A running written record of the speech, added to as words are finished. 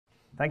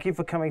Thank you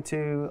for coming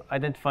to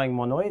Identifying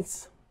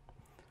Monoids.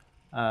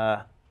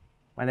 My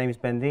name is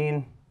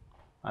Deane.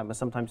 I'm a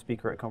sometime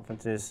speaker at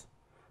conferences.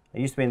 I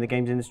used to be in the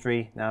games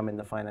industry, now I'm in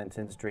the finance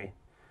industry.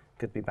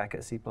 Good to be back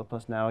at C++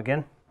 now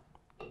again.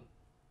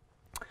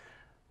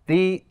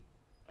 The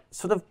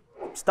sort of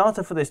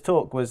starter for this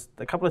talk was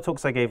a couple of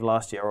talks I gave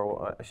last year,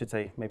 or I should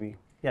say maybe,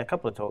 yeah, a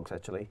couple of talks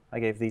actually.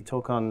 I gave the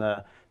talk on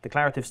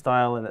declarative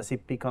style, and at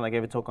CPCon I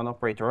gave a talk on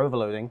operator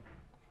overloading.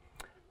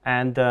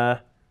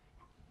 And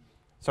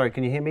sorry,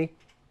 can you hear me?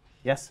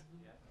 Yes?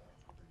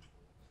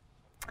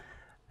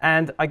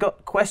 And I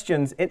got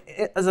questions.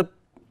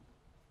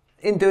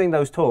 In doing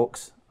those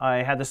talks, I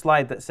had a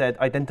slide that said,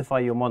 identify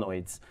your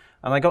monoids.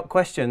 And I got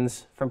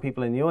questions from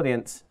people in the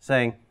audience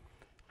saying,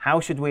 how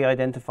should we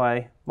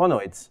identify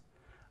monoids?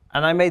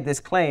 And I made this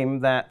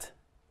claim that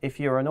if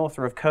you're an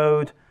author of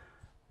code,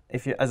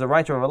 if you're as a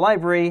writer of a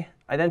library,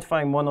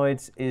 identifying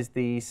monoids is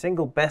the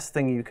single best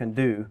thing you can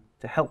do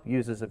to help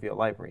users of your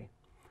library.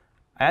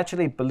 I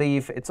actually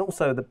believe it's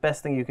also the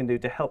best thing you can do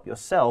to help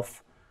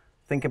yourself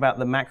think about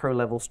the macro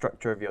level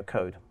structure of your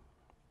code.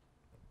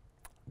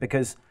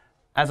 Because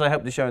as I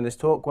hope to show in this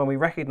talk, when we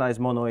recognize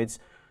monoids,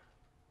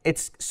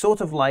 it's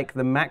sort of like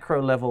the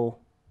macro level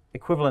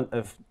equivalent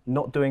of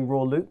not doing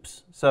raw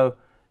loops. So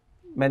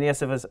many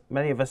of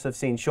us have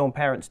seen Sean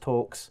Parent's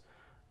talks.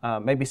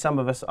 Maybe some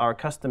of us are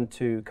accustomed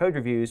to code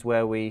reviews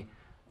where we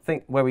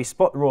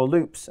spot raw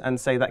loops and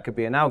say that could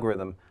be an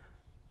algorithm.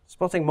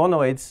 Spotting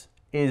monoids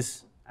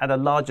is at a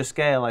larger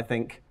scale, I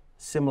think,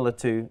 similar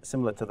to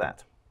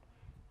that.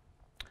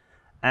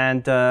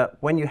 And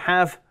when you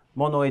have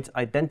monoids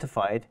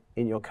identified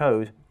in your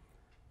code,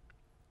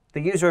 the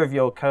user of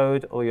your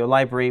code or your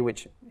library,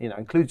 which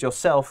includes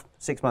yourself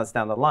 6 months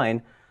down the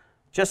line,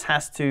 just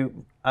has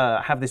to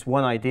have this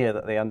one idea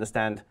that they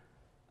understand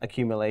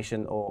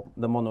accumulation or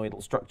the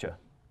monoidal structure.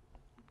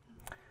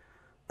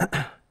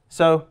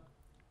 So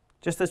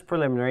just as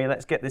preliminary,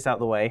 let's get this out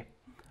of the way.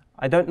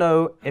 I don't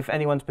know if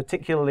anyone's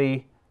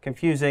particularly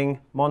confusing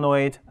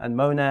monoid and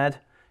monad.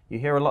 You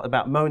hear a lot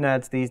about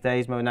monads these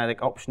days,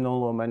 monadic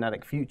optional or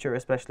monadic future,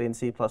 especially in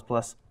C++.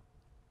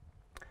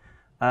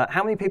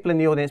 How many people in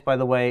the audience, by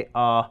the way,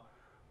 are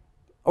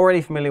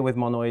already familiar with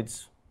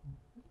monoids,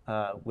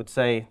 would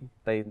say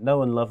they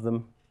know and love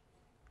them?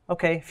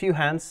 OK, a few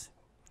hands.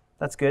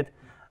 That's good.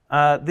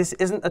 This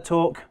isn't a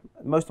talk.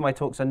 Most of my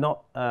talks are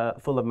not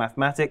full of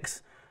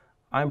mathematics.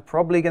 I'm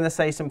probably going to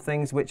say some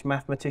things which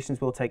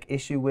mathematicians will take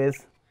issue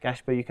with.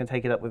 Gashper, you can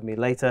take it up with me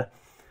later.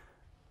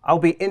 I'll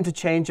be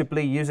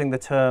interchangeably using the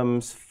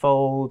terms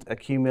fold,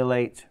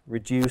 accumulate,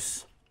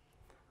 reduce.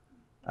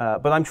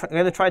 But I'm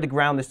going to try to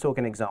ground this talk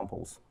in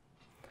examples.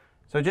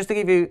 So just to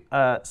give you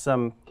a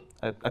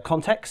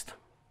context,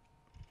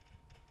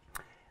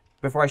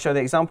 before I show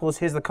the examples,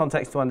 here's the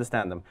context to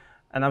understand them.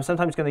 And I'm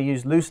sometimes going to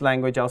use loose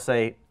language. I'll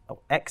say, oh,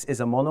 X is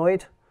a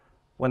monoid,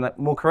 when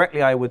more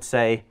correctly I would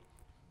say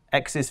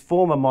X is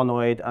form a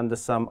monoid under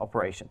some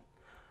operation.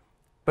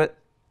 But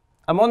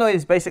a monoid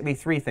is basically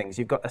three things.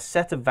 You've got a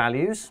set of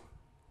values,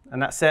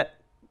 and that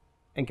set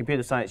in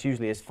computer science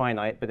usually is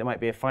finite, but it might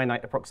be a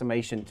finite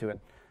approximation to a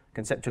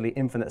conceptually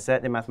infinite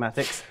set in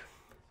mathematics.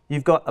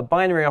 You've got a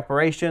binary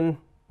operation,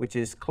 which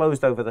is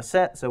closed over the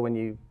set. So when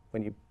you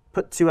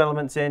put two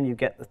elements in, you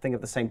get the thing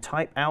of the same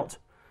type out.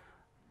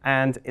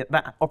 And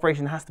that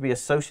operation has to be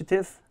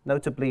associative.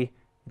 Notably,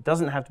 it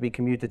doesn't have to be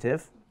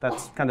commutative.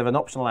 That's kind of an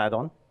optional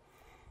add-on.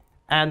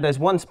 And there's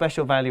one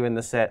special value in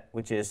the set,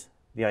 which is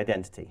the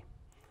identity.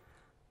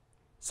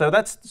 So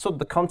that's sort of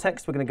the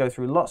context. We're going to go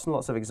through lots and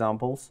lots of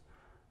examples.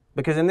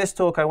 Because in this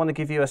talk, I want to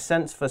give you a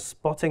sense for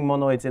spotting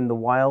monoids in the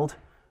wild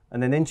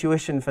and an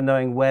intuition for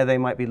knowing where they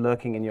might be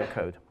lurking in your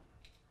code.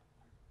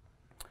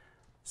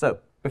 So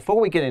before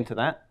we get into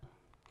that,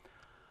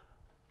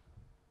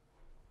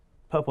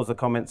 purple's a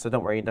comment, so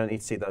don't worry, you don't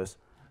need to see those.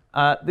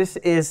 I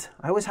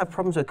always have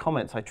problems with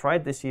comments. I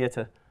tried this year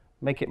to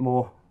make it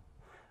more.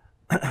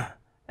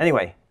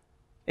 Anyway,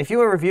 if you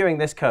were reviewing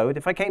this code,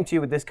 if I came to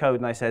you with this code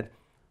and I said,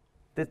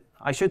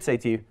 I should say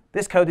to you,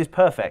 this code is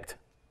perfect,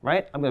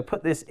 right? I'm going to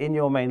put this in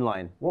your main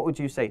line. What would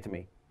you say to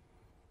me?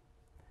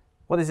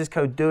 What is this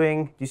code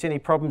doing? Do you see any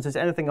problems? Does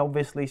anything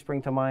obviously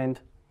spring to mind?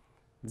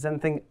 Does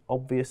anything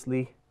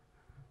obviously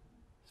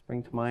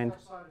spring to mind? It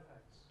must have side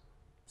effects.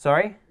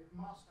 Sorry? It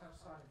must have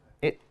side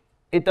effects.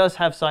 It does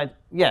have side.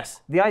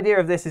 Yes. The idea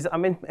of this is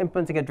I'm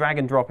implementing a drag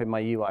and drop in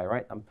my UI,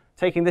 right? I'm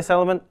taking this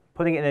element,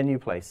 putting it in a new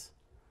place.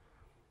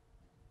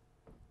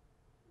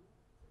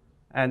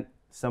 And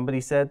somebody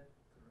said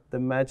the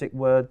magic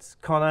words,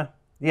 Connor.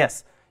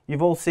 Yes.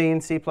 You've all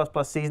seen C++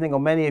 seasoning, or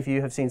many of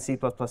you have seen C++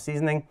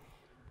 seasoning.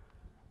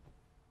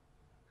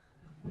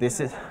 This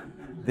is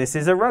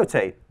a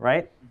rotate,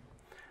 right?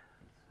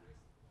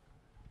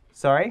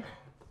 Sorry?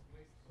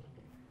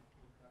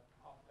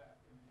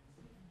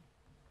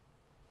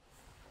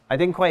 I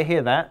didn't quite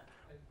hear that.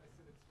 I said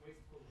it's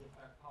wasteful with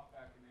that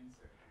popback and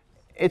insert.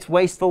 It's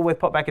wasteful with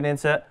popback and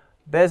insert.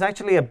 There's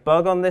actually a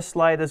bug on this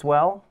slide as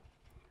well.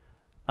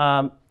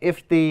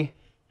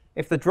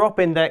 If the drop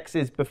index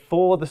is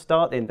before the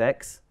start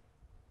index,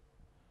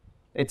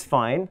 it's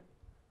fine.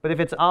 But if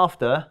it's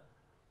after,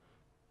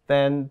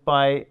 then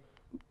by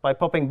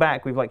popping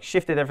back, we've like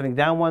shifted everything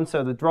down one,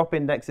 so the drop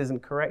index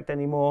isn't correct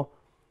anymore.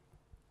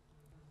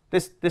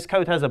 This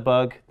code has a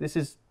bug. This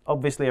is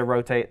obviously a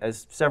rotate,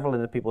 as several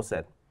people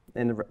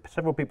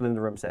in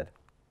the room said.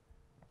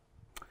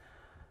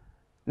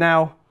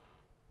 Now,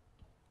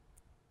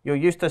 you're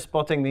used to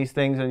spotting these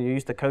things and you're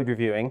used to code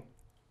reviewing.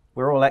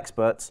 We're all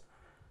experts.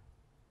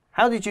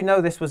 How did you know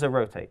this was a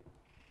rotate?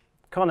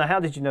 Connor, how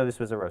did you know this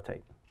was a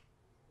rotate?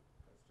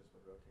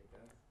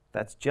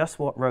 That's just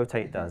what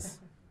rotate does.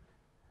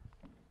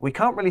 We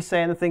can't really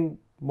say anything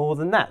more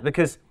than that,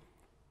 because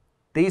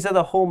these are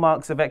the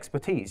hallmarks of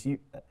expertise. You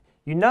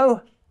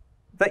know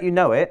that you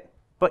know it,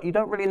 but you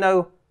don't really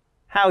know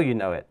how you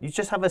know it. You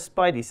just have a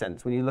spidey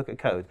sense when you look at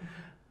code.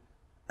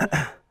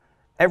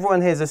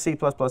 Everyone here is a C++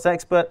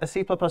 expert. A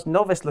C++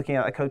 novice looking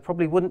at the code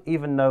probably wouldn't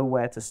even know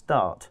where to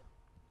start.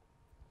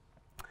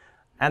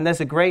 And there's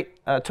a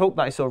great talk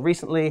that I saw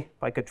recently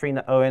by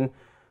Katrina Owen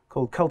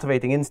called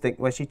Cultivating Instinct,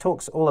 where she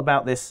talks all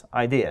about this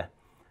idea.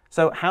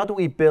 So how do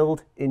we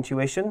build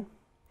intuition?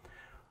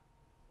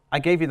 I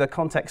gave you the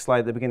context slide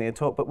at the beginning of the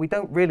talk, but we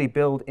don't really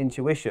build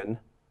intuition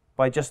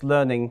by just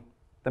learning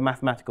the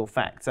mathematical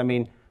facts. I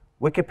mean,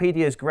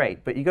 Wikipedia is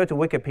great, but you go to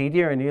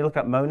Wikipedia and you look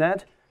up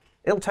monad,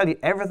 it'll tell you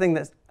everything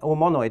that's, or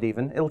monoid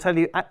even, it'll tell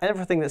you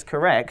everything that's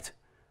correct,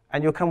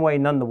 and you'll come away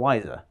none the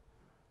wiser.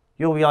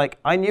 You'll be like,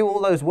 I knew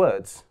all those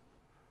words,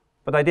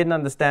 but I didn't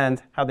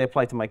understand how they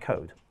apply to my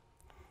code.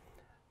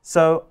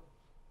 So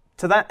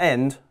to that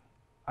end,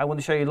 I want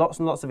to show you lots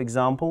and lots of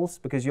examples,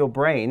 because your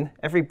brain,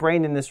 every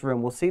brain in this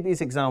room will see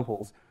these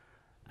examples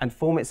and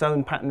form its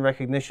own pattern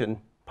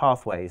recognition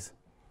pathways.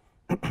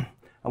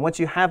 And once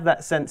you have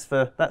that sense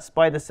for, that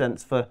spider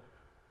sense for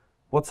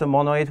what's a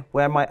monoid,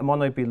 where might a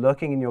monoid be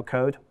lurking in your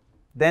code,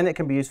 then it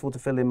can be useful to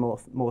fill in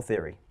more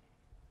theory.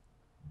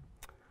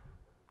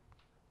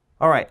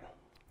 All right,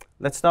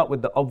 let's start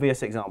with the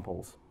obvious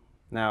examples.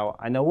 Now,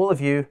 I know all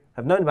of you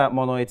have known about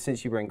monoids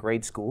since you were in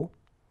grade school,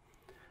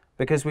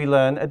 because we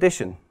learn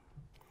addition.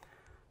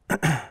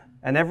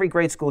 And every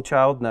grade school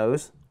child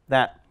knows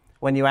that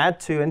when you add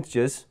two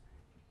integers,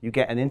 you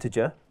get an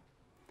integer.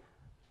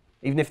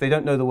 Even if they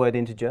don't know the word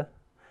integer,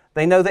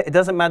 they know that it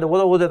doesn't matter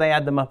what order they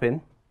add them up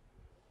in,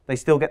 they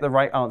still get the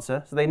right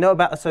answer. So they know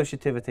about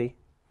associativity.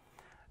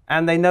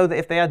 And they know that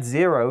if they add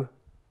 0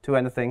 to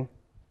anything,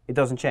 it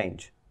doesn't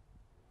change.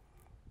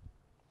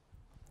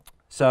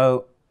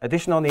 So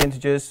addition on the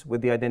integers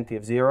with the identity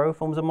of 0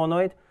 forms a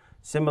monoid.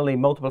 Similarly,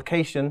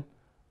 multiplication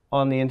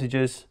on the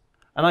integers.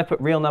 And I put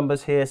real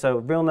numbers here. So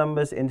real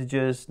numbers,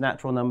 integers,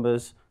 natural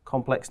numbers,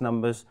 complex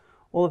numbers,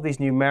 all of these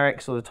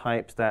numeric sort of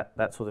types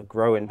that sort of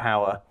grow in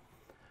power.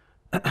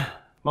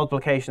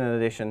 Multiplication and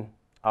addition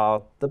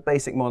are the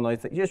basic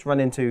monoids that you just run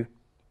into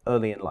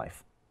early in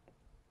life.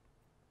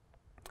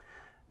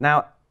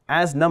 Now,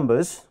 as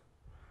numbers,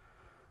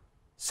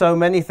 so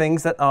many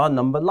things that are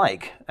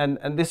number-like. And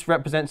this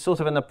represents sort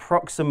of an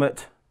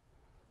approximate,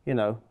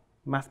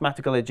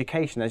 mathematical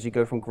education as you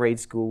go from grade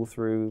school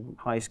through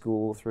high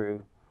school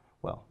through,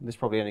 well, this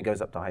probably only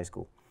goes up to high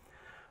school.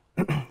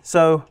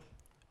 So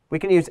we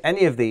can use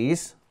any of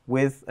these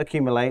with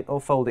accumulate or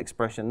fold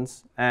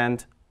expressions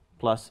and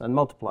plus and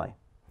multiply.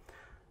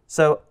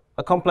 So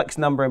a complex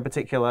number in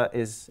particular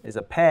is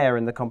a pair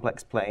in the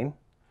complex plane.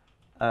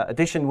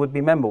 Addition would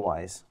be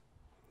member-wise.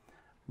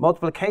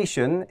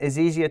 Multiplication is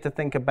easier to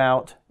think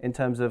about in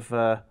terms of,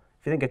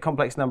 if you think a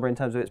complex number in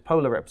terms of its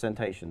polar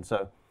representation,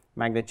 so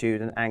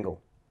magnitude and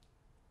angle.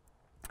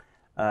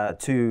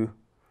 To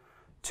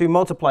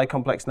multiply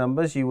complex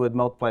numbers, you would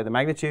multiply the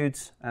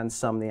magnitudes and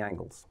sum the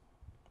angles.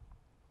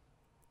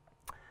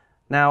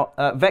 Now,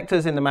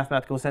 vectors in the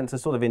mathematical sense are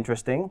sort of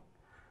interesting.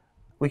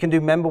 We can do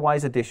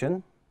member-wise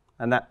addition,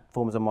 and that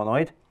forms a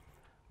monoid.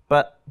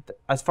 But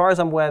as far as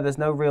I'm aware, there's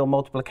no real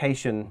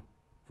multiplication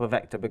for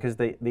vector, because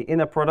the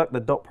inner product, the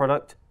dot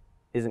product,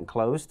 isn't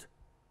closed.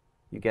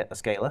 You get a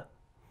scalar.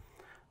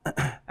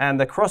 And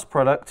the cross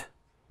product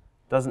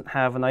doesn't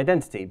have an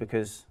identity,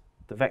 because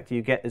the vector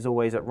you get is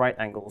always at right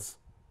angles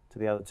to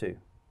the other two.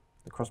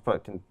 The cross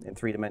product in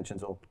 3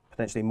 dimensions, or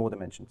potentially more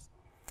dimensions.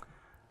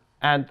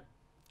 And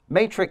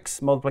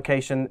matrix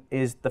multiplication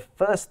is the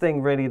first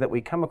thing really that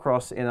we come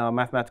across in our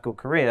mathematical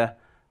career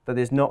that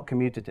is not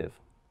commutative.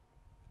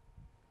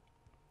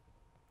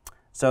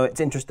 So it's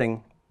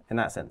interesting in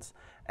that sense.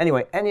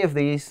 Anyway, any of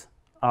these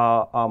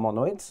are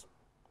monoids.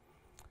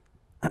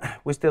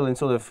 We're still in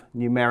sort of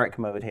numeric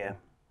mode here.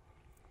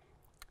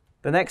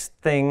 The next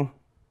thing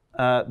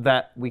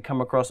that we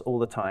come across all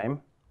the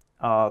time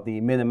are the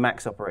min and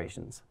max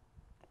operations.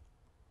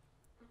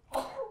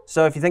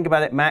 So if you think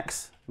about it,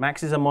 max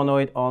is a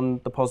monoid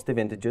on the positive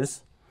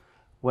integers,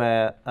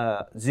 where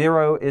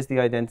 0 is the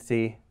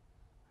identity,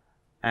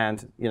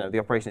 and the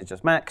operation is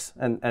just max.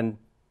 And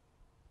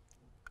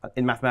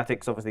in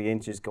mathematics, obviously, the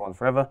integers go on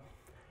forever.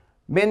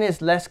 Min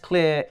is less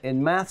clear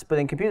in maths, but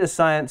in computer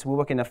science, we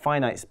work in a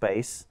finite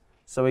space,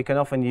 so we can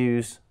often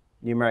use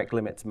numeric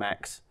limits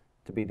max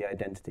to be the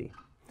identity.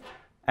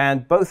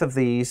 And both of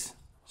these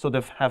sort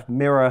of have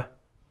mirror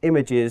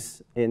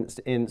images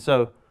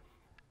so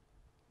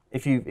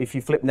if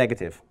you flip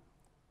negative,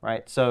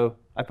 right? So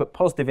I put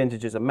positive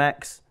integers at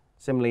max,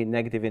 similarly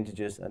negative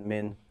integers at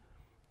min,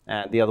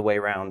 and the other way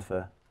around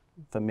for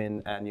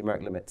min and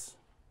numeric limits.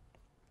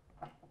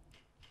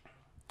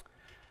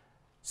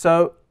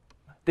 So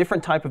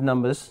different type of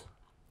numbers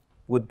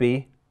would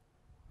be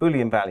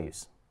Boolean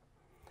values.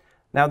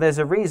 Now there's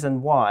a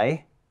reason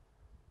why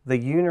in a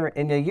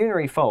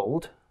unary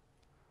fold,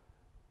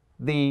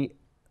 the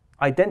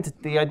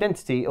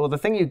identity, or the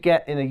thing you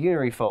get in a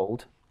unary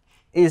fold,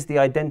 is the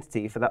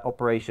identity for that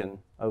operation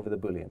over the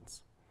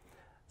Booleans.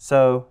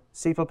 So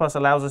C++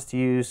 allows us to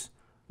use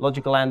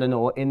logical and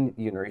or in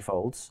unary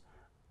folds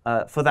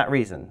for that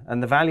reason.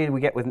 And the value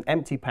we get with an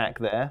empty pack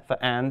there for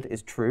and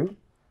is true,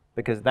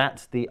 because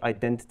that's the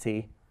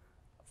identity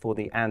for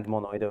the and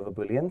monoid over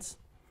Booleans.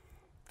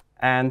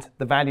 And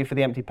the value for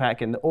the empty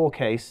pack in the or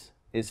case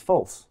is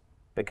false,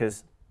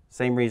 because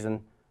same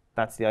reason,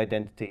 that's the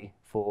identity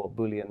for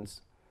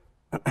Booleans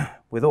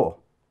with or.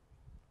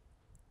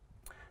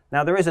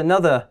 Now there is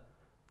another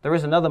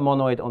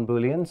monoid on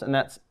Booleans, and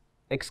that's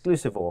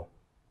exclusive or.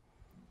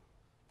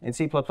 In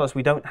C++,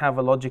 we don't have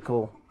a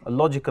logical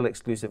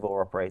exclusive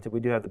or operator. We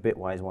do have the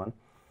bitwise one.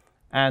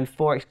 And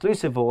for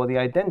exclusive or, the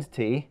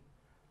identity,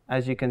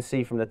 as you can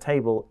see from the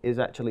table, is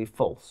actually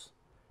false.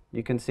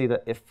 You can see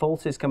that if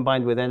false is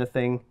combined with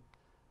anything,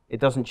 it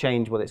doesn't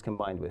change what it's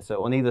combined with.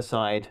 So on either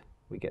side,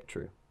 we get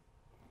true.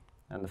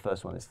 And the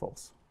first one is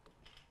false.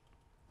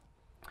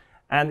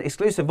 And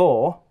exclusive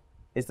or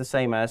is the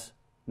same as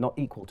not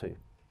equal to,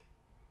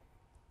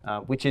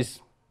 which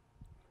is,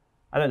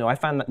 I don't know, I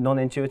found that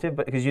non-intuitive,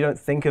 but because you don't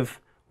think of,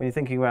 when you're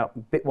thinking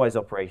about bitwise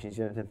operations,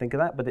 you don't think of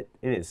that, but it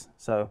is.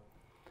 So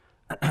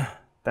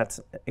that's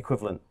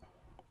equivalent.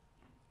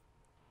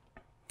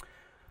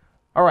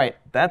 All right,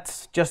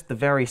 that's just the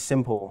very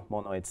simple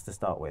monoids to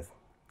start with.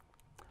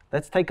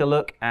 Let's take a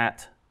look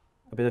at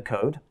a bit of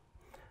code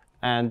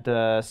and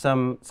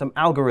some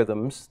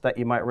algorithms that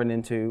you might run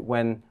into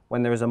when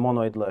there is a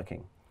monoid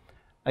lurking.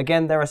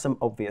 Again, there are some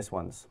obvious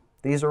ones.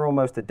 These are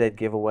almost a dead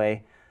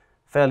giveaway,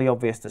 fairly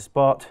obvious to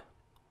spot.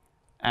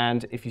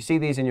 And if you see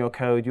these in your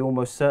code, you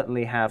almost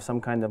certainly have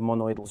some kind of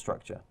monoidal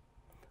structure.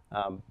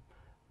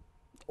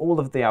 All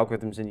of the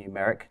algorithms are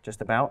numeric, just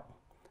about.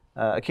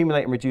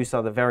 Accumulate and reduce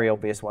are the very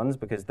obvious ones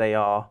because they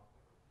are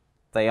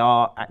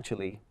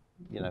actually,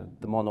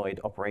 the monoid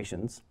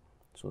operations,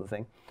 sort of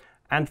thing.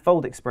 And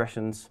fold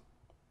expressions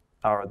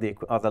are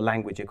the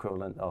language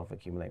equivalent of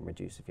accumulate and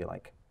reduce, if you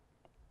like.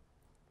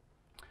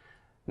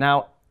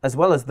 Now, as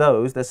well as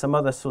those, there's some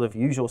other sort of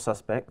usual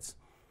suspects.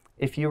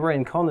 If you were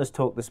in Connor's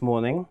talk this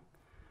morning,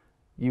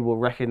 you will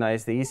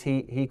recognize these.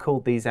 He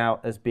called these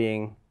out as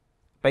being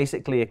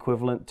basically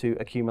equivalent to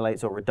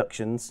accumulates or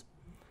reductions.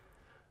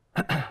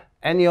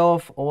 Any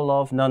of, all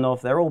of, none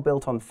of, they're all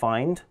built on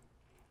find.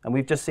 And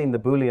we've just seen the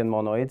Boolean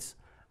monoids,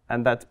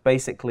 and that's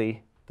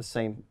basically the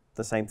same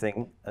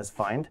thing as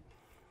find.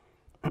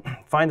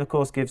 Find, of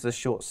course, gives us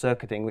short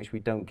circuiting, which we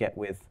don't get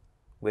with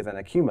an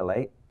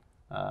accumulate,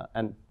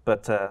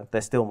 but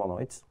they're still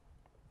monoids.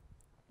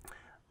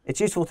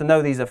 It's useful to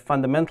know these are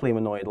fundamentally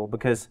monoidal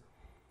because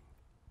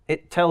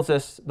it tells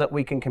us that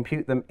we can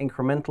compute them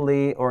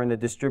incrementally or in a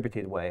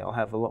distributed way. I'll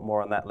have a lot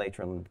more on that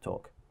later in the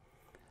talk.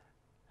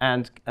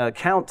 And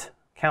count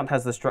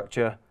has the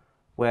structure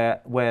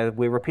where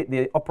we repeat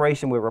the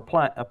operation we're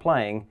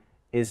applying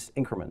is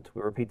increment.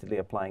 We're repeatedly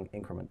applying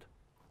increment.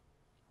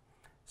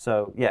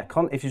 So yeah,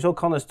 if you saw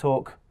Connor's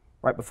talk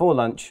right before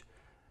lunch,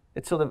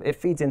 it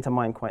feeds into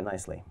mine quite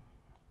nicely.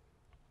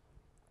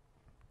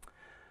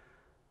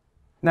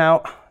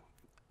 Now,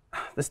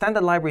 the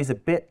standard library is a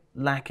bit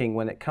lacking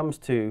when it comes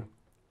to,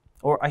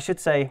 or I should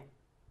say,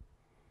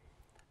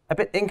 a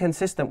bit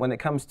inconsistent when it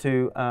comes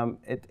to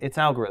its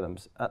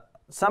algorithms.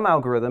 Some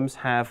algorithms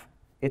have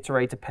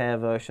iterator pair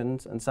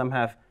versions, and some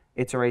have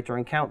iterator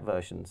and count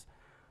versions.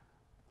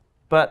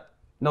 But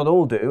not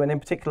all do, and in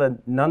particular,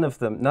 none of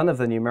the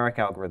numeric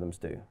algorithms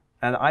do.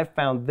 And I've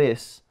found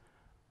this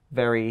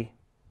very,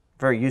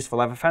 very useful.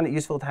 I've found it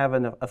useful to have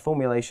a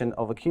formulation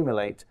of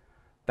accumulate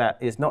that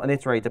is not an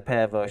iterator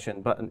pair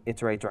version, but an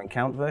iterator and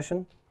count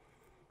version.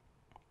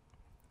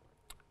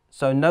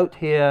 So note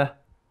here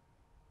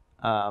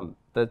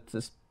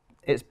that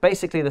it's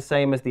basically the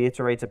same as the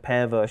iterator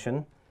pair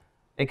version,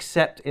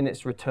 except in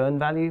its return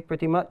value,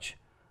 pretty much,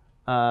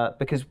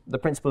 because the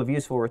principle of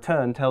useful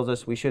return tells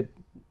us we should,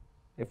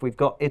 if we've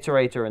got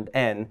iterator and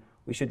n,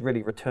 we should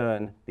really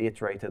return the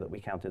iterator that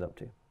we counted up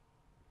to.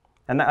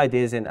 And that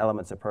idea is in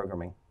elements of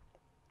programming.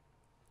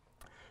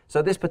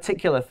 So this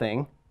particular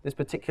thing, this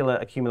particular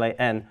accumulate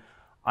n,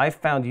 I've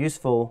found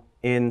useful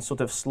in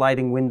sort of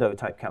sliding window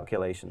type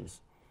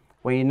calculations,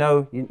 where you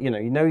know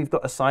you've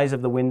got a size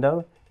of the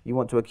window, you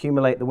want to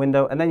accumulate the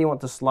window, and then you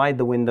want to slide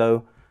the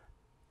window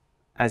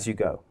as you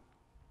go.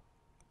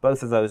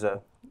 Both of those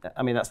are,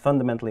 that's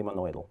fundamentally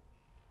monoidal.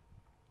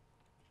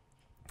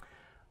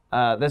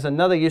 There's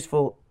another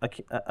useful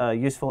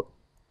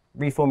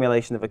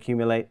reformulation of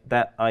accumulate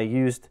that I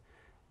used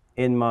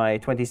in my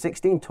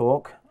 2016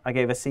 talk. I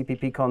gave a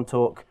CPPCon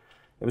talk.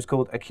 It was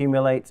called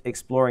Accumulate,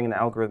 Exploring an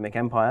Algorithmic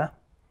Empire.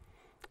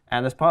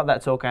 And as part of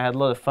that talk, I had a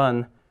lot of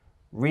fun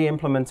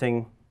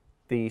re-implementing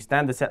the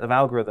standard set of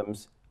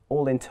algorithms,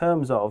 all in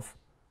terms of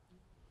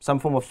some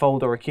form of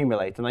fold or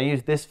accumulate. And I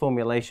used this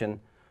formulation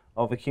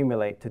of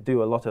accumulate to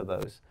do a lot of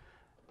those.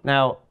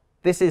 Now,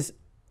 this is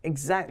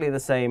exactly the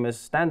same as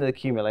standard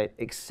accumulate,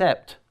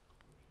 except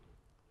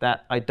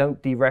that I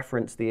don't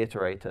dereference the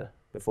iterator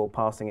before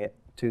passing it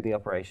to the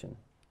operation.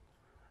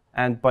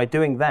 And by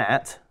doing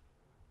that,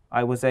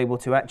 I was able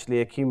to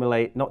actually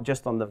accumulate not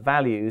just on the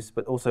values,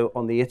 but also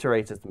on the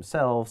iterators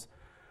themselves.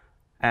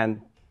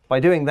 And by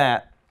doing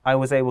that, I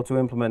was able to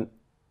implement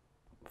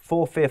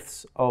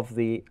 4/5 of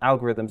the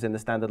algorithms in the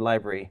standard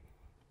library,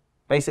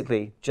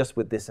 basically just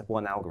with this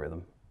one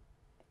algorithm.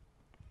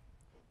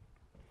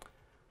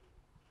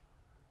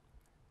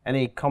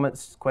 Any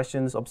comments,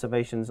 questions,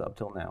 observations up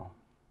till now?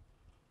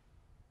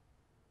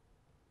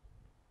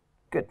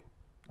 Good.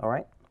 All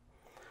right.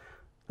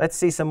 Let's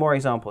see some more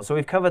examples. So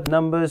we've covered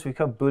numbers, we've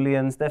covered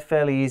booleans. They're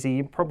fairly easy.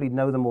 You probably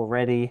know them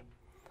already.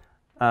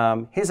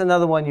 Here's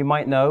another one you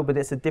might know, but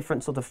it's a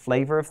different sort of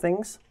flavor of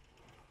things.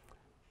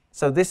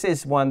 So this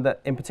is one that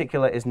in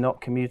particular is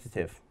not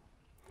commutative.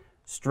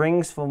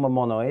 Strings form a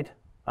monoid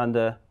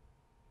under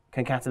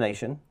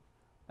concatenation,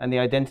 and the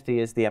identity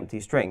is the empty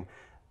string.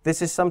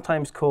 This is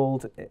sometimes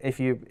called, if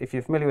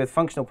you're familiar with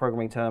functional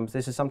programming terms,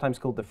 this is sometimes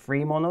called the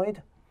free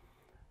monoid.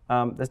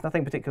 There's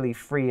nothing particularly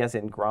free as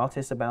in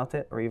gratis about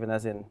it, or even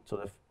as in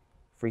sort of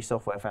free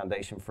software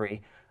foundation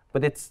free,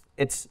 but it's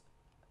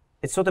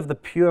sort of the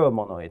pure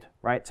monoid,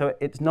 right? So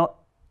it's not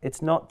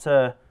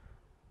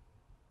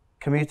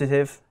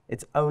commutative.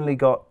 It's only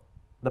got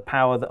the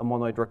power that a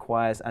monoid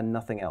requires and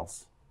nothing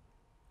else.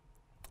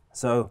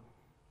 So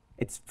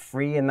it's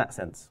free in that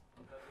sense.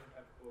 It doesn't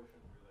have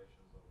quotient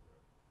relations over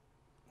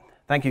it.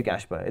 Thank you,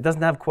 Gashpa. It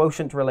doesn't have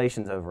quotient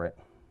relations over it.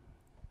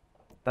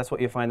 That's what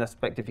you find, I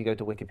suspect, if you go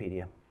to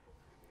Wikipedia.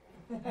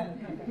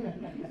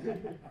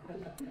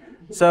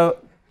 So,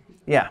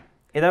 yeah,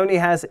 it only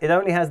has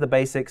the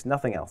basics,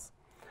 nothing else.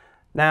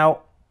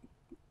 Now,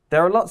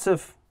 there are lots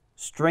of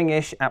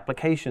string-ish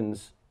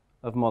applications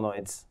of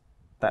monoids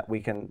that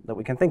we can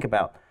think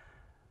about.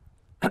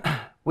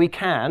 We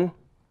can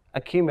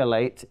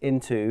accumulate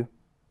into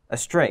a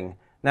string.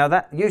 Now,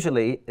 that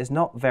usually is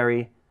not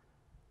very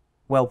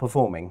well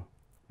performing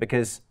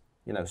because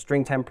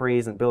string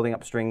temporaries and building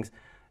up strings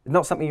is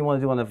not something you want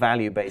to do on a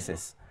value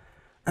basis.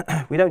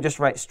 We don't just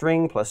write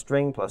string plus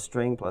string plus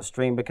string plus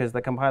string because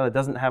the compiler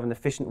doesn't have an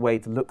efficient way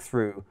to look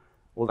through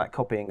all that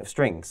copying of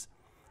strings.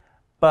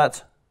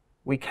 But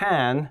we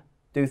can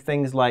do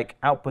things like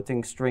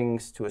outputting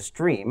strings to a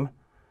stream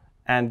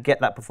and get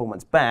that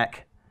performance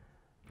back,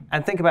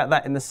 and think about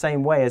that in the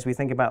same way as we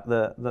think about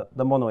the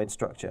monoid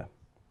structure.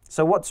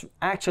 So what's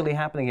actually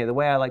happening here, the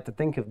way I like to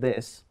think of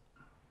this,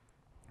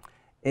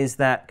 is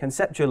that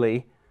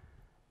conceptually,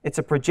 it's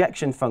a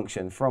projection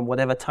function from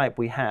whatever type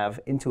we have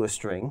into a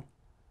string.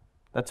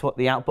 That's what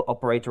the output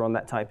operator on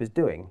that type is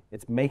doing.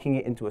 It's making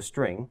it into a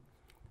string,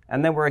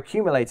 and then we're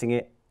accumulating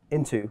it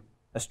into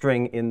a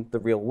string in the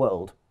real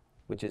world,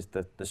 which is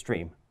the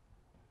stream.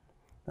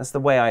 That's the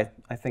way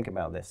I think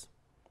about this.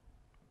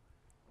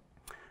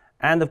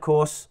 And of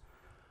course,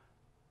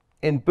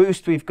 in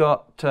Boost, we've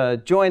got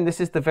join.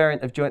 This is the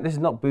variant of join. This is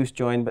not Boost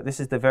join, but this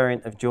is the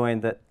variant of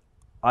join that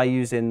I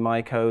use in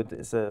my code.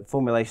 It's a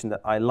formulation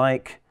that I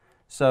like.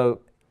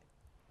 So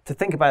to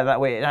think about it that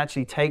way, it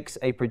actually takes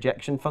a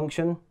projection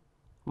function,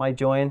 my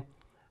join,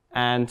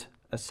 and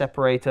a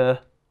separator.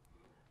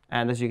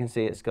 And as you can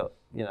see, it's got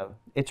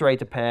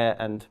iterator pair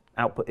and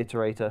output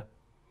iterator.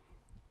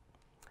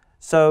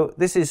 So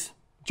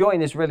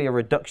join is really a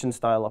reduction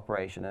style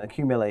operation, an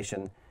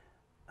accumulation.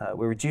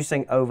 We're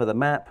reducing over the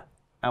map,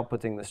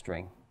 outputting the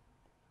string.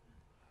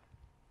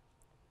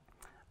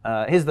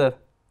 Here's the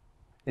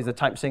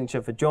type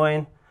signature for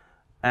join.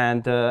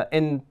 And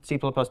in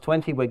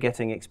C++20, we're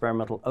getting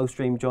experimental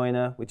OStream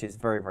joiner, which is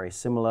very, very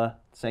similar,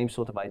 same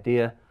sort of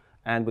idea.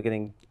 And we're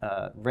getting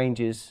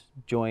ranges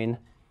join,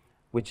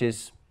 which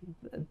is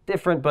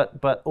different,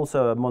 but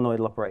also a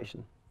monoidal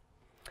operation.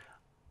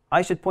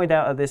 I should point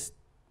out at this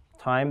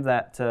time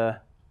that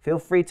feel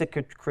free to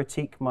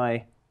critique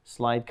my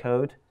slide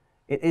code.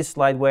 It is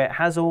slideware.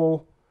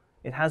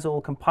 It has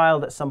all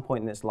compiled at some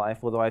point in its life,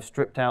 although I've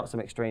stripped out some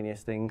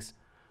extraneous things.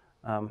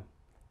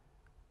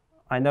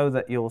 I know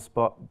that you'll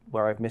spot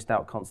where I've missed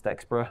out const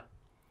expra.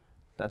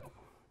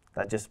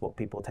 That's just what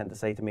people tend to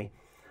say to me.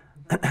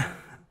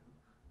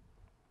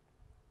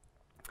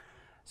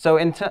 So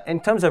in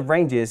terms of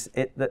ranges,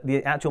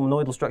 the actual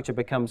monoidal structure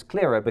becomes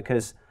clearer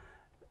because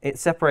it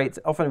separates.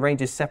 Often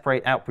ranges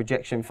separate out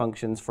projection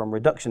functions from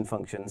reduction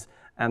functions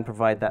and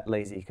provide that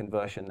lazy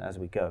conversion as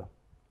we go.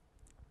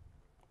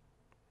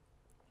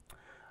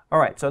 All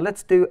right, so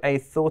let's do a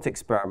thought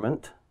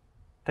experiment.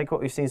 Take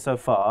what we've seen so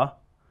far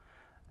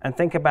and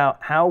think about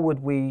how would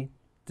we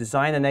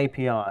design an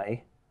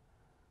API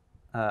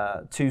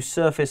to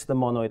surface the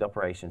monoid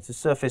operations, to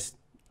surface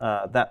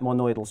that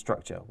monoidal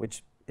structure,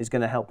 which is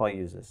going to help our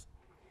users.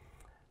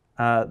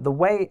 And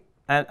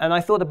I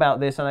thought about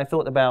this, and I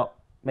thought about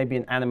maybe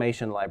an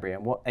animation library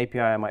and what API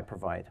I might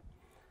provide.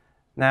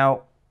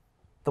 Now,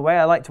 the way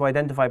I like to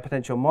identify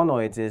potential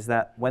monoids is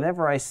that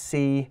whenever I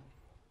see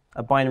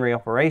a binary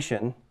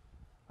operation,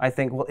 I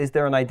think, well, is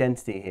there an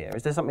identity here?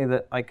 Is there something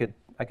that I could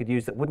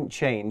use that wouldn't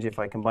change if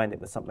I combined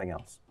it with something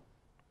else?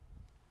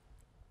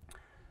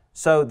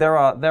 So there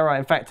are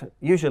in fact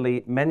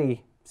usually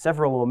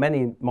several or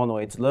many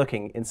monoids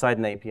lurking inside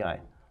an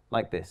API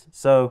like this.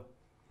 So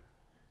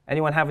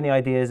anyone have any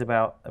ideas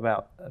about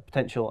a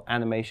potential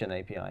animation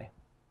API?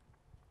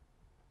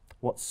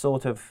 What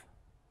sort of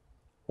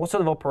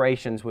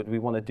operations would we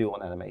want to do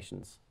on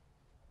animations?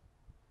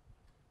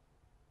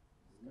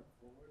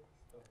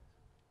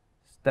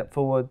 Step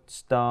forward,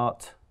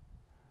 start,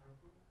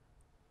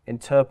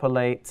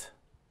 interpolate,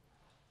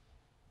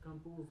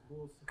 compose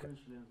both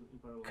sequentially and in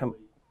parallel.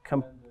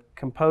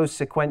 compose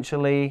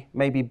sequentially,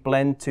 maybe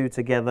blend two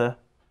together.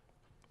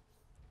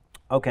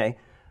 OK.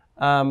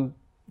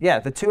 Yeah,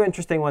 the two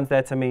interesting ones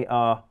there to me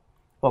are,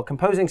 well,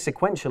 composing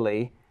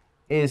sequentially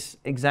is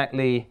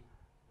exactly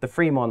the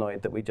free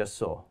monoid that we just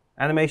saw.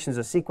 Animations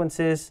are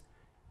sequences,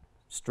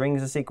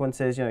 strings are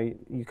sequences.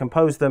 You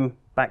compose them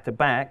back to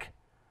back,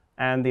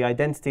 and the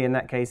identity in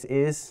that case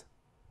is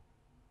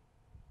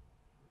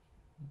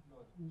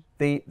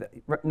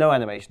no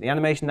animation. The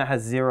animation that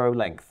has 0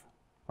 length,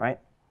 right?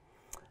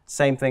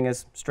 Same thing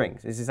as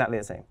strings. It's exactly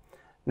the same.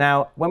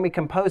 Now, when we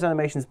compose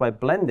animations by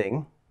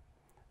blending,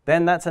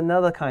 then that's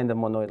another kind of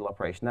monoidal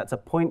operation. That's a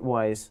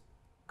pointwise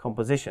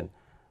composition.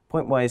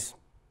 Pointwise,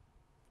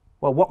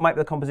 well, what might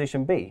the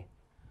composition be?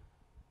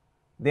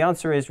 The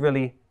answer is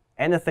really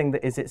anything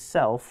that is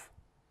itself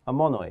a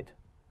monoid.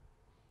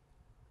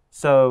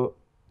 So,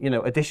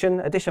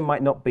 addition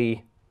might not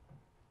be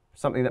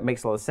something that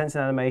makes a lot of sense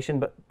in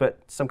animation, but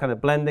some kind of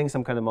blending,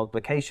 some kind of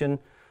multiplication,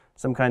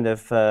 some kind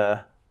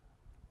of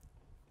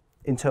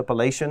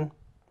interpolation,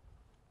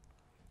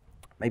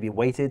 maybe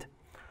weighted.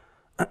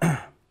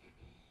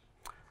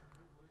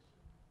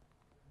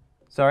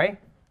 Sorry?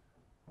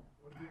 What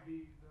would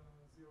be the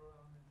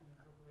zero-element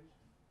interpolation?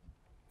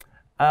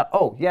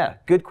 Oh, yeah,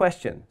 good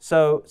question.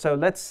 So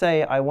let's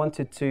say I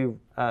wanted to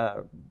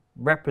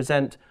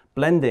represent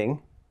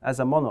blending as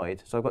a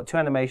monoid. So I've got two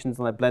animations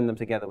and I blend them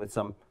together with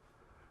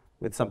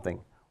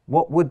something.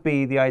 What would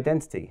be the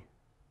identity?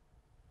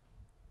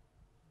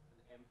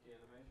 An empty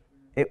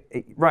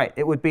animation? Right,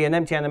 it would be an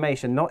empty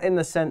animation, not in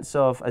the sense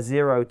of a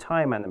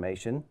zero-time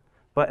animation,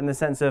 but in the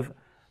sense of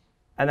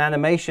an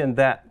animation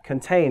that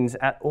contains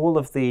at all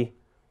of the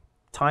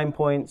time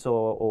points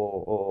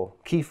or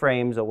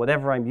keyframes or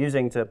whatever I'm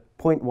using to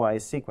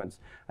pointwise sequence,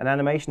 an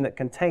animation that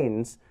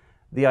contains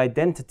the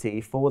identity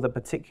for the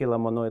particular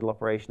monoidal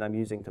operation I'm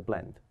using to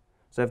blend.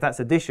 So if that's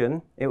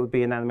addition, it would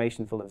be an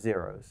animation full of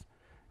zeros.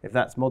 If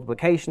that's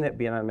multiplication, it would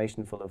be an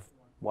animation full of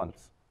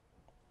ones.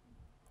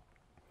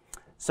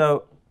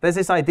 So there's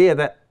this idea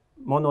that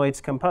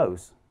monoids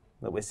compose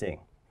that we're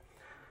seeing.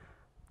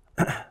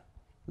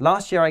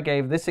 Last year I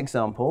gave this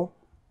example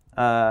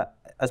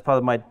as part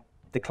of my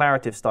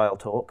declarative style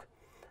talk.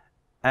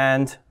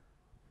 And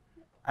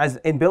as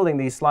in building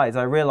these slides,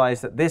 I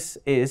realized that this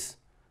is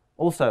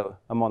also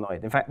a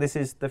monoid. In fact, this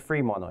is the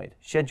free monoid,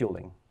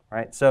 scheduling,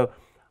 right? So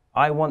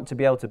I want to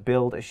be able to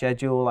build a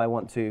schedule. I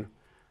want to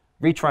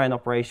retry an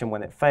operation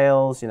when it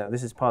fails.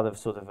 This is part of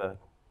sort of a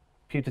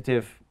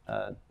putative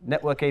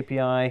network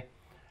API.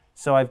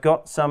 So I've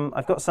got something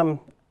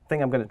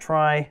I'm going to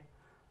try.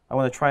 I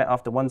want to try it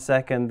after 1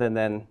 second and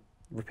then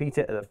repeat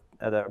it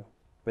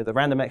with a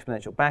random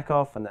exponential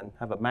backoff and then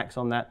have a max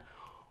on that.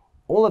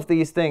 All of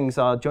these things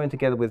are joined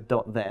together with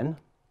 .then.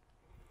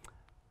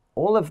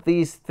 All of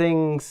these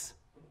things,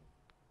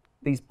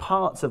 these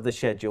parts of the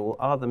schedule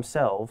are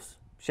themselves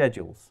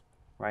schedules,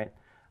 right?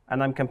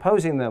 And I'm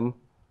composing them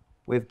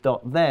with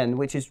 .then,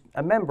 which is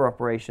a member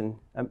operation,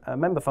 a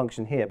member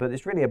function here, but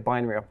it's really a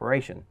binary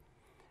operation.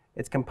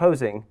 It's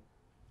composing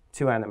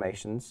two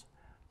animations.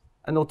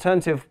 An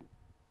alternative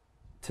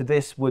to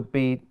this would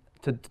be,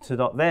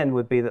 to .then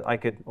would be that I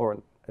could, or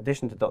an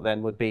addition to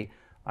 .then would be,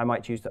 I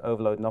might choose to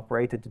overload an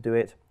operator to do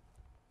it.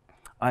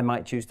 I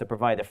might choose to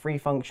provide a free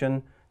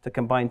function to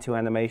combine two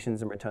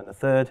animations and return a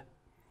third.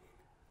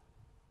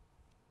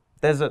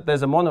 There's a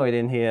monoid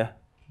in here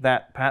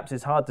that perhaps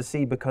is hard to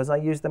see because I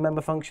use the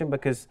member function,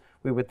 because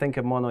we would think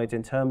of monoids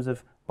in terms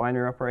of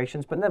binary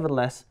operations, but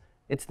nevertheless,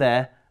 it's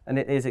there, and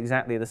it is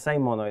exactly the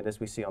same monoid as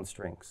we see on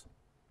strings.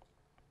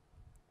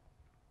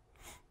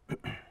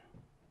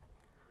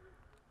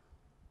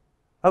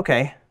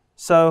 OK,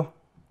 so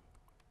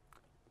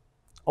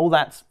all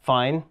that's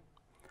fine.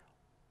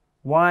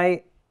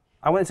 Why?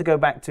 I wanted to go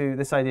back to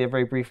this idea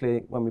very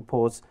briefly when we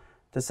pause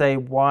to say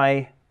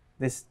why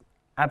this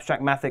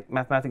abstract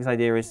mathematics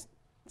idea is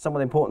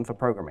somewhat important for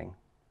programming.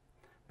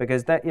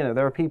 Because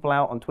there are people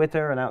out on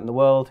Twitter and out in the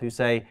world who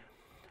say,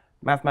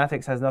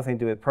 mathematics has nothing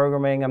to do with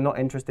programming. I'm not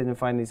interested in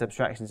finding these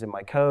abstractions in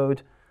my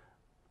code.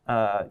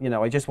 I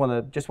just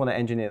want to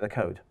engineer the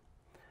code.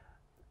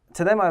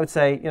 To them, I would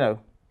say,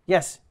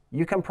 yes,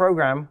 you can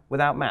program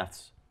without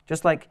maths,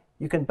 just like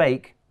you can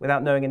bake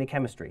without knowing any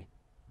chemistry.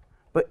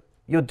 But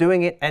you're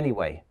doing it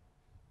anyway.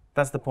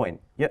 That's the point.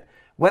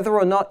 Whether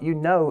or not you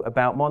know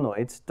about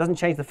monoids doesn't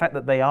change the fact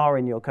that they are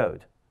in your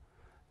code.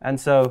 And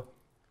so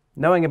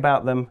knowing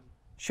about them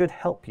should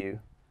help you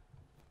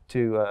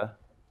to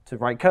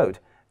write code.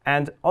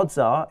 And odds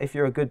are, if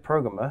you're a good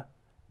programmer,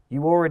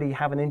 you already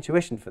have an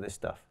intuition for this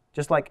stuff.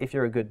 Just like if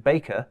you're a good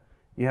baker,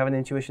 you have an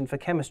intuition for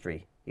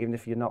chemistry, even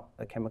if you're not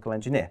a chemical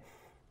engineer.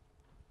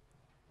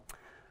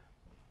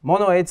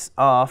 Monoids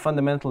are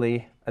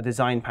fundamentally a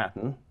design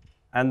pattern,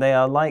 and they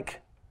are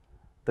like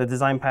the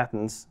design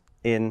patterns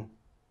in,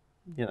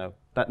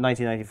 that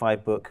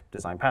 1995 book,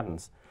 Design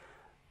Patterns.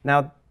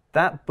 Now,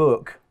 that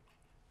book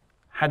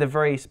had a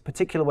very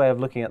particular way of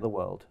looking at the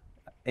world.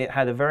 It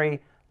had a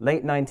very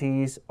late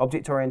 90s,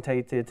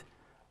 object-orientated,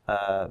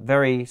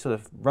 very sort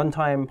of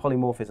runtime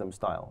polymorphism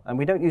style. And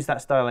we don't use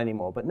that style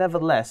anymore, but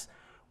nevertheless,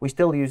 we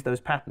still use those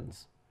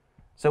patterns.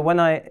 So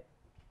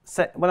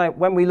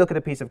when we look at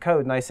a piece of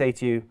code and I say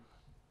to you,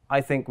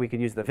 I think we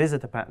could use the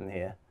visitor pattern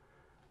here,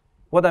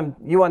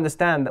 you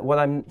understand that what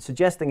I'm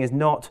suggesting is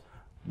not,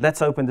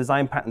 let's open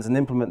design patterns and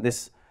implement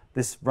this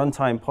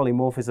runtime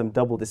polymorphism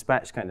double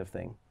dispatch kind of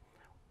thing.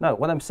 No,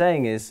 what I'm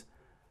saying is,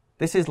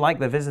 this is like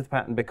the visitor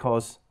pattern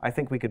because I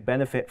think we could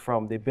benefit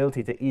from the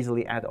ability to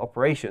easily add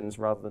operations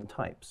rather than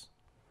types.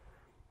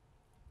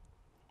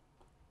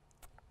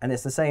 And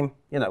it's the same,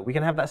 we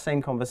can have that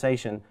same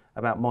conversation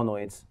about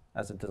monoids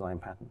as a design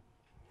pattern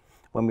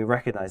when we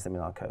recognize them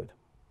in our code.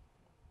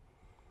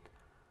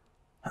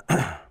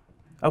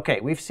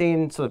 OK, we've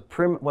seen sort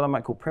of what I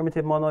might call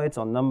primitive monoids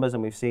on numbers,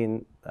 and we've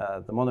seen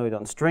the monoid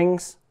on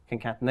strings,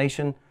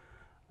 concatenation.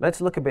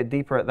 Let's look a bit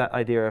deeper at that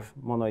idea of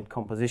monoid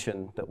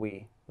composition that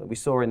we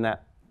saw in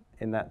that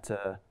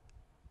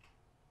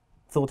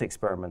thought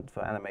experiment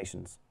for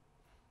animations.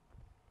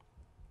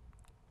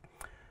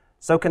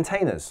 So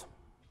containers,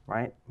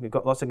 right? We've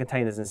got lots of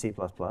containers in C++.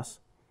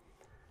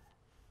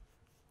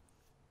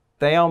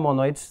 They are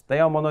monoids. They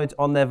are monoids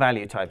on their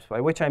value types, by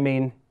which I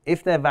mean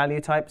if their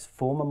value types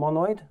form a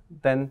monoid,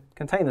 then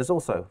containers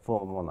also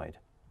form a monoid.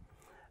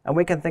 And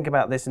we can think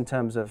about this in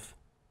terms of,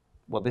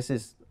 well, this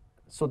is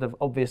sort of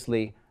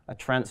obviously a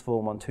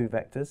transform on two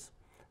vectors.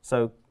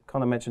 So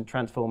Connor mentioned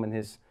transform in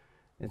his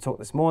talk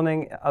this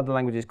morning. Other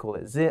languages call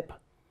it zip.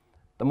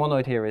 The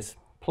monoid here is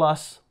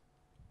plus.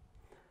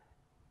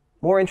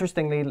 More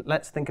interestingly,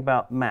 let's think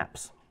about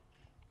maps.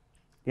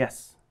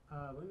 Yes?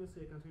 When you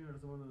say container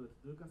as a monoid,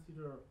 do you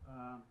consider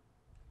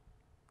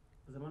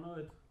the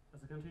monoid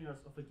as a containers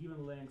of a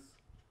given length,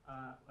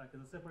 like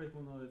as a separate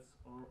monoids,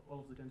 or all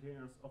of the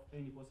containers of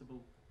any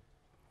possible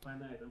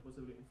finite and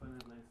possibly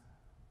infinite length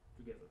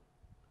together?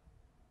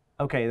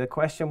 OK, the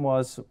question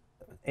was,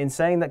 in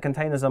saying that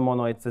containers are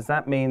monoids, does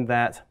that mean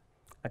that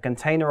a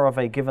container of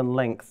a given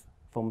length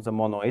forms a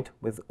monoid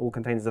with all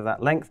containers of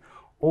that length,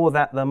 or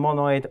that the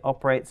monoid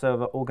operates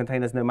over all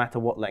containers no matter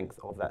what length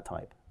of that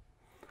type?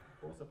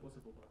 Both are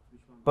possible, but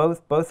which one?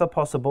 Both are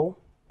possible.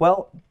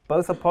 Well,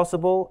 both are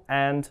possible,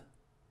 and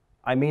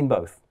I mean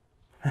both.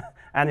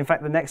 And in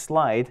fact, the next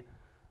slide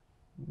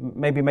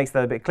maybe makes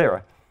that a bit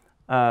clearer,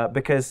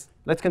 because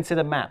let's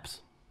consider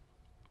maps.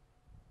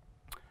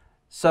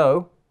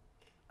 So,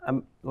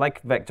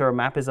 like vector, a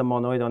map is a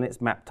monoid on its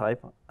map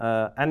type,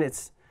 and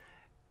it's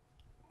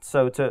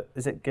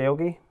is it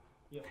Georgi?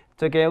 Yeah.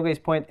 To Georgi's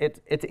point,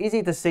 it's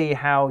easy to see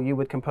how you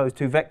would compose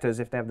two vectors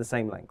if they have the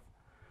same length.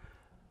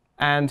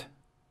 And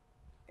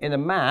in a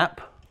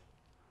map,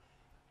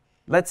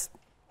 let's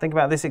think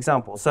about this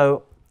example.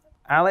 So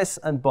Alice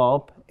and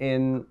Bob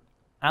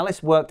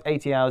Alice worked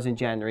 80 hours in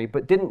January,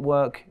 but didn't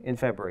work in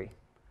February.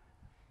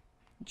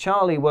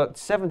 Charlie worked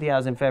 70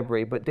 hours in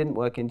February, but didn't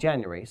work in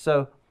January.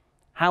 So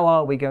how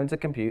are we going to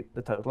compute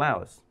the total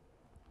hours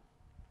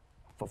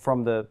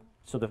from the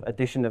sort of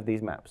addition of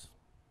these maps?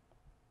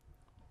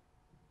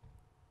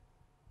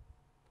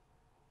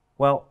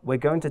 Well, we're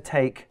going to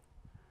take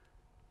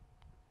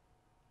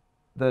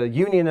the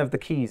union of the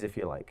keys, if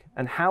you like.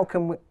 And how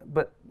can we,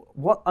 but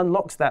what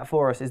unlocks that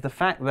for us is the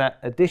fact that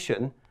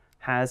addition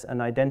has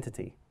an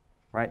identity,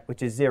 right,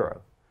 which is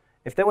 0.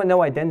 If there were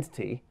no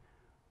identity,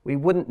 we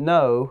wouldn't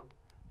know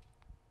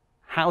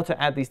how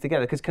to add these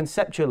together, because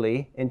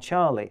conceptually, in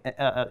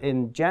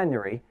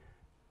January,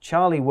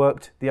 Charlie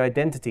worked the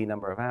identity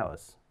number of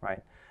hours,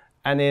 right?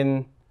 And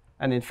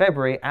in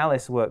February,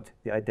 Alice worked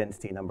the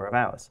identity number of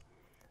hours.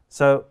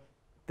 So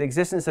the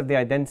existence of the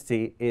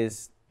identity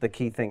is the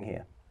key thing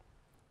here.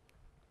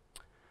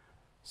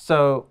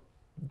 So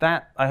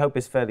that, I hope,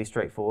 is fairly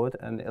straightforward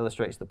and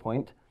illustrates the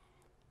point.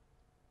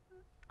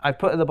 I've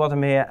put at the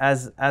bottom here,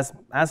 as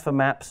for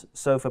maps,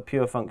 so for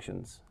pure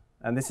functions.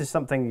 And this is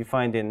something you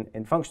find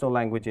in functional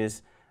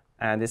languages,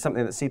 and it's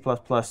something that C++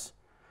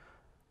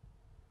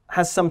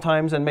 has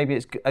sometimes, and maybe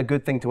it's a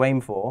good thing to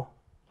aim for.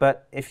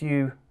 But if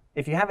you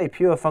have a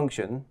pure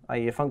function,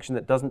 i.e. a function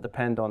that doesn't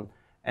depend on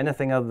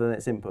anything other than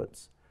its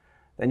inputs,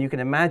 then you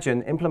can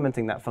imagine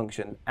implementing that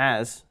function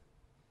as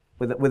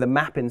with a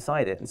map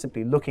inside it and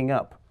simply looking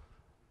up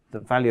the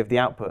value of the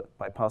output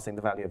by passing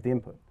the value of the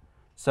input.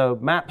 So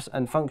maps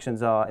and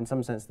functions are, in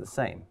some sense, the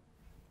same,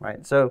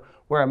 right? So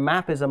where a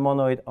map is a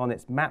monoid on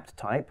its mapped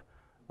type,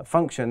 a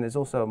function is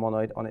also a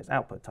monoid on its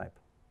output type.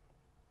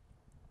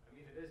 I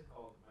mean, it is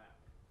called map.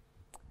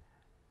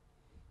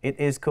 It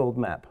is called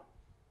map.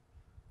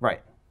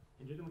 Right.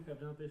 And you can have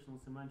denotational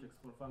semantics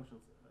for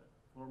functions,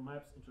 for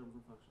maps in terms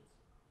of functions.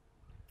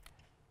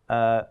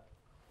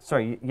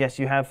 Sorry, yes,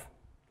 you have.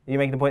 You're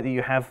making the point that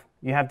you have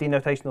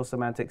denotational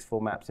semantics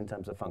for maps in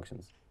terms of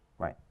functions.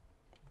 Right.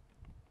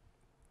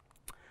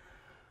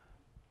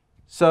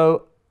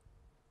 So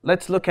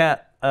let's look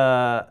at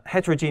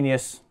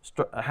heterogeneous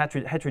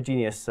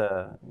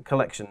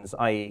collections,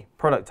 i.e.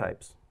 product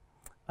types,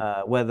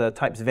 where the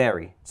types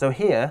vary. So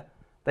here,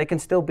 they can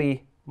still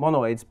be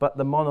monoids, but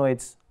the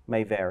monoids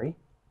may vary.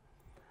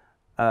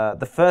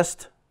 The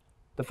first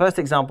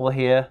example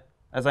here,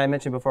 as I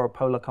mentioned before, a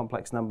polar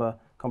complex number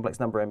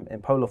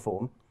in polar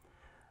form.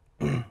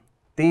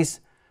 The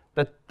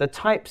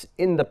types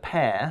in the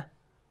pair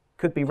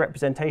could be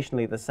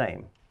representationally the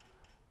same,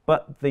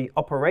 but the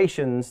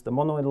operations, the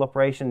monoidal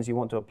operations you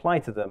want to apply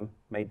to them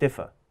may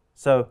differ.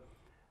 So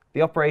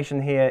the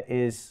operation here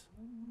is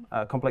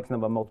complex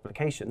number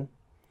multiplication.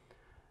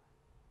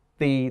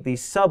 The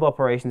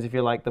sub-operations, if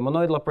you like, the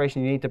monoidal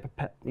operation you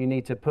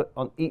need to put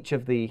on each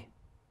of the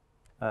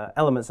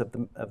elements of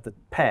the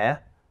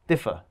pair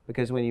differ,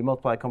 because when you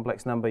multiply a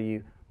complex number,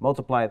 you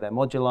multiply their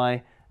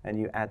moduli and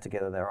you add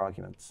together their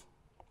arguments.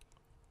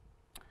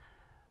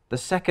 The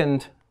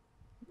second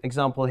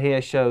example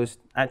here shows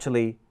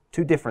actually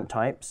two different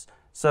types.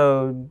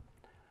 So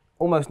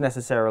almost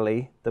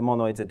necessarily the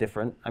monoids are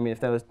different. I mean, if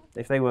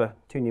they were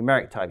two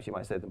numeric types, you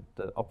might say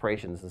the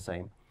operation is the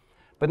same.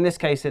 But in this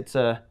case, it's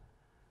a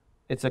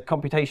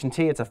computation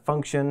t. It's a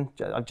function.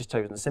 I've just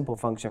chosen a simple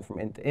function from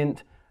int to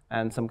int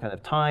and some kind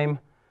of time.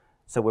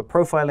 So we're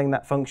profiling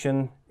that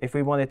function. If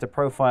we wanted to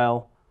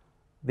profile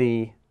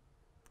the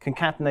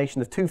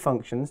concatenation of two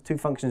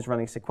functions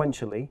running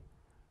sequentially,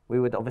 we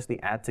would obviously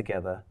add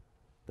together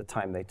the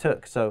time they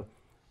took. So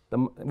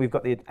we've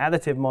got the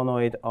additive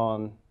monoid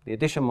on the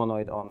addition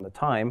monoid on the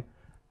time,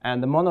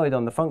 and the monoid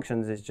on the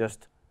functions is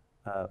just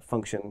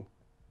function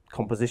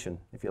composition,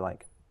 if you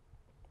like.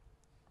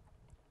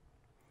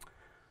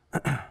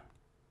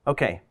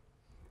 OK.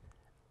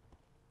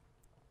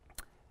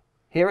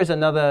 Here is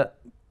another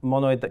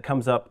monoid that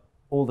comes up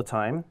all the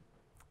time.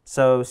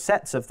 So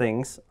sets of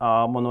things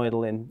are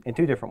monoidal in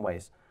two different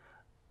ways.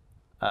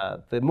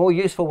 The more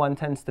useful one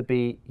tends to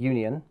be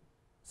union.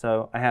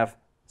 So I have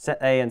set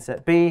A and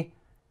set B,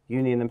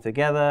 union them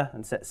together,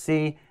 and set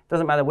C.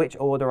 Doesn't matter which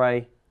order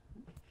I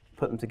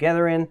put them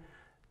together in.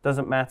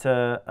 Doesn't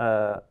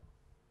matter.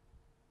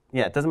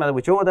 It doesn't matter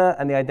which order,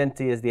 and the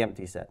identity is the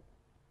empty set.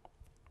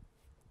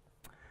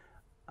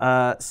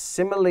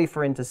 Similarly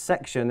for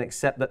intersection,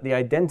 except that the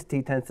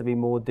identity tends to be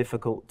more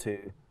difficult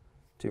to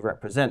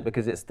represent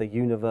because it's the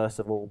universe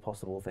of all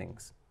possible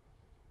things.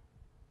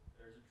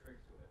 There's a trick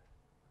to it.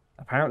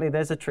 Apparently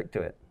there's a trick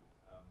to it.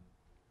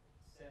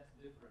 Set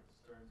difference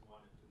turns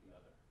one into the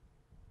other.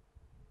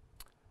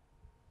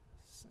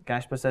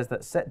 Gashpa says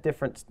that set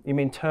difference, you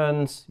mean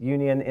turns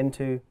union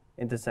into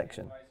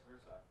intersection. Vice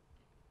versa.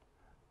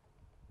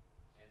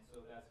 And so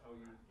that's how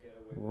you get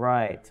away with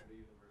Right. the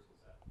universal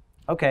set.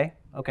 OK,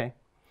 OK.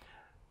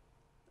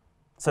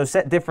 So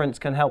set difference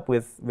can help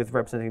with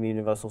representing the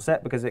universal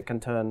set because it can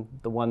turn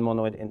the one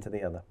monoid into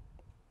the other.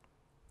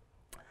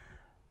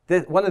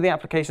 One of the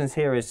applications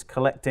here is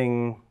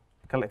collecting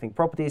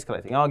properties,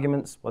 collecting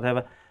arguments,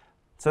 whatever.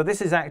 So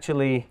this is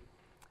actually,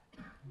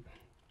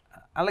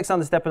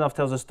 Alexander Stepanov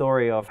tells a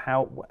story of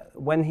how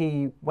when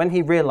he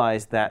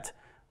realized that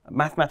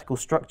mathematical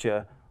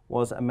structure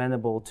was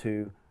amenable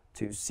to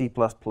C++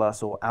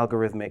 or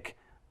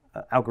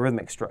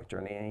algorithmic structure.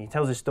 And he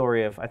tells a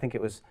story of, I think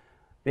it was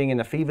being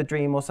in a fever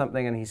dream or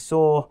something, and he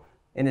saw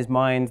in his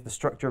mind the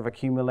structure of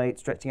accumulate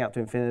stretching out to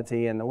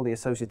infinity and all the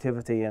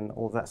associativity and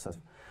all that stuff.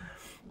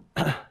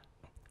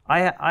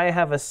 I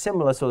have a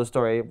similar sort of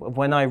story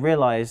when I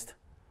realized,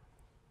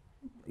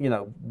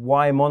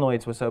 why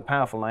monoids were so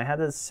powerful. And I had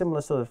a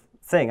similar sort of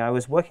thing. I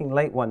was working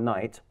late one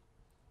night,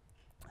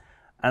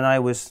 and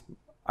I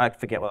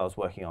forget what I was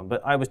working on,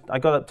 but I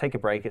got up to take a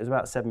break. It was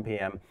about 7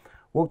 p.m.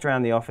 Walked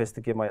around the office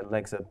to give my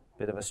legs a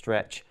bit of a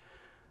stretch.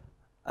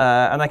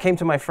 And I came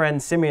to my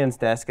friend Simeon's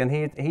desk, and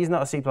he's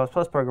not a C++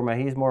 programmer.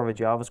 He's more of a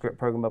JavaScript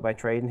programmer by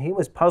trade. And he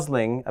was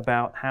puzzling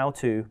about how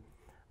to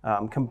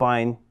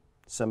combine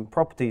some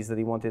properties that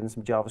he wanted in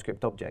some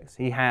JavaScript objects.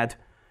 He had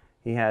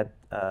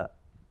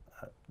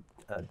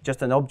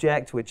just an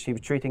object, which he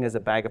was treating as a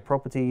bag of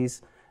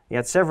properties. He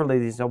had several of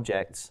these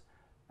objects.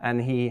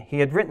 And he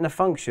had written a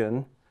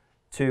function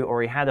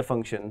or he had a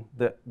function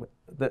that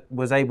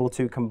was able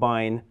to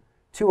combine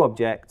two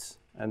objects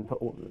and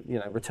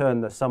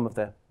return the sum of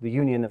the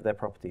union of their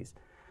properties.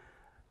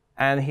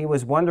 And he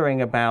was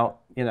wondering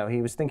about,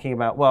 he was thinking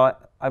about, well,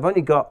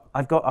 I've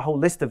got a whole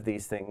list of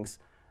these things,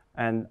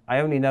 and I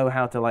only know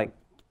how to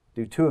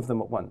do two of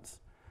them at once.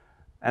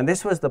 And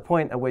this was the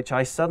point at which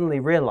I suddenly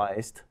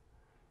realized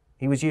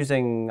he was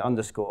using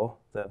underscore,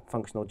 the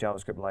functional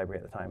JavaScript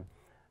library at the time,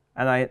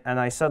 and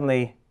I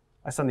suddenly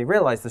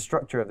realized the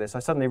structure of this. I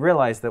suddenly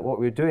realized that what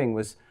we were doing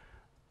was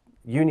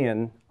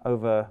union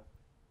over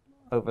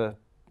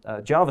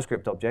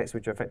JavaScript objects,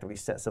 which are effectively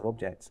sets of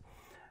objects.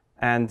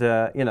 And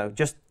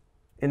just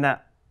in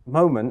that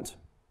moment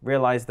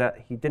realized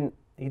that he didn't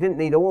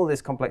need all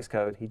this complex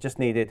code. He just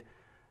needed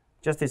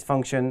just his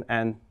function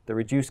and the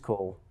reduce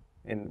call,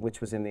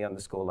 which was in the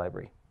underscore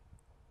library.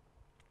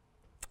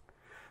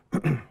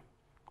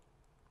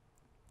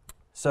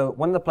 So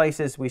one of the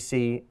places we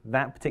see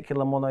that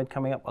particular monoid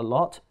coming up a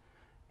lot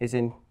is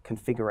in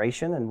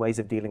configuration and ways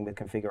of dealing with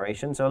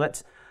configuration. So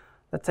let's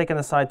take an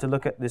aside to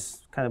look at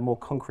this kind of more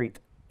concrete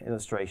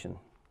illustration.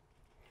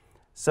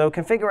 So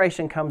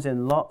configuration comes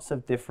in lots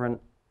of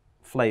different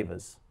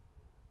flavors.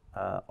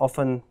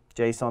 Often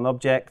JSON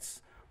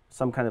objects,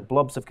 some kind of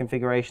blobs of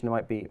configuration. It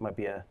might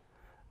be a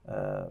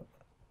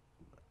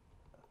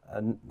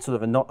sort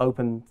of a not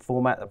open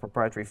format, a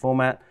proprietary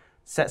format.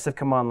 Sets of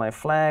command line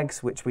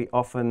flags, which we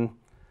often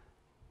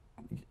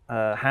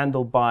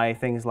handle by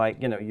things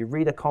like, you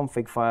read a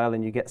config file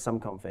and you get some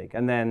config,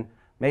 and then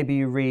maybe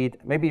you read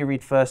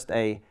first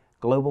a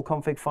global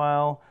config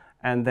file,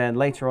 and then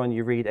later on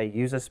you read a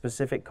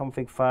user-specific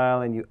config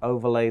file and you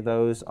overlay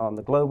those on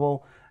the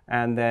global,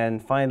 and then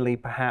finally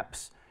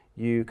perhaps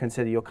you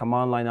consider your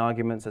command line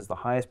arguments as the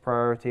highest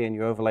priority and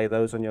you overlay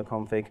those on your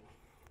config.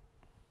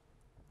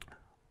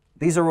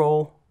 These are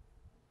all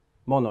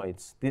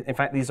monoids. In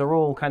fact, these are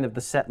all kind of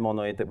the set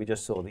monoid that we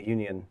just saw, the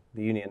union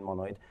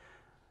monoid.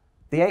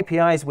 The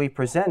APIs we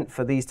present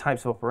for these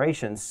types of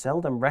operations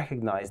seldom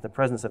recognize the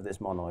presence of this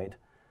monoid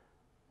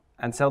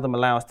and seldom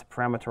allow us to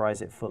parameterize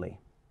it fully.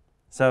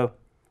 So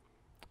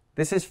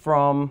this is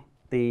from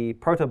the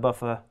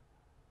protobuffer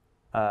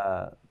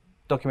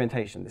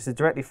documentation. This is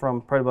directly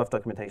from protobuf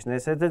documentation.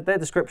 It's their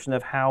description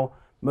of how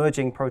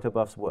merging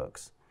protobufs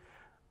works.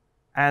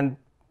 And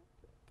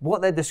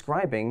what they're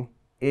describing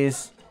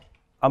is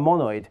a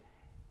monoid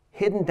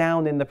hidden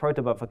down in the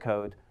protobuffer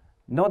code,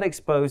 not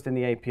exposed in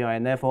the API,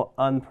 and therefore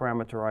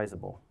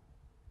unparameterizable.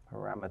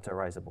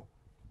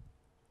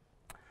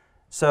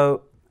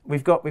 So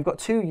we've got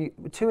two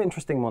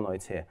interesting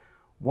monoids here.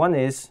 One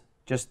is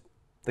just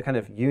the kind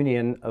of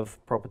union of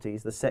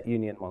properties, the set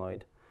union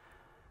monoid.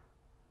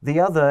 The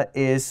other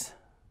is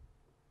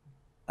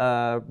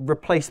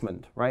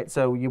replacement, right?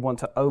 So you want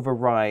to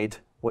override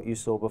what you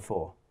saw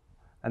before.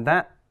 And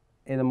that,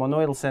 in a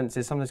monoidal sense,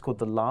 is sometimes called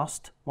the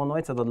last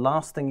monoid. So the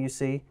last thing you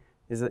see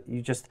is that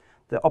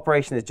the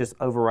operation is just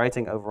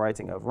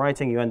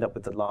overwriting. You end up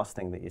with the last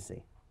thing that you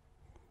see.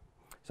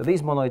 So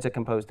these monoids are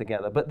composed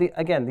together. But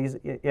again, these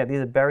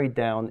are buried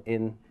down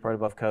in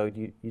protobuf code.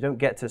 You don't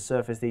get to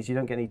surface these. You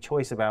don't get any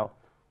choice about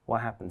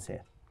what happens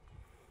here.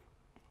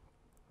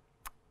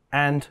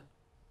 And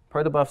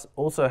protobufs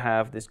also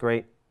have this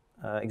great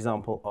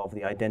example of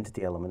the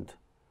identity element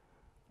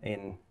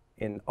in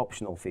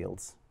optional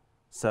fields.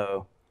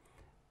 So,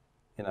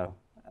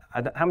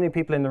 how many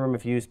people in the room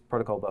have used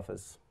protocol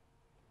buffers?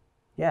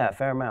 Yeah, a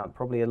fair amount,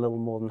 probably a little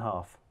more than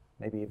half,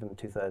 maybe even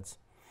 2/3.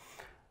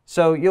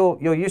 So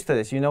you're used to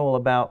this. You know all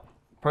about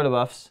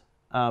protobufs,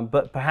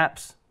 but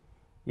perhaps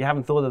you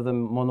haven't thought of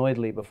them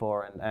monoidally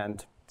before,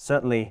 and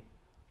certainly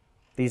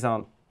these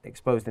aren't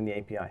exposed in the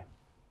API.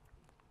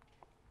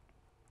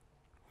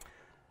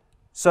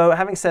 So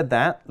having said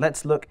that,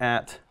 let's look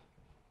at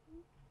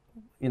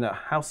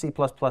how C++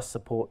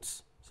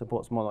 supports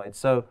monoids.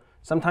 So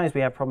sometimes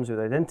we have problems with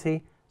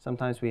identity.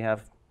 Sometimes we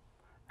have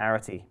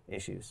arity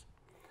issues.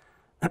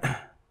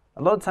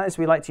 A lot of times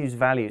we like to use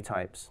value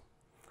types.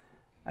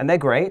 And they're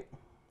great,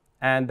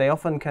 and they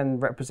often can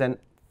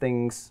represent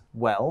things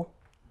well.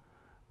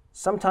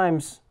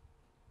 Sometimes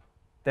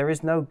there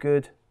is no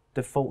good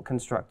default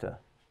constructor,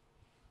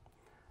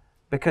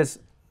 because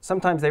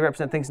sometimes they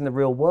represent things in the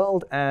real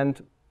world,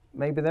 and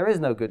maybe there is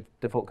no good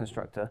default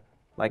constructor.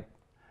 Like,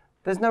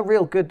 there's no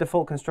real good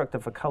default constructor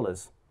for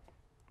colors.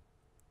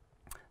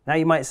 Now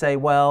you might say,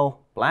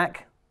 well,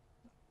 black,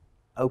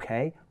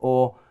 okay,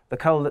 or the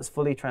color that's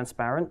fully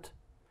transparent,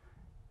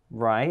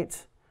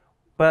 right?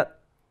 But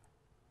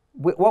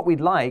what we'd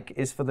like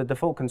is for the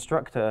default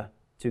constructor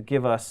to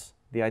give us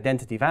the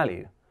identity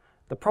value.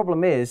 The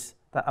problem is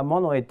that a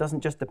monoid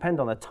doesn't just depend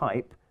on a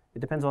type, it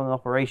depends on an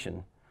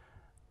operation.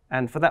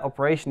 And for that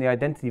operation, the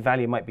identity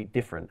value might be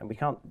different, and we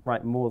can't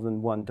write more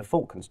than one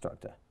default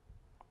constructor.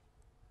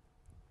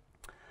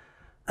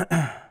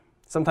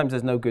 Sometimes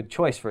there's no good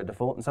choice for a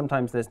default, and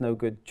sometimes there's no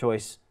good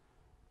choice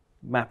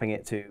mapping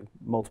it to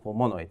multiple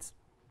monoids.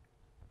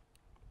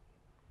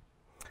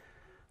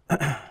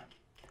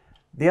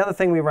 The other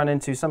thing we run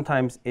into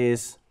sometimes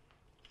is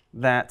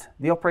that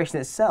the operation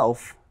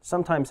itself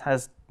sometimes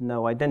has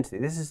no identity.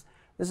 This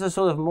is a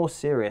sort of more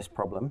serious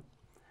problem.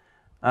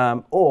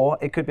 Or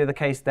it could be the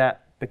case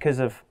that because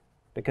of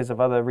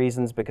other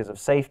reasons, because of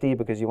safety,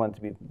 because you want it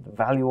to be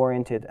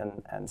value-oriented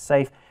and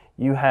safe,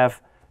 you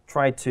have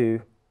tried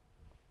to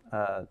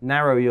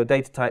narrow your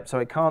data type so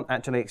it can't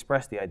actually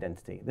express the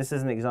identity. This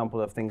is an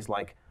example of things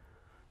like,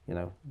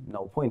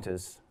 null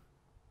pointers.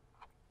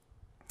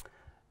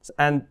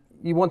 And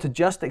you want to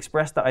just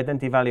express that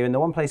identity value in the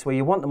one place where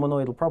you want the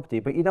monoidal property,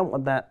 but you don't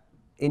want that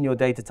in your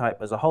data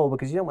type as a whole,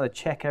 because you don't want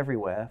to check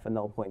everywhere for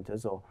null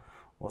pointers or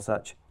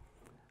such.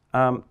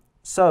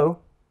 So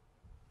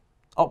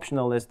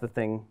optional is the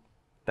thing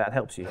that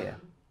helps you here.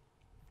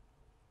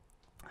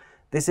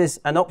 This is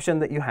an option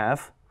that you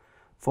have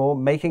for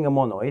making a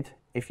monoid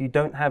if you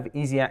don't have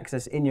easy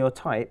access in your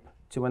type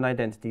to an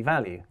identity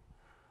value.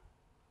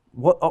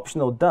 What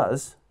optional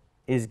does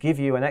is give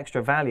you an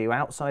extra value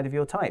outside of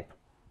your type,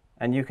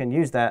 and you can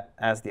use that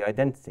as the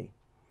identity.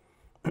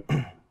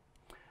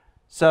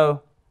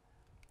 So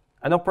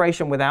an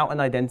operation without an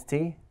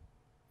identity,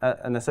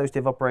 an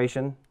associative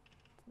operation,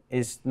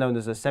 is known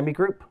as a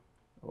semigroup,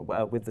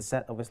 with the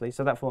set, obviously.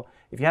 So therefore,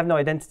 if you have no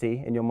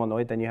identity in your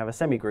monoid, then you have a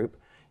semigroup.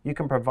 You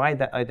can provide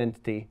that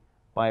identity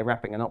by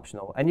wrapping an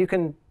optional. And you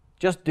can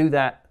just do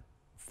that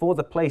for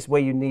the place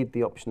where you need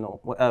the optional,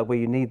 where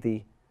you need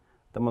the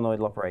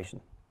monoidal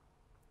operation.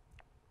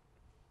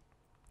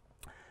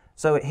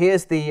 So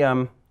here's the,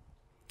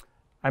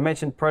 I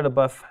mentioned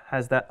protobuf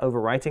has that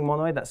overwriting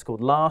monoid. That's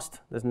called last.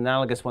 There's an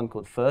analogous one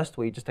called first,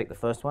 where you just take the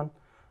first one.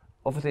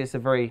 Obviously, it's a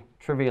very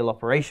trivial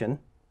operation.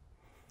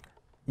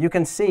 You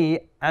can see,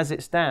 as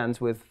it stands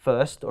with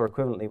first, or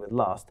equivalently with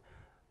last,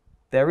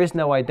 there is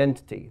no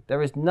identity.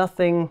 There is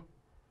nothing.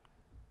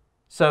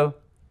 So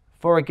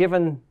for a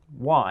given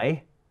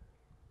y,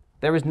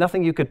 there is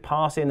nothing you could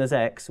pass in as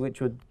x which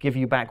would give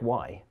you back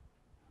y.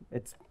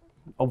 It's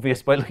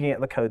obvious by looking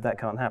at the code that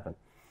can't happen.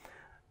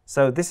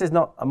 So this is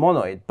not a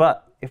monoid,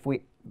 but if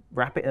we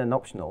wrap it in an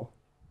optional,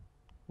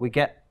 we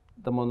get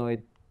the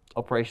monoid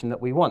operation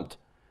that we want.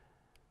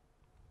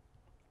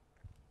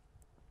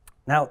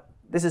 Now,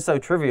 this is so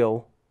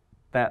trivial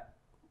that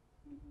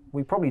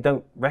we probably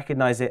don't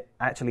recognize it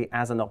actually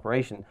as an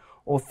operation,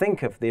 or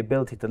think of the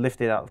ability to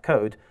lift it out of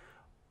code,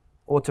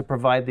 or to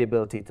provide the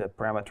ability to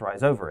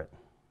parameterize over it.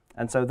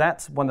 And so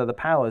that's one of the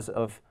powers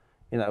of,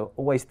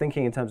 always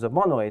thinking in terms of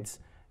monoids,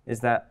 is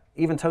that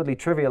even totally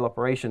trivial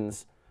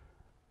operations,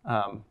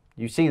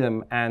 you see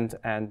them, and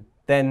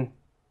then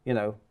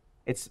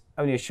it's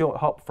only a short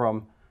hop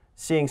from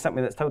seeing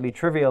something that's totally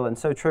trivial and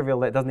so trivial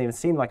that it doesn't even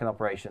seem like an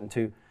operation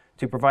to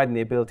providing the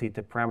ability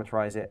to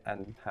parameterize it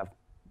and have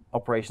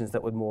operations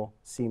that would more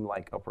seem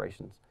like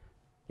operations.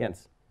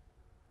 Jens?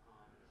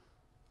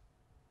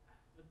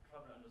 The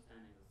trouble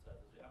understanding this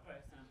stuff. The upper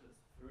extent is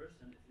first,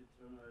 and if you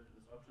turn it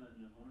this optional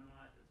in a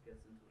monoid, it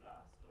gets into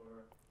last,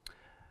 or?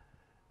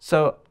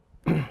 So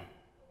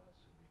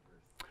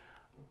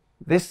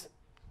this,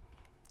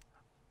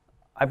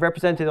 I've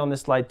represented on this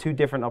slide two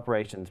different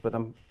operations, but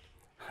and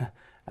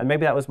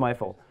maybe that was my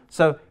fault.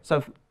 So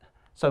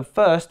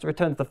first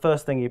returns the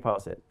first thing you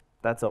pass it.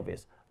 That's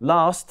obvious.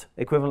 Last,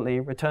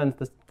 equivalently, returns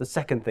the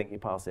second thing you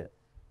pass it.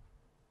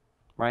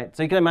 Right?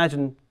 So you can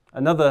imagine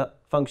another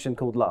function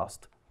called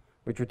last,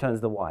 which returns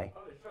the y.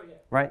 Oh, sure,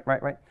 yeah.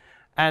 Right.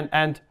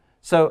 And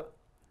so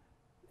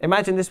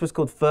imagine this was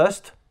called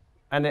first,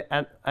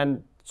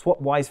 and swap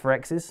y's for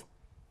x's.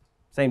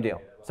 Same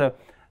deal. So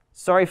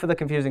sorry for the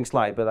confusing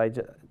slide, but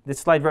this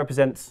slide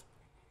represents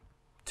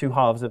two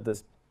halves of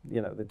this,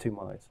 the two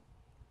monoids.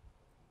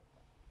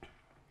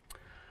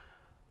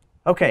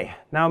 Okay,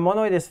 now a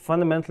monoid is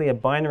fundamentally a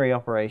binary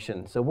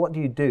operation. So what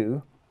do you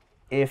do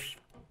if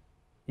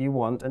you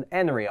want an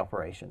n-ary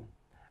operation?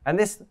 And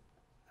this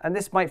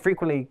might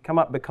frequently come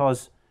up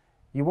because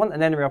you want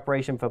an n-ary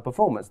operation for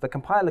performance. The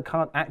compiler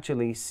can't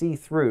actually see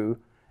through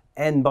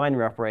n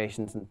binary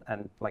operations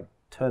and like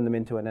turn them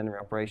into an n-ary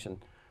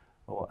operation.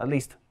 Or at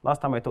least last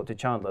time I talked to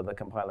Chandler, the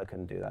compiler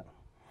couldn't do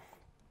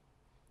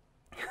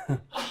that.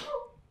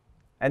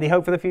 Any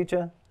hope for the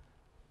future?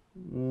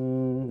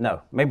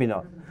 No, maybe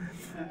not.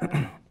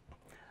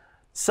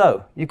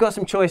 So you've got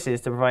some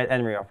choices to provide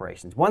n-ary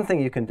operations. One thing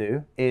you can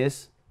do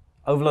is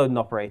overload an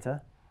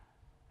operator,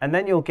 and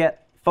then you'll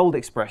get fold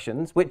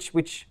expressions,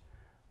 which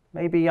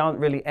maybe aren't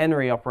really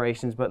n-ary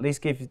operations, but at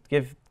least give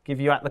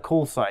you at the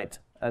call site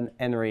an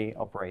n-ary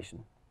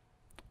operation,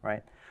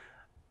 right?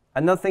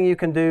 Another thing you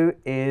can do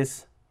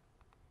is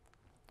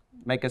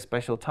make a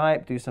special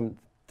type, do some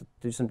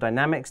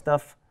dynamic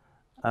stuff.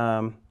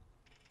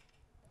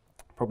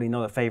 Probably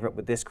not a favorite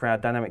with this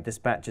crowd. Dynamic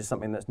dispatch is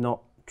something that's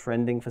not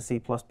trending for C++.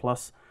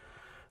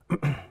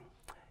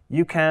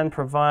 You can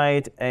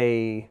provide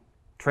a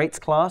traits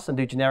class and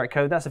do generic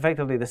code. That's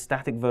effectively the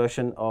static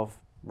version of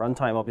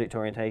runtime object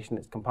orientation.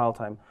 It's compile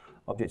time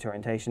object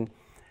orientation.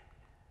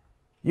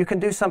 You can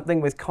do something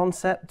with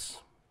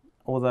concepts,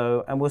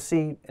 although, and we'll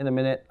see in a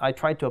minute, I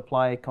tried to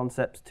apply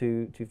concepts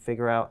to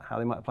figure out how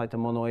they might apply to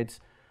monoids.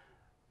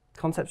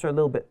 Concepts are a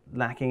little bit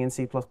lacking in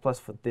C++ for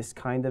this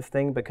kind of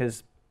thing,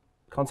 because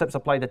concepts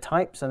apply to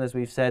types, and as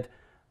we've said,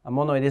 a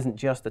monoid isn't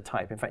just a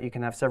type. In fact, you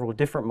can have several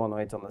different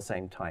monoids on the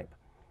same type.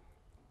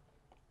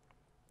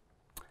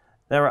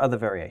 There are other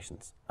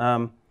variations.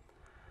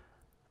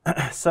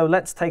 So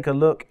let's take a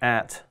look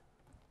at,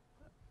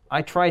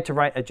 I tried to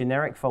write a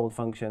generic fold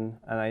function,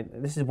 and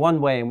this is one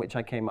way in which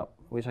I came up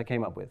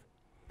with.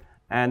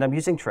 And I'm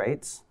using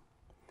traits.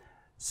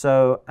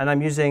 So, and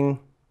I'm using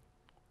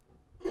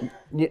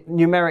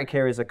numeric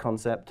here is a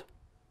concept.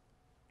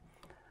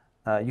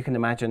 You can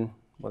imagine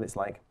what it's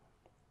like.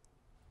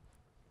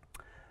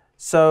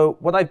 So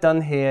what I've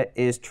done here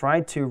is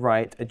tried to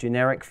write a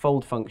generic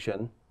fold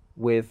function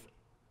with,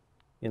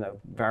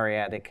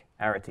 variadic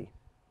arity.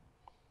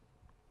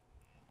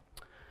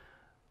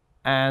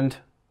 And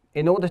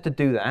in order to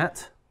do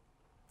that,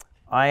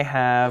 I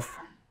have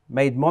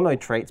made monoid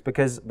traits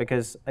because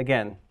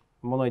again,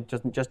 monoid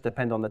doesn't just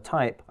depend on the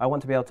type. I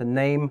want to be able to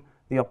name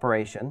the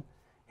operation.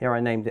 Here I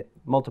named it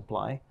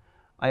multiply.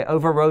 I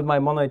overrode my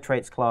monoid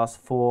traits class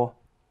for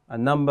a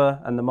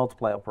number and the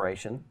multiply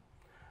operation.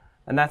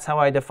 And that's how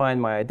I define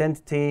my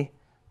identity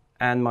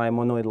and my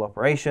monoidal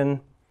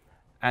operation.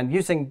 And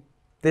using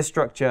this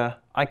structure,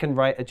 I can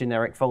write a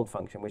generic fold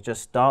function, which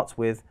just starts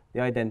with the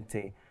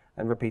identity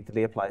and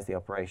repeatedly applies the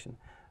operation.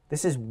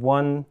 This is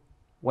one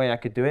way I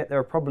could do it. There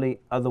are probably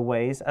other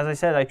ways. As I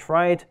said, I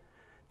tried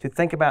to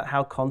think about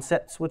how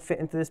concepts would fit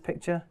into this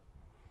picture.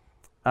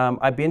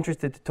 I'd be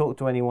interested to talk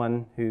to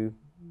anyone who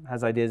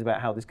has ideas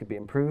about how this could be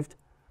improved.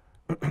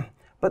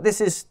 But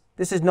this is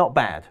not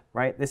bad,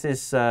 right? This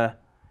is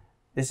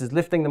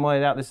lifting the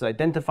monoid out. This is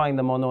identifying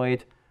the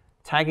monoid,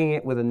 tagging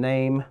it with a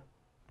name,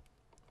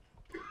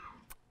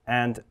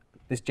 and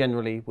this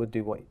generally would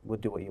do what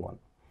you want.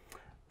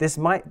 This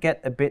might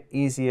get a bit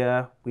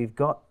easier.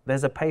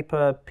 There's a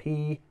paper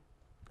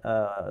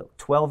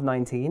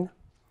P1219,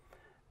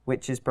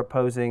 which is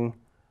proposing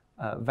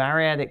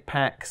variadic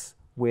packs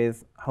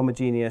with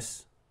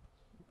homogeneous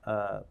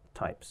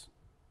types.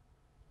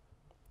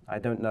 I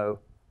don't know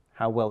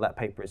how well that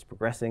paper is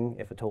progressing,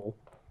 if at all.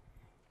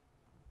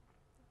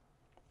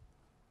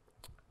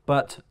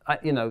 But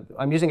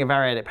I'm using a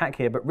variadic pack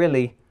here, but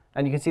really,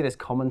 and you can see this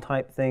common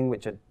type thing,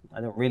 which I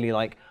don't really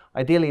like.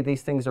 Ideally,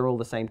 these things are all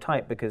the same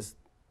type because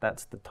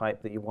that's the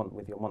type that you want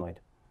with your monoid.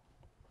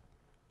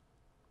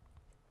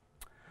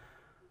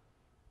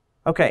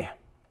 OK,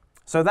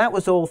 so that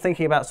was all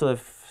thinking about sort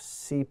of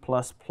C++,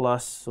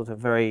 sort of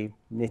very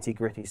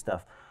nitty-gritty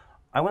stuff.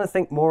 I want to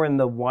think more in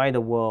the wider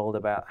world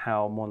about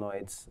how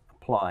monoids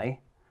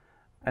apply.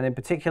 And in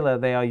particular,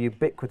 they are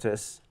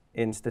ubiquitous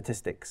in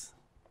statistics.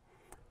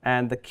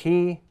 And the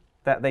key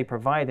that they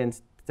provide in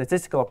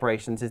statistical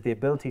operations is the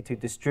ability to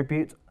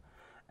distribute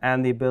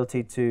and the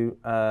ability to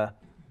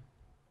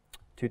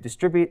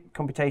distribute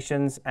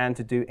computations and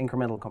to do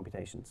incremental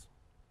computations.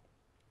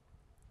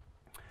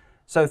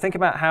 So think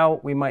about how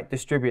we might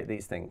distribute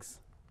these things.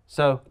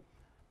 So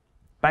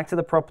back to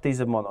the properties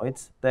of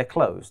monoids, they're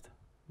closed.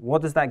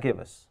 What does that give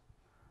us?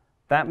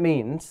 That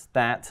means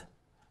that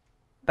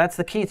that's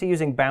the key to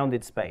using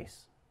bounded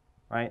space,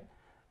 right?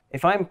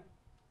 If I'm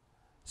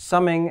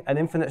summing an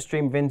infinite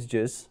stream of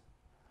integers,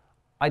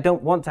 I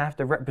don't want to have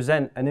to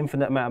represent an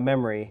infinite amount of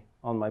memory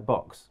on my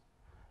box.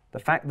 The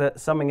fact that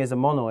summing is a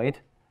monoid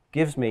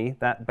gives me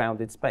that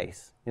bounded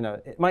space.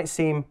 It might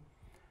seem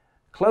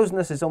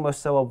closeness is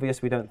almost so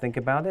obvious we don't think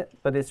about it,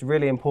 but it's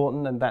really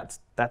important, and that's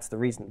the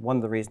reason. One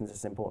of the reasons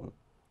it's important.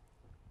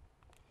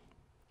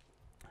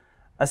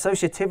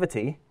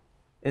 Associativity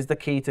is the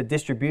key to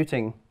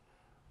distributing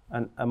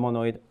a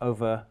monoid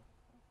over.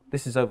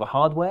 This is over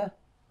hardware,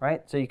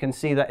 right? So you can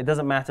see that it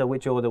doesn't matter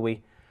which order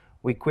we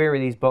query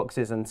these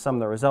boxes and sum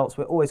the results.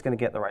 We're always going to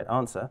get the right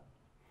answer.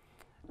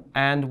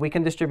 And we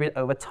can distribute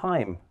over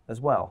time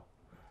as well.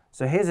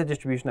 So here's a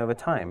distribution over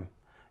time.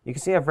 You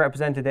can see I've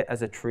represented it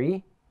as a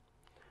tree.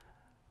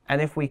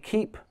 And if we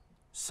keep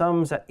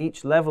sums at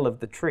each level of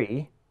the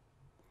tree,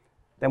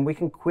 then we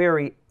can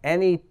query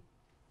any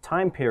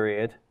time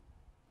period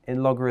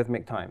in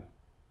logarithmic time.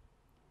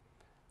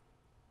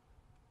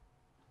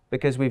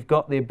 Because we've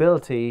got the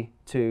ability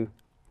to,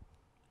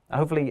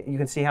 hopefully you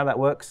can see how that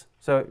works.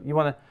 So you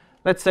want to,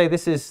 let's say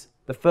this is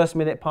the first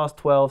minute past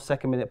 12,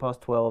 second minute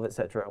past 12,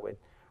 etc.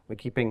 We're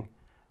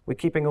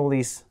keeping all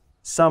these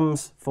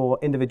sums for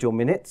individual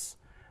minutes.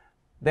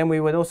 Then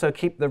we would also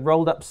keep the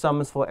rolled up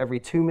sums for every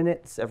 2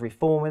 minutes, every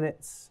 4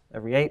 minutes,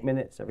 every 8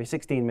 minutes, every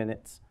 16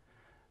 minutes.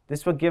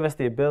 This would give us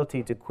the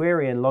ability to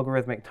query in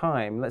logarithmic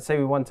time. Let's say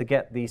we want to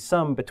get the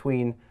sum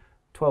between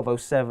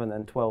 12:07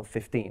 and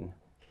 12:15.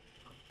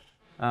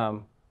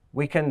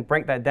 We can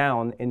break that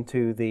down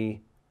into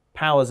the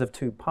powers of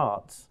 2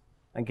 parts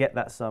and get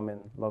that sum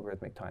in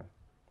logarithmic time.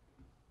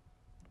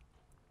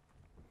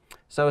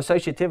 So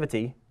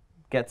associativity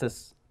gets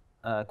us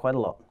quite a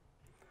lot.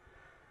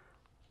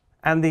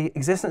 And the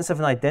existence of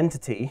an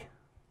identity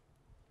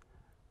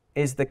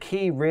is the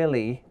key,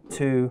 really,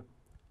 to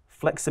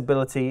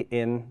flexibility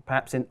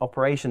perhaps in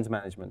operations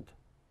management,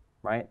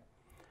 right?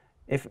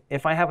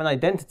 If I have an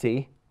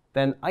identity,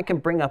 then I can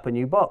bring up a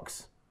new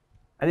box.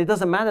 And it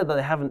doesn't matter that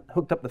I haven't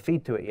hooked up the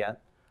feed to it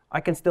yet.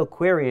 I can still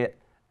query it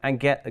and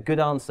get a good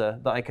answer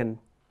that I can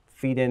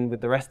feed in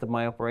with the rest of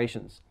my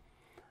operations.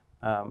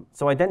 So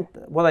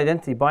what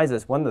identity buys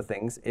us, one of the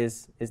things,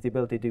 is the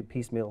ability to do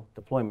piecemeal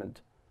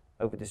deployment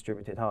over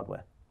distributed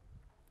hardware.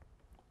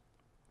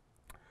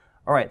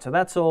 All right, so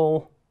that's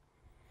all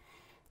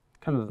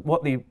kind of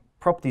what the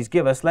properties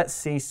give us. Let's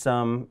see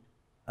some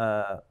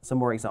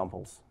more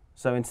examples.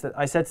 So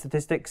I said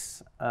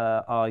statistics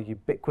are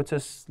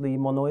ubiquitously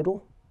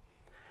monoidal.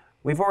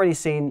 We've already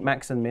seen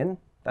max and min.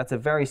 That's a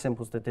very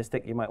simple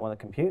statistic you might want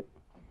to compute.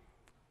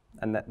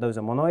 And those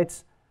are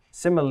monoids.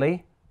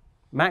 Similarly,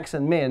 max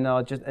and min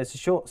are it's a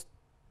short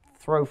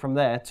throw from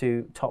there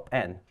to top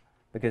n,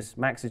 because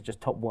max is just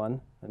top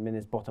 1 and min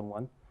is bottom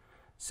 1.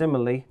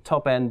 Similarly,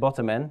 top n,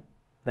 bottom n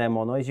their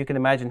monoids. You can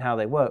imagine how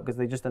they work because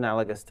they're just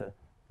analogous to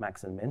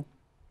max and min.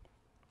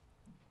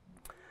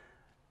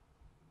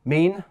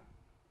 Mean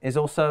is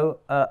also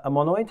a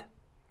monoid.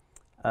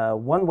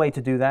 One way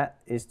to do that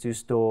is to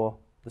store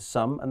the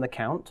sum and the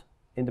count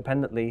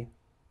independently.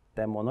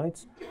 They're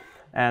monoids.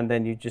 And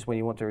then you just, when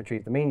you want to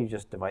retrieve the mean, you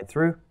just divide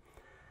through.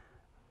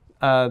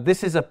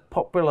 This is a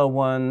popular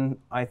one,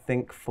 I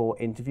think, for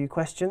interview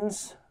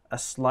questions. A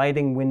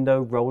sliding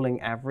window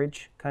rolling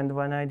average kind of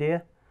an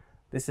idea.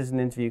 This is an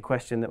interview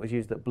question that was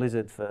used at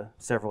Blizzard for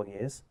several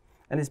years.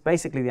 And it's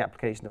basically the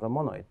application of a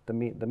monoid, the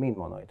mean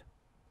monoid.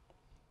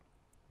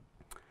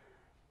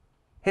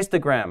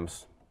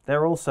 Histograms.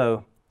 They're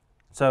also,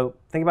 so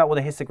think about what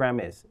a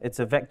histogram is. It's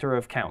a vector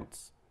of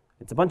counts.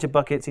 It's a bunch of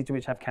buckets, each of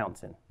which have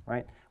counts in,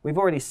 right? We've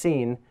already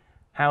seen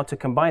how to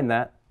combine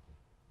that.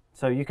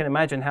 So you can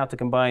imagine how to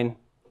combine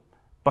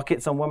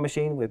buckets on one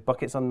machine with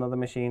buckets on another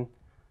machine.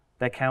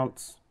 Their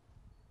counts.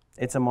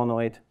 It's a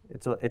monoid.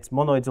 It's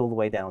monoids all the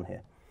way down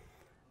here.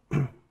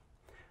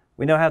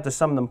 We know how to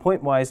sum them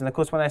pointwise. And of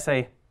course, when I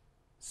say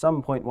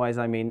sum pointwise,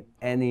 I mean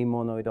any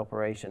monoid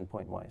operation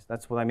pointwise.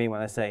 That's what I mean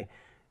when I say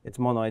it's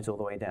monoids all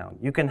the way down.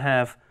 You can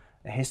have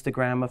a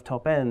histogram of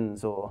top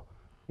ends, or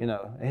a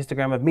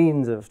histogram of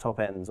means of top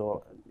ends,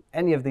 or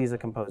any of these are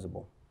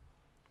composable.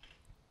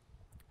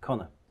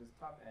 Connor. Does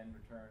top n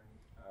return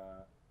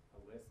a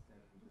list, and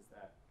does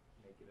that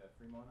make it a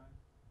free monoid?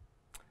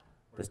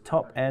 Or Does is it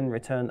top return- n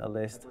return a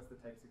list? What's the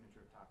type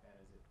signature of top n?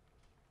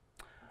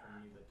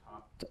 Is it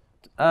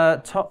the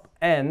top? Top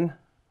n,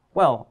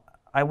 well,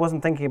 I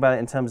wasn't thinking about it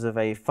in terms of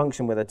a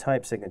function with a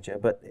type signature,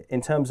 but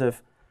in terms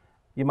of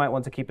you might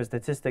want to keep a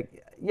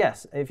statistic.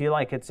 Yes, if you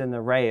like, it's an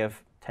array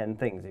of 10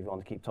 things if you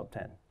want to keep top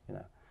 10.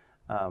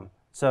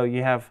 So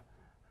you have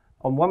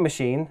on one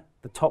machine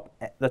the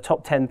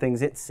top 10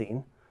 things it's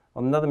seen.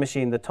 On another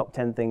machine, the top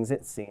 10 things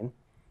it's seen.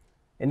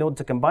 In order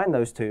to combine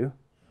those two,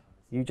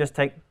 you just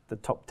take the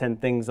top 10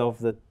 things of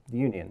the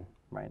union,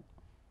 right?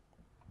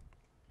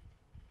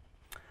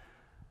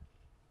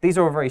 These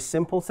are all very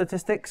simple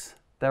statistics.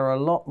 There are a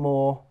lot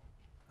more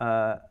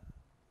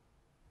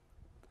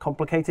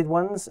complicated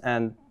ones,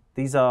 and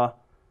these are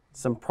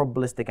some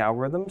probabilistic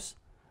algorithms.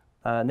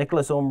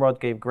 Nicholas Ormrod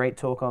gave a great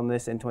talk on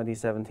this in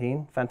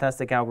 2017.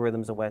 Fantastic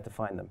algorithms and where to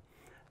find them.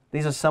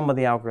 These are some of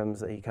the algorithms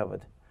that he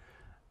covered.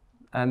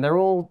 And they're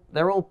all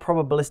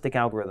probabilistic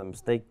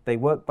algorithms. They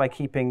work by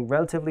keeping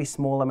relatively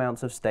small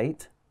amounts of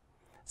state.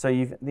 So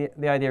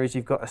the idea is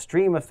you've got a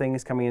stream of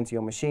things coming into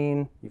your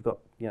machine. You've got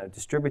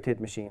distributed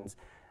machines.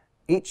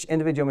 Each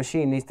individual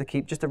machine needs to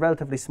keep just a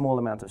relatively small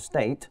amount of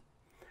state.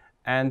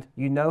 And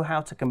you know how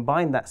to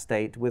combine that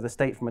state with a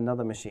state from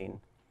another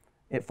machine.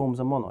 It forms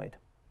a monoid.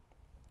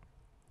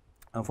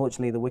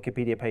 Unfortunately, the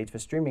Wikipedia page for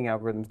streaming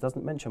algorithms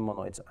doesn't mention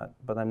monoids,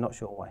 but I'm not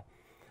sure why.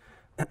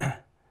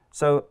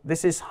 So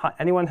this is,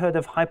 anyone heard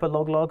of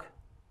hyperloglog?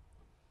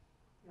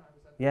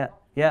 Yeah,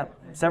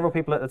 several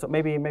people at the top,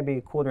 maybe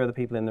a quarter of the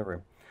people in the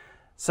room.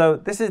 So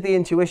this is the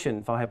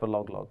intuition for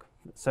hyperloglog.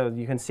 So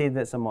you can see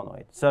that it's a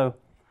monoid. So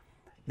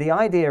the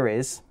idea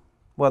is,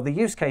 well, the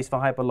use case for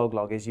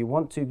hyperloglog is you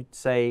want to,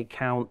 say,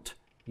 count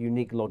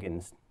unique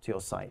logins to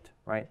your site,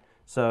 right?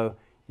 So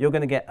you're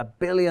going to get 1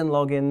 billion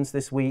logins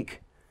this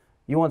week.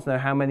 You want to know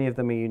how many of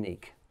them are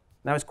unique.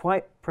 Now, it's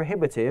quite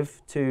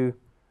prohibitive to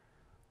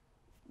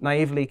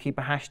naively keep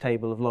a hash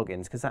table of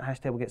logins, because that hash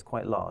table gets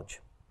quite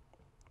large.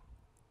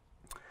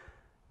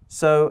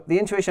 So the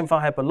intuition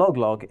for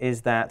hyperloglog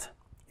is that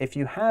if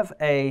you have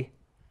a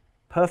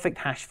perfect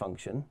hash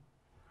function,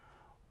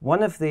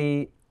 one of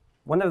the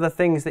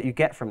things that you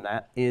get from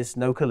that is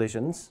no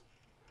collisions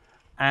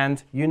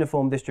and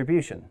uniform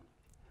distribution.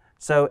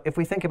 So if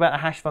we think about a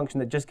hash function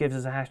that just gives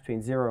us a hash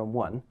between 0 and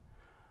 1,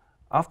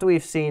 after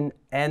we've seen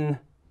n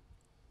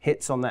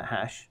hits on that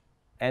hash,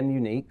 n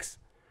uniques,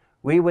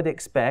 we would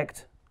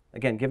expect,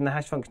 again, given the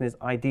hash function is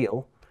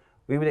ideal,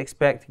 we would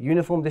expect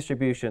uniform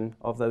distribution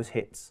of those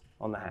hits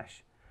on the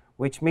hash,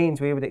 which means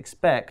we would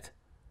expect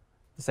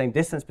the same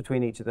distance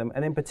between each of them,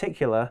 and in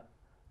particular,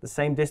 the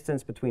same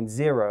distance between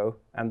 0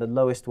 and the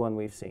lowest one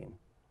we've seen.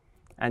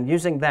 And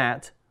using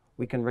that,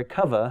 we can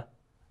recover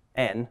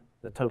n,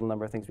 the total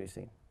number of things we've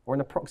seen, or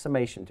an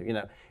approximation to.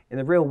 In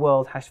the real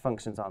world, hash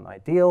functions aren't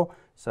ideal,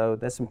 so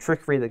there's some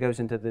trickery that goes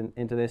into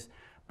this.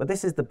 But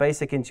this is the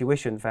basic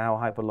intuition for how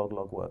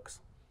hyperloglog works.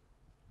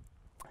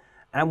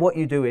 And what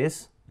you do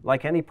is,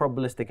 like any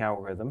probabilistic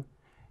algorithm,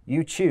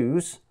 you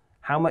choose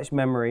how much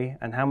memory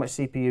and how much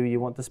CPU you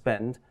want to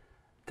spend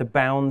to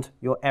bound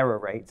your error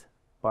rate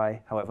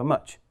by however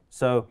much.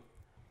 So,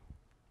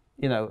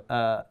 you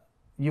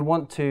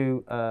want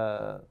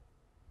to,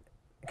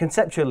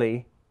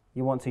 conceptually,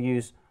 you want to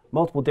use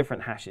multiple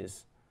different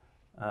hashes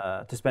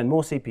to spend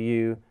more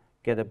CPU,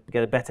 get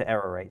a better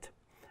error rate.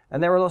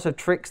 And there are lots of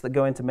tricks that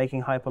go into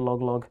making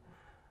hyperloglog,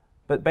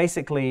 but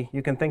basically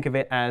you can think of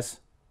it as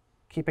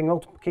keeping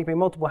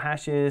multiple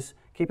hashes,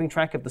 keeping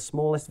track of the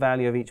smallest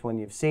value of each one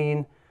you've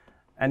seen,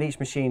 and each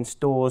machine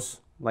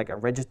stores like a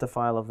register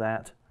file of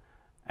that,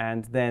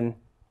 and then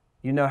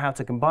you know how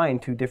to combine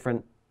two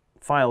different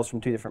files from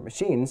two different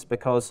machines,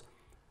 because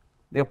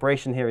the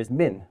operation here is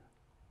min.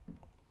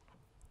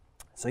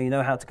 So you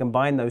know how to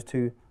combine those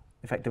two,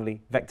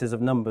 effectively, vectors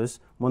of numbers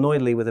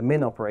monoidally with a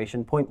min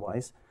operation,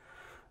 pointwise.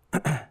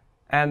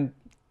 And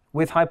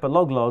with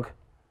hyperlog-log,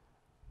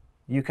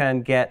 you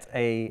can get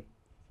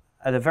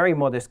at a very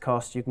modest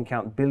cost, you can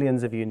count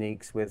billions of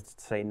uniques with,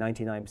 say,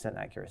 99%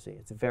 accuracy.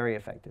 It's very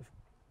effective.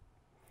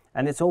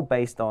 And it's all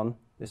based on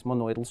this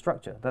monoidal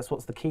structure. That's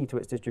what's the key to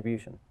its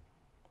distribution.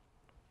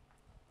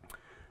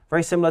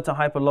 Very similar to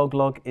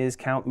hyperlog-log is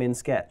count, min,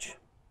 sketch.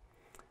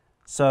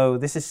 So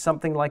this is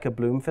something like a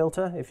Bloom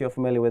filter, if you're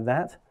familiar with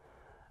that.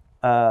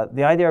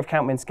 The idea of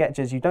count, min, sketch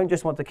is you don't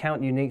just want to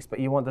count uniques, but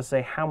you want to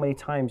say how many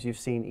times you've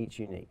seen each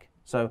unique.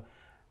 So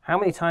how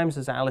many times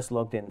has Alice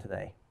logged in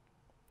today?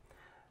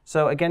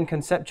 So again,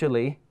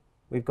 conceptually,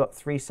 we've got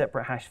 3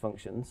 separate hash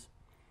functions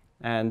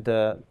and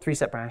 3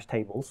 separate hash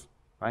tables,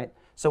 right?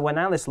 So when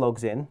Alice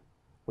logs in,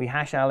 we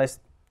hash Alice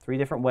 3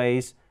 different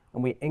ways,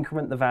 and we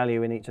increment the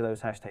value in each of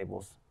those hash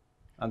tables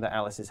under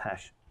Alice's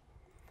hash.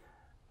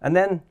 And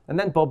then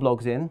Bob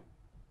logs in,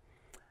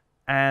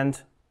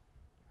 and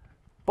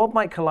Bob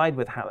might collide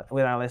with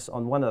Alice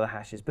on one of the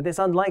hashes, but it's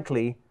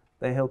unlikely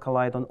that he'll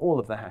collide on all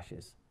of the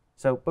hashes.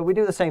 But we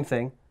do the same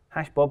thing,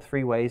 hash Bob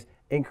 3 ways,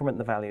 increment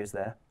the values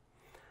there.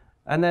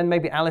 And then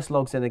maybe Alice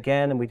logs in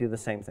again, and we do the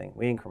same thing,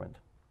 we increment.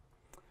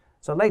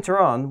 So later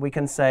on, we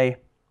can say,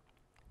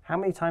 how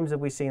many times have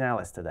we seen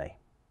Alice today?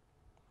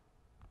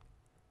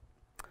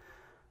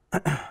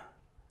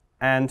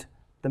 And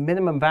the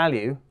minimum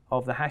value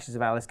of the hashes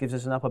of Alice gives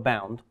us an upper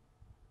bound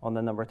on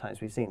the number of times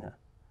we've seen her.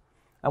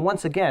 And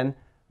once again,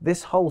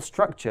 this whole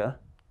structure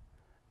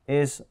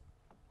is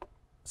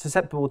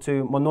susceptible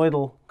to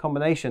monoidal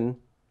combination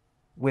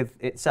with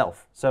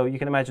itself. So you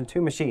can imagine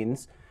 2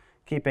 machines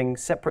keeping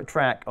separate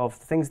track of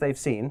things they've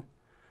seen,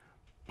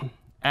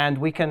 and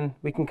we can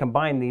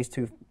combine these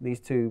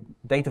two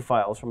data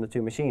files from the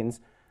 2 machines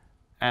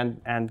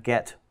and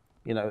get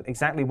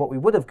exactly what we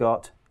would have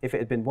got if it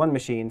had been one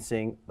machine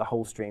seeing the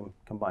whole stream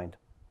combined.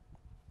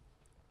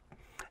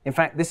 In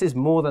fact, this is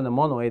more than a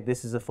monoid.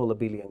 This is a full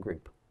abelian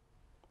group,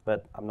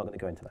 but I'm not going to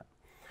go into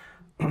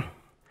that.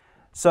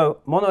 So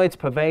monoids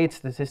pervade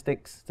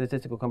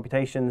statistical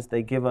computations.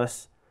 They give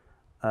us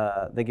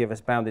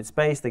bounded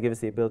space. They give us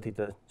the ability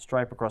to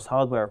stripe across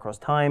hardware, across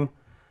time.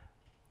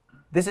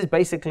 This is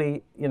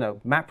basically,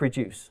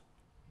 MapReduce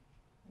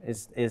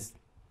is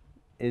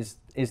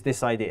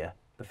this idea.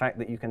 The fact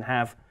that you can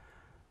have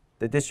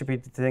the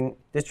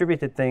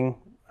distributed thing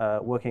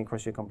working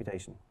across your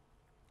computation.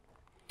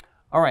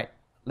 All right,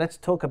 let's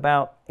talk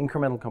about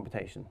incremental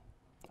computation.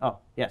 Oh,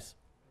 yes?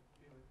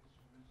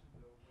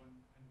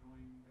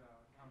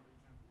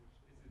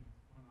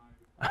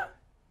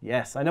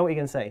 Yes, I know what you're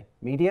going to say.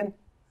 Median?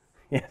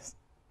 Yes.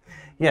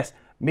 Yes,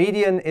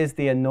 median is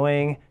the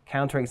annoying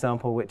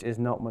counterexample which is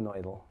not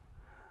monoidal.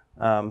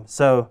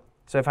 So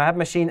if I have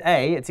machine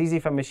A, it's easy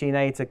for machine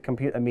A to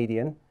compute a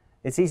median.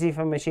 It's easy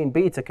for machine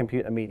B to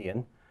compute a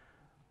median.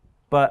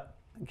 But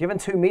given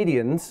 2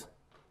 medians,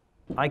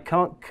 I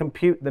can't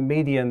compute the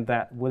median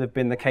that would have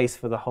been the case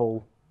for the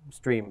whole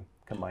stream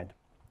combined.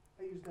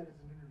 I use that as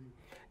an interview.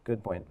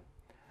 Good point.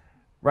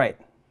 Right.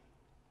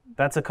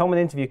 That's a common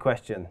interview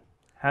question.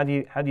 How do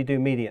you do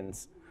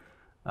medians?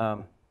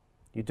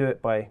 You do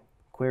it by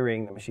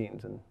querying the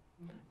machines and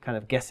kind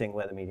of guessing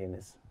where the median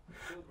is.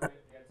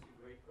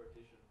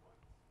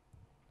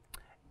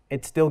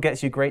 It still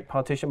gets you great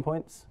partition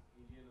points?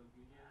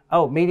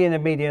 Oh, median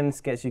of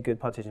medians gets you good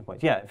partition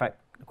points. Yeah, in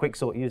fact,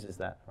 Quicksort uses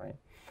that, right?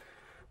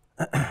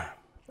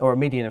 Or a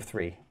median of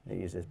 3 it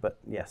uses, but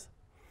yes.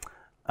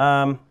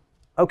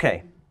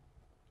 OK.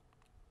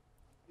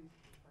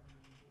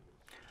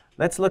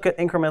 Let's look at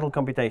incremental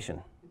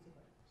computation.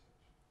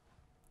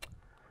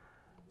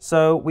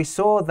 So we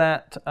saw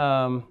that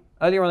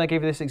earlier on I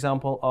gave you this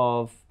example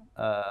of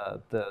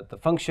the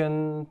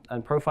function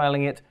and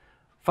profiling it.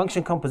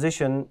 Function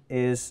composition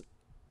is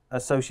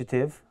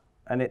associative,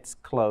 and it's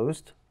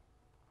closed.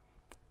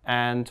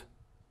 And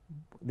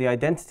the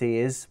identity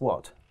is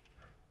what?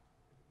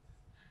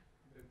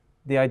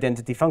 The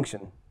identity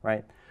function,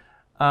 right?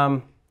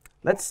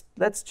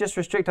 Let's just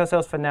restrict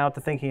ourselves for now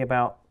to thinking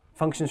about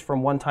functions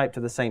from one type to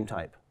the same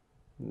type.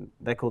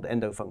 They're called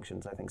endo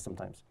functions, I think,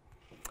 sometimes.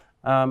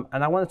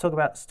 And I want to talk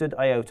about stud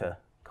iota.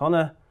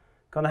 Connor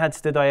had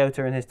stud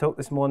iota in his talk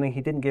this morning.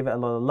 He didn't give it a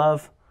lot of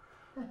love.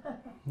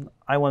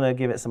 I want to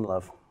give it some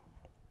love.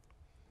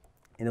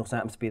 It also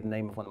happens to be the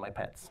name of one of my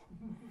pets.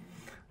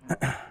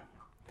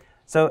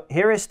 So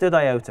here is stud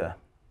iota.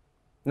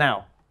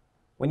 Now,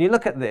 when you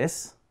look at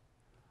this,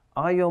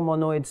 are your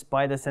monoid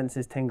spider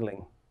senses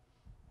tingling?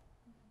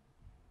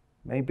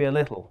 Maybe a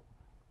little,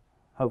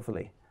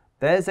 hopefully.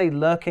 There's a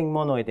lurking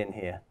monoid in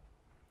here.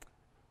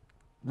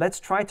 Let's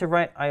try to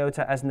write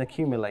iota as an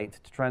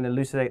accumulate to try and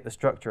elucidate the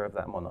structure of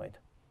that monoid.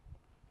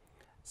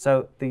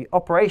 So the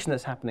operation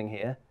that's happening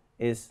here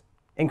is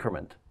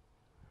increment.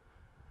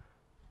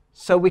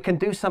 So we can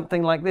do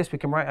something like this. We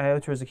can write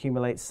iota as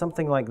accumulate,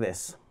 something like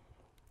this.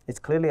 It's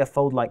clearly a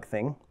fold-like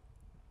thing.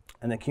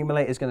 And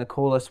accumulate is going to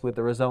call us with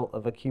the result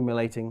of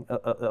accumulating,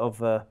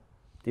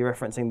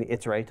 dereferencing the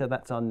iterator.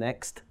 That's our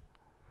next.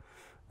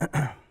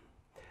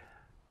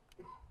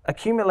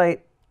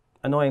 Accumulate,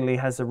 annoyingly,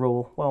 has a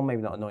rule. Well,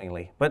 maybe not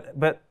annoyingly,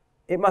 but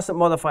it mustn't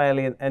modify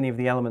any of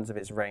the elements of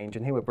its range.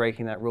 And here we're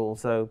breaking that rule,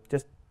 so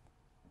just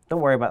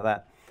don't worry about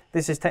that.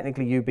 This is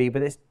technically UB,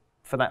 but it's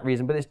for that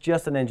reason, but it's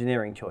just an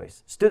engineering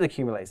choice. Std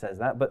accumulate says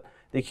that, but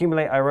the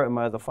accumulate I wrote in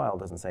my other file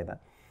doesn't say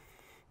that.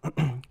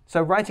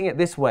 So writing it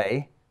this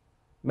way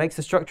makes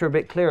the structure a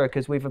bit clearer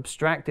because we've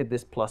abstracted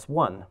this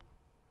 +1,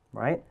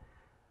 right?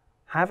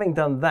 Having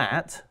done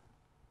that,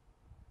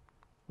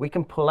 we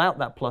can pull out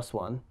that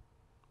 +1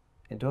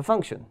 into a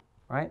function,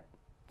 right?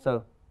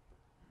 So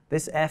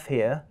this f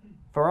here,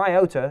 for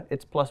iota,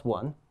 it's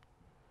 +1.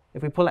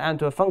 If we pull it out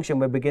into a function,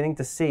 we're beginning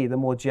to see the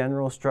more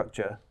general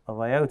structure of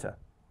iota.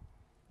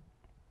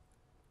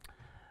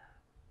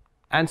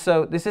 And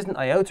so this isn't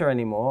iota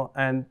anymore,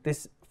 and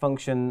this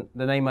function,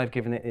 the name I've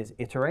given it is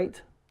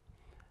iterate.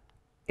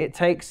 It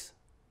takes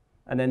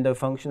an endo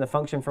function, a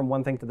function from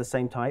one thing to the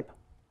same type,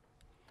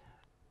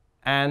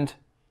 and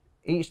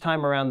each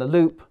time around the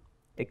loop,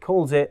 it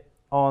calls it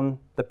on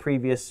the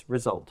previous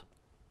result,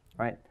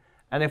 right?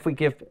 And if we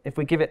give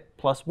it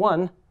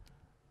 +1,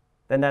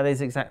 then that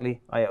is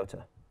exactly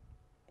iota.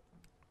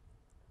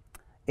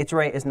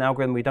 Iterate is an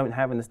algorithm we don't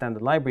have in the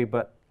standard library,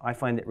 but I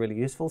find it really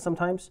useful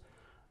sometimes.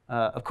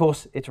 Of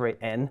course, iterate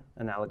n,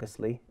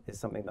 analogously, is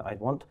something that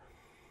I'd want,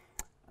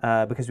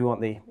 because we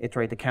want the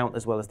iterator count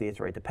as well as the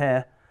iterator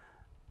pair.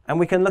 And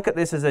we can look at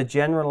this as a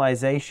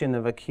generalization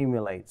of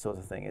accumulate sort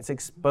of thing. It's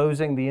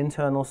exposing the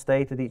internal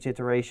state at each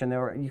iteration.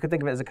 Or you could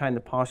think of it as a kind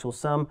of partial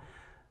sum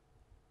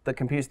that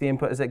computes the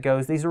input as it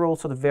goes. These are all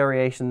sort of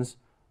variations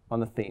on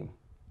the theme.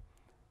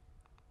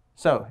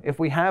 So if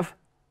we have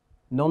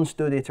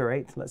non-std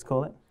iterate, let's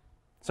call it.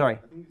 Sorry.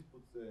 I think this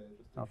puts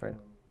a Alfred.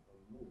 restriction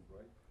on move,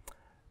 right?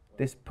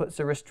 This puts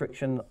a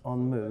restriction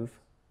on move.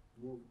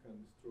 Move can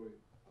destroy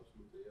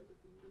absolutely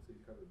everything. Let's say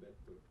you have a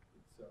vector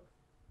itself,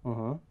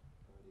 Mm-hmm. and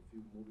if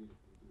you move it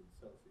into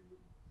itself, it will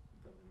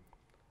become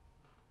empty.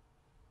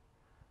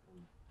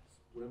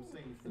 What I'm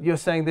saying is that You're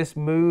saying this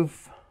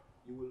move,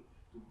 you will,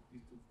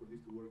 for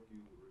this to work, you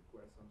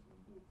require something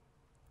to move.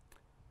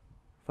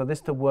 for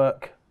this to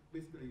work,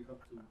 Basically, you have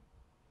to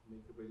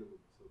make available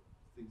so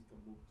things can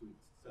move to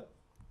itself,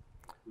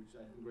 which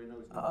I think right now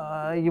is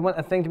not. you want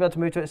a thing to be able to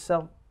move to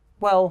itself?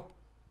 Well,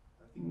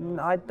 I think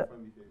now I it's don't-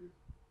 undefined behavior.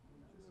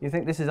 you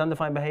think this is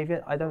undefined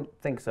behavior? I don't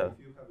think so.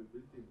 If you have it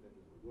built in, then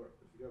it will work.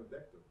 If you have a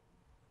vector,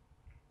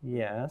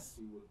 Yes.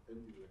 it will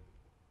empty the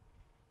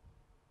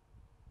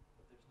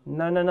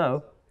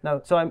vector.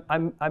 No. So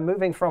I'm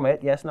moving from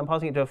it, yes, and I'm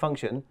passing it to a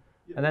function,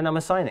 Yeah. and then I'm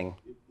assigning.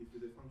 If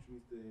the function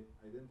is the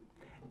identity,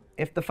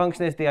 If the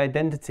function is the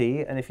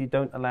identity, and if you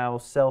don't allow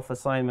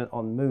self-assignment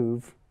on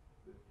move,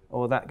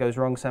 or that goes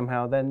wrong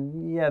somehow,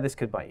 then yeah, this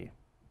could bite you.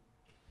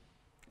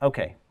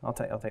 Okay, I'll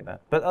take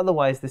that. But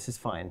otherwise, this is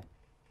fine.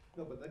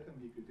 no, but that can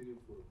be a criterion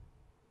for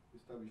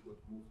establish what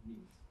move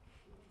means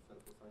in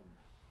self-assignment.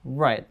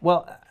 Right.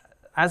 Well,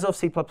 as of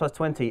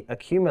C++20,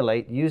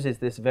 accumulate uses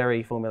this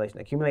very formulation.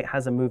 Accumulate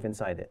has a move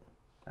inside it,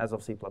 as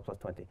of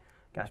C++20.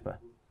 Gaspar.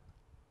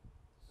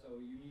 So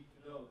you need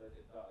to know that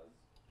it does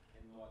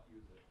and not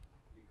use it,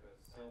 because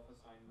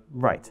self-assignment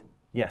Right.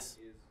 Yes.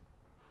 is,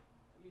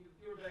 I mean,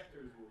 your vector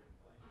is moving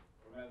plane,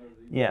 or rather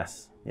the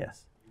Yes. vector will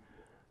Yes. use it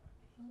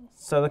different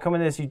times. So the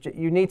comment is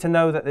you need to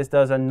know that this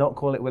does and not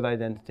call it with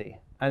identity.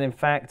 And in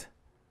fact,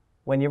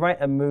 when you write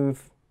a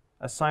move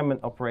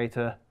assignment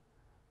operator,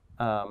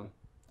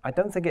 I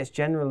don't think it's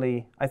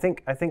generally. I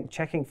think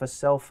checking for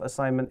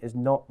self-assignment is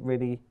not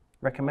really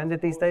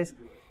recommended these days.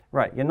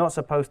 Right. You're not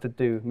supposed to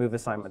do move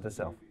assignment to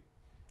self.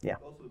 Yeah.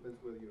 It also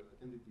depends whether your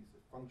identity is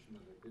a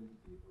functional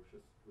identity or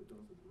just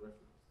returns as a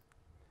reference.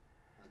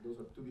 And those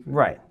are two different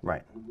Right. things.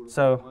 Right. Would work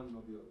So- for one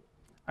or the other.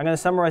 I'm going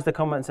to summarize the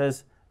comment. It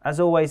says, as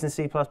always in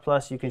C++,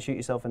 you can shoot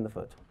yourself in the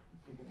foot.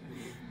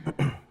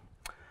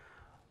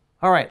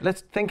 All right,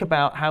 let's think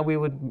about how we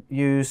would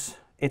use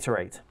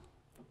iterate.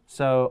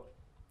 So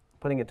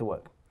putting it to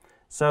work.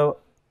 So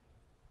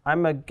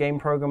I'm a game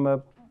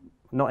programmer,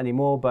 not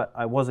anymore, but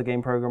I was a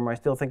game programmer. I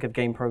still think of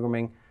game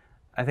programming.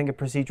 I think of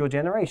procedural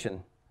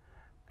generation.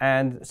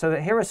 And so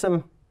that here are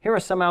some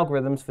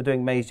algorithms for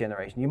doing maze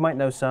generation. You might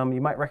know some.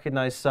 You might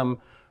recognize some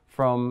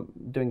from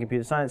doing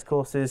computer science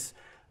courses.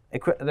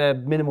 They're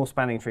minimal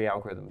spanning tree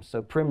algorithms.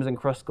 So prims and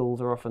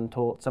Kruskalls are often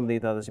taught. Some of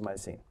the others you might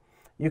have seen.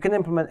 You can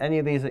implement any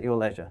of these at your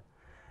leisure.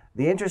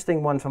 The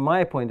interesting one from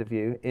my point of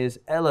view is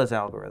Eller's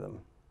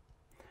algorithm,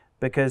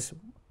 because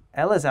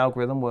Eller's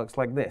algorithm works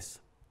like this.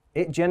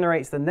 It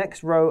generates the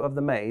next row of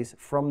the maze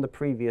from the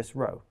previous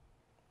row.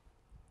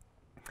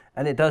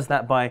 And it does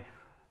that by,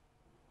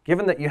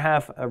 given that you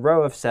have a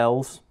row of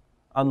cells,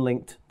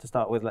 unlinked to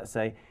start with, let's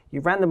say, you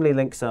randomly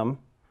link some,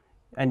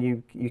 and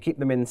you keep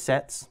them in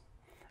sets,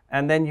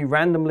 and then you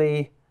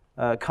randomly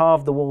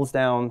carve the walls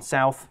down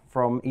south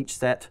from each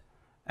set,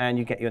 and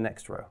you get your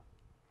next row.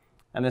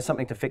 And there's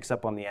something to fix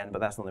up on the end, but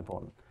that's not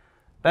important.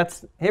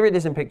 Here it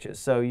is in pictures.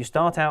 So you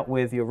start out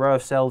with your row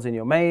of cells in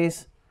your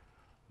maze,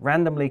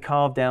 randomly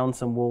carve down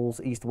some walls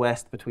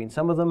east-west between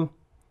some of them,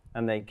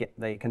 and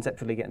they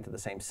conceptually get into the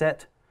same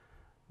set,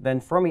 then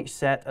from each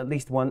set, at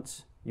least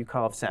once, you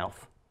carve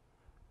south.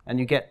 And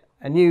you get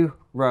a new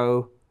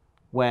row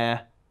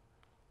where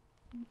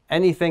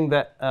anything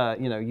that,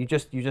 you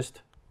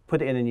just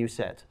put it in a new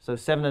set. So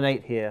 7 and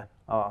 8 here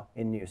are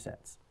in new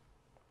sets.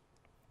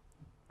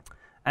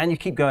 And you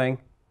keep going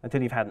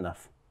until you've had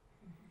enough.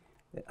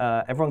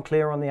 Everyone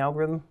clear on the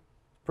algorithm?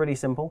 Pretty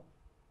simple.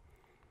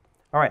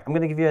 All right, I'm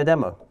going to give you a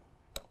demo.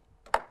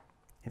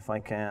 If I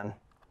can,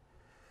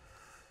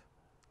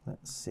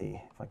 let's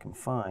see if I can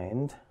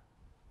find.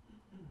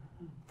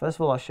 First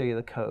of all, I'll show you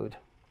the code.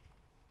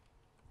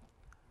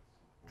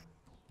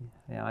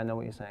 Yeah, I know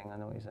what you're saying. I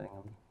know what you're saying.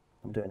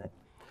 I'm doing it.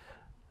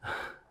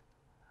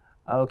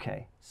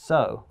 OK,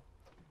 so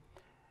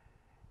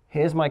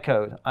here's my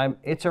code. I'm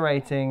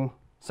iterating.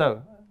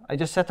 So I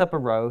just set up a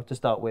row to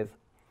start with.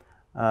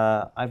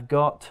 I've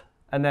got,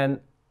 and then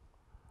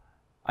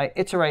I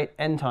iterate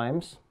n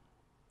times.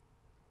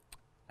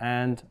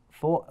 And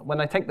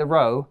when I take the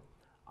row,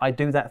 I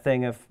do that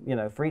thing of,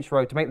 for each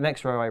row, to make the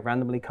next row, I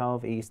randomly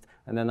carve east,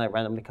 and then I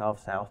randomly carve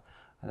south,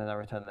 and then I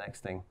return the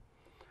next thing.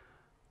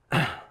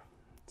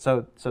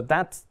 So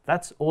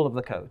that's all of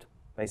the code,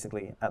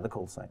 basically, at the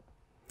call site.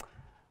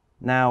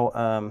 Now,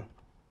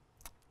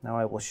 now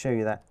I will show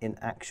you that in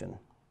action.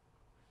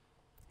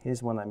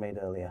 Here's one I made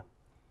earlier.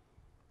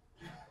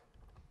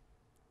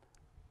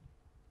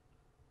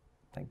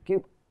 Thank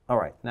you. All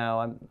right,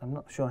 now I'm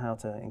not sure how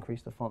to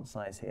increase the font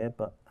size here,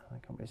 but I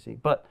can't really see.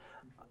 But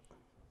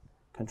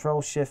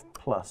Control-Shift+.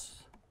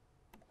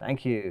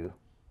 Thank you.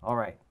 All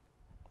right.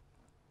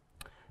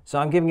 So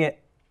I'm giving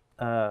it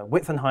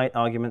width and height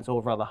arguments,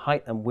 or rather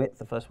height and width.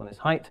 The first one is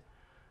height.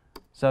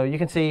 So you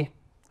can see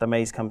the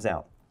maze comes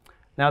out.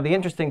 Now the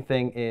interesting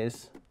thing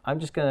is I'm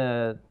just going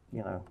to,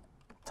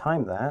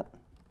 time that,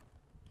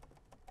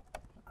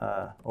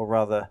 or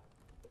rather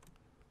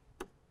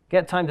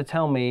get time to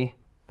tell me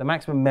the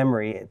maximum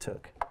memory it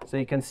took. So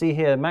you can see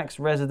here, max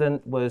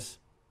resident was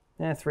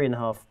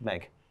 3.5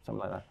 meg,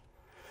 something like that.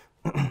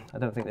 I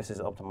don't think this is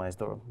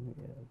optimized, or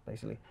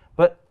basically.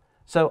 But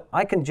so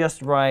I can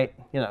just write,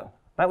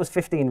 that was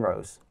 15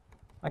 rows.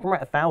 I can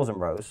write 1,000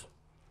 rows.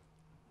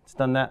 It's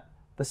done that.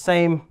 The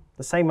same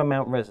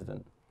amount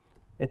resident.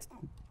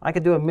 I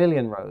could do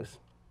 1,000,000 rows.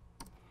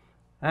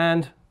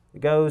 And it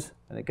goes,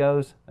 and it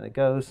goes, and it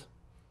goes.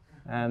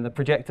 And the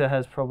projector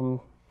has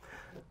problem.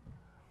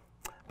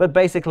 But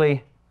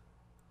basically,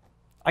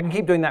 I can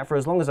keep doing that for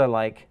as long as I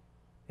like.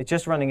 It's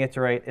just running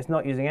iterate. It's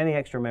not using any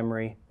extra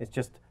memory. It's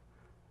just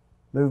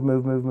move,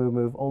 move, move, move,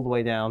 move, all the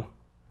way down.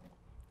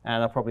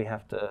 And I'll probably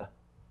have to.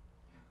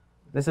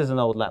 This is an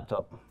old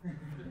laptop.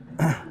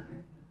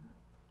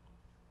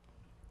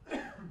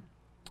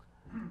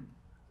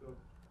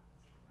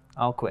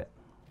 I'll quit.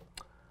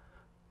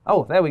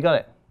 Oh, there we got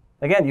it.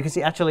 Again, you can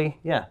see actually,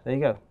 yeah, there you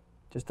go.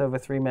 Just over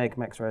 3 meg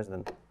max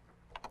resident.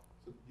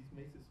 So these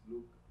mazes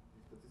look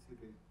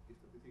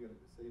statistically the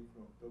same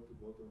from top to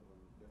bottom and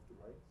left to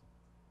right?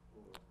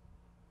 Or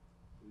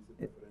is it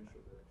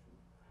preferential direction?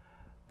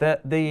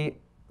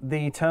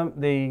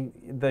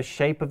 The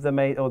shape of the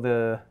maze, or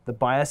the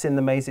bias in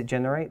the maze it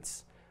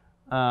generates,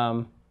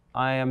 I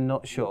am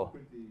not sure.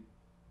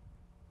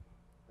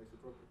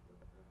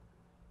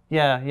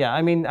 Yeah.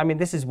 I mean,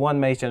 this is one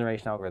maze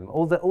generation algorithm.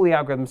 All the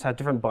algorithms have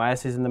different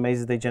biases in the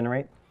mazes they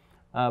generate,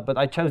 but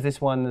I chose this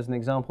one as an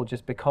example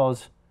just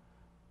because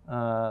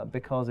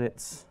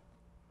it's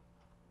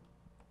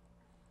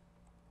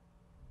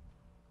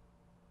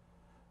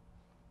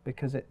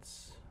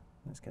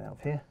let's get out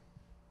of here.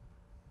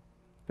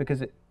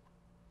 Because it,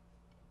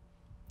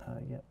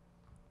 yeah,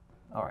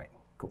 all right,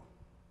 cool.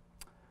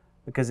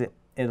 Because it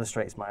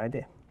illustrates my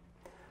idea.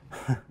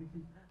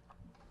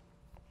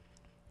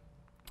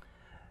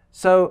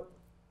 So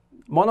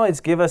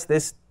monoids give us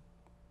this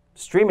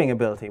streaming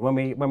ability. When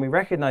we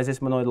recognize this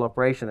monoidal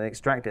operation and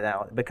extract it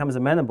out, it becomes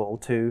amenable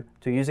to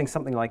using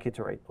something like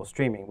iterate or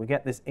streaming. We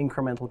get this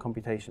incremental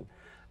computation.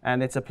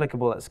 And it's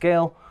applicable at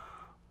scale,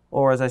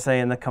 or as I say,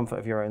 in the comfort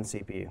of your own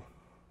CPU.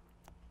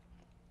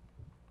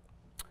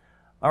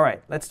 All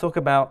right, let's talk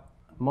about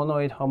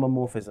monoid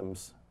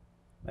homomorphisms.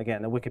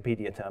 Again, a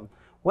Wikipedia term.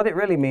 What it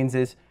really means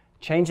is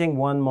changing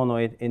one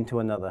monoid into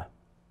another.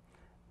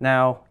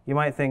 Now, you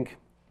might think,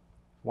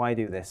 why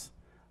do this?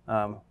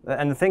 And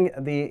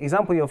the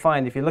example you'll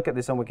find if you look at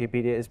this on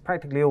Wikipedia is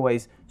practically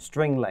always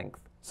string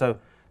length. So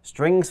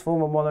strings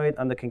form a monoid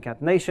under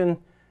concatenation,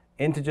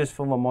 integers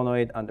form a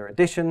monoid under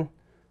addition,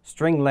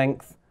 string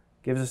length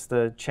gives us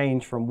the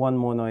change from one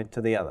monoid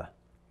to the other.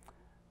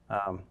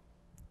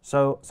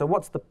 So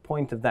what's the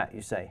point of that,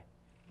 you say?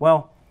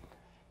 Well,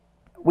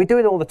 we do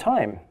it all the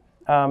time.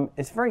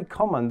 It's very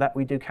common that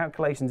we do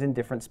calculations in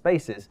different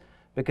spaces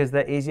because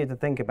they're easier to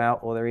think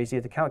about or they're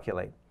easier to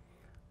calculate.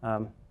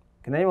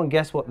 Can anyone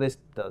guess what this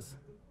does?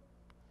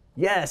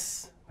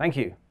 Yes, thank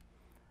you.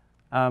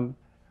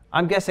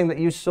 I'm guessing that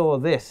you saw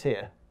this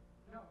here.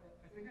 No,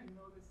 I think I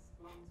know this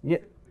one Yeah.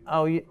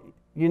 Oh, you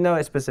know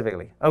it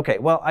specifically. OK,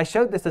 well, I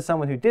showed this to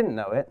someone who didn't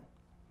know it.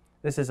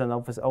 This is an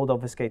old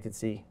obfuscated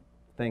C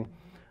thing.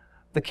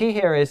 the key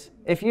here is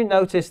if you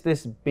notice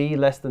this b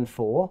less than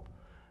 4,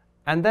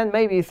 and then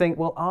maybe you think,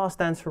 well, r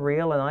stands for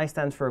real and I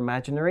stands for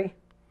imaginary,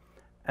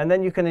 and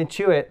then you can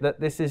intuit that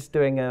this is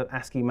doing an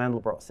ASCII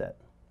Mandelbrot set.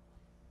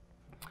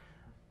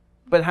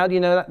 But how do you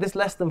know that? This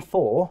less than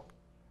 4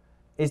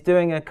 is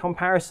doing a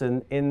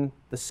comparison in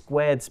the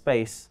squared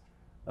space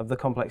of the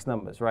complex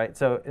numbers, right?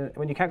 So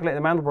when you calculate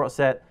the Mandelbrot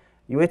set,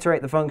 you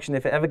iterate the function.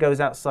 If it ever goes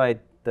outside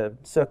the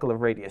circle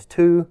of radius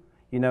 2,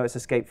 you know it's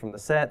escaped from the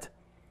set.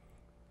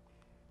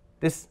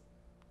 This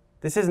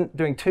isn't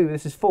doing 2,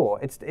 this is 4.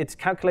 It's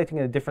calculating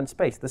in a different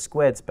space, the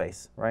squared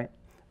space, right?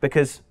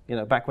 Because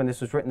back when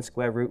this was written,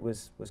 square root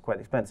was quite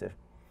expensive.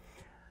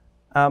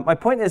 My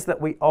point is that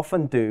we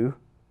often do,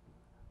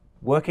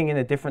 working in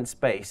a different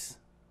space,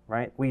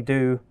 right? We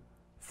do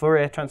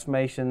Fourier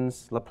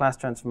transformations, Laplace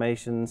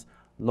transformations,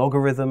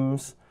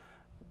 logarithms.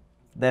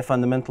 They're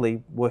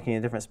fundamentally working in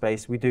a different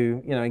space. We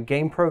do, in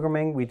game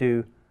programming, we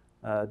do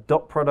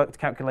dot product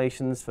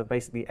calculations for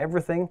basically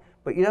everything,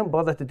 but you don't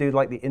bother to do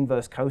like the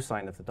inverse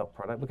cosine of the dot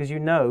product because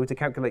to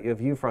calculate your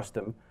view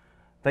frustum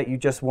that you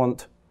just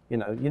want, you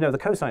know the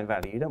cosine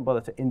value. You don't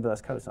bother to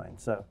inverse cosine.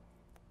 So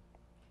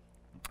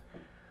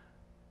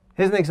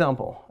here's an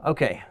example.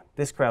 OK,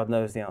 this crowd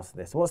knows the answer to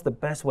this. What's the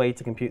best way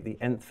to compute the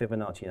nth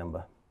Fibonacci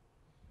number?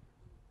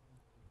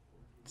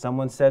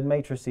 Someone said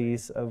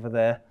matrices over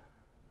there.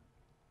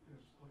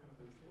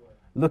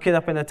 Look it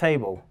up in a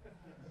table.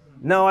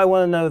 No, I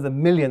want to know the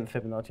millionth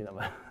Fibonacci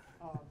number.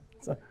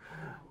 So,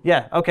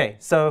 yeah, OK.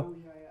 So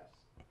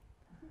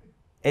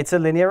it's a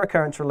linear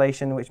recurrence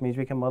relation, which means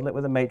we can model it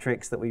with a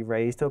matrix that we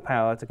raise to a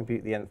power to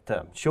compute the nth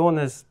term. Sean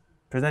has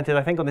presented,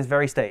 I think, on this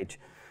very stage,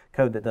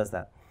 code that does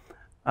that.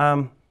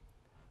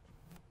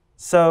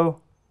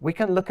 So we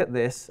can look at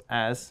this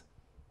as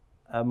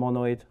a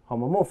monoid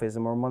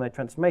homomorphism or a monoid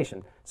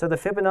transformation. So the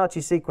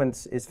Fibonacci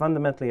sequence is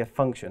fundamentally a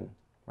function,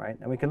 right?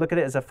 And we can look at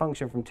it as a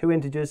function from 2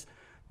 integers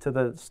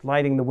to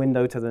sliding the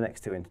window to the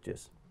next 2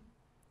 integers.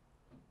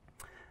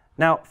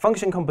 Now,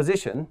 function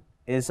composition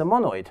is a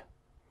monoid.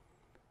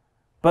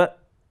 But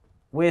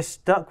we're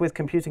stuck with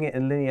computing it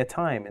in linear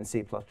time in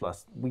C++.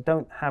 We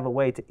don't have a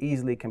way to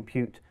easily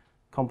compute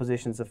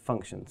compositions of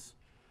functions.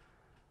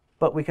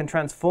 But we can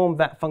transform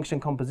that function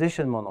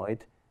composition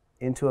monoid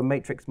into a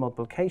matrix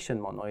multiplication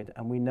monoid,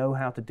 and we know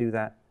how to do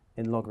that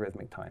in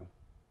logarithmic time.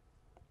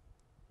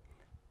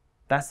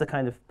 That's the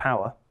kind of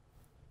power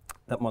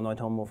that monoid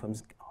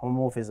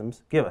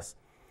homomorphisms give us.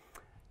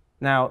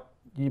 Now,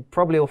 you're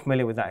probably all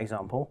familiar with that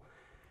example.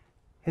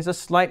 Here's a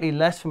slightly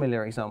less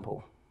familiar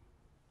example.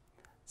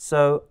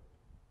 So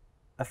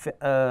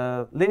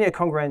a linear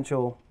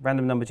congruential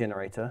random number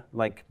generator,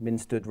 like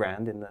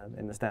min_stud_rand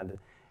in the standard,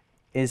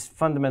 is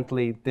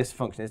fundamentally this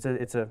function.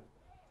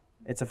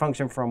 It's a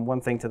function from one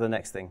thing to the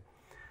next thing.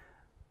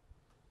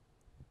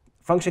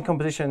 Function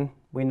composition,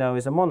 we know,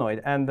 is a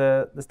monoid. And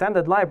the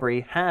standard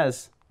library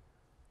has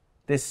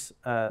this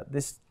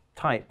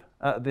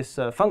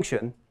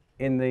function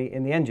in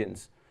the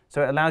engines.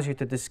 So it allows you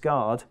to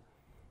discard,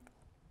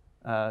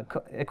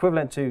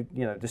 equivalent to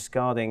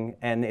discarding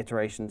n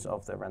iterations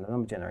of the random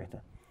number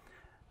generator.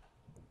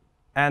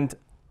 And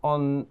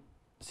on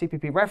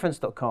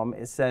cppreference.com,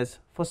 it says,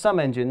 for some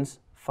engines,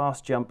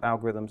 fast jump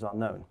algorithms are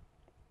known.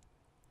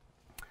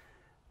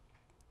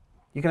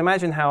 You can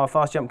imagine how a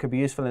fast jump could be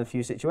useful in a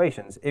few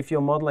situations. If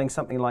you're modeling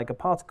something like a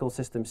particle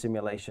system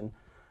simulation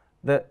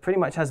that pretty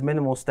much has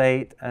minimal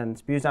state and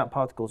spews out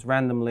particles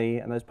randomly,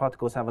 and those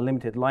particles have a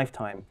limited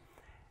lifetime,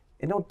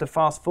 in order to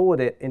fast forward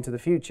it into the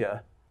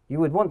future, you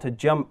would want to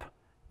jump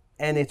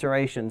n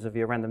iterations of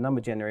your random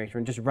number generator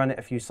and just run it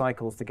a few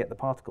cycles to get the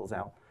particles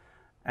out.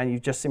 And you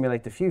just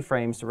simulate a few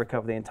frames to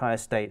recover the entire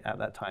state at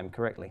that time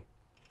correctly.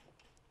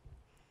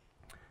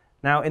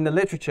 Now, in the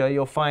literature,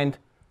 you'll find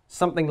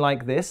something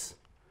like this.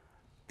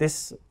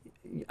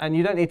 And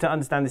you don't need to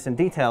understand this in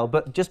detail,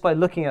 but just by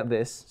looking at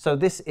this, so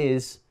this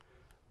is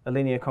a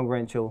linear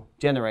congruential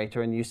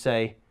generator, and you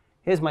say,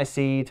 here's my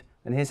seed,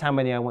 and here's how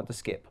many I want to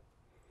skip.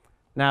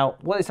 Now,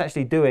 what it's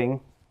actually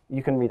doing,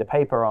 you can read a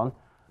paper on,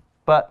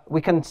 but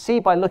we can see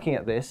by looking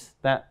at this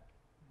that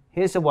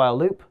here's a while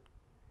loop,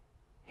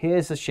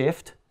 here's a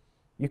shift.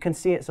 You can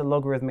see it's a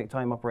logarithmic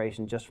time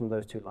operation just from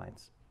those 2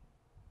 lines.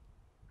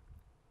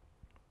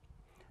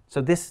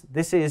 So this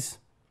is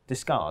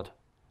discard.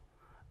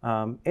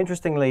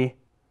 Interestingly,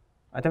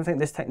 I don't think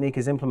this technique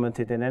is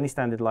implemented in any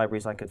standard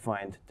libraries I could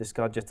find.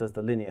 Discard just does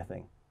the linear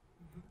thing.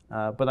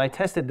 But I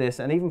tested this,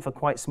 and even for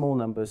quite small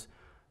numbers,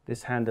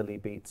 this handily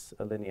beats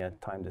a linear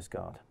time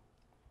discard.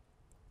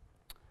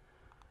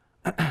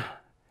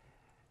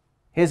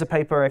 Here's a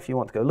paper if you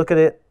want to go look at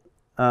it.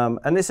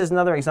 And this is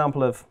another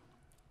example of,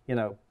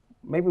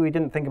 maybe we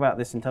didn't think about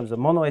this in terms of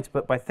monoids,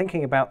 but by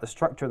thinking about the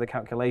structure of the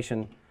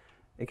calculation,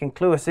 it can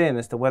clue us in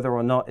as to whether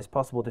or not it's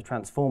possible to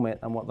transform it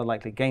and what the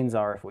likely gains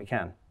are if we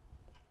can.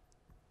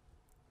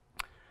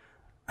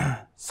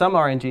 Some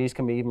RNGs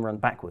can be even run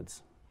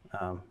backwards,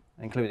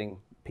 including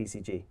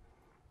PCG.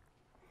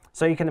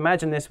 So you can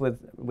imagine this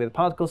with a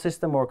particle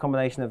system or a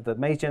combination of the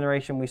maze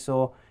generation we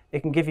saw. It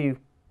can give you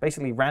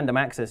basically random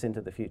access into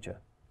the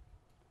future.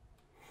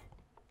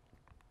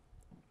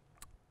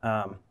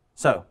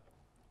 So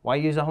why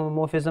use a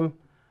homomorphism?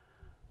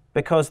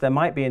 Because there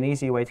might be an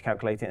easier way to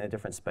calculate it in a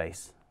different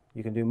space.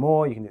 You can do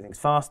more, you can do things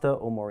faster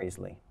or more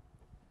easily.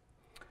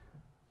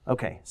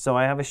 Okay, so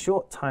I have a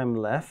short time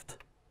left,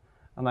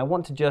 and I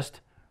want to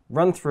just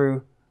run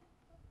through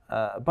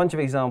a bunch of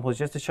examples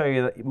just to show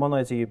you that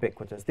monoids are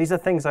ubiquitous. These are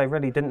things I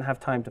really didn't have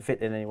time to fit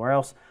in anywhere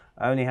else.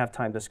 I only have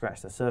time to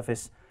scratch the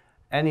surface.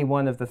 Any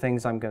one of the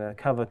things I'm going to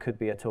cover could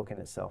be a talk in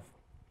itself.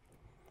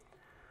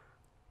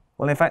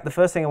 Well, in fact, the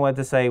first thing I wanted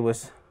to say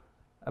was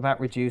about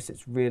reduce.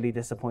 It's really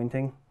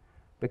disappointing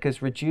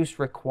because reduce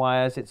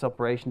requires its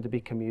operation to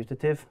be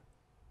commutative.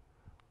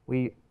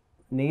 We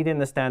need in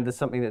the standard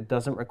something that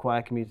doesn't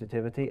require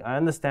commutativity. I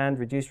understand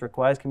reduce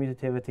requires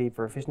commutativity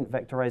for efficient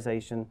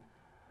vectorization.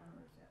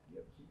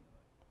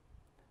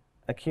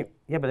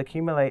 Yeah, but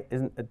accumulate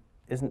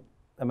isn't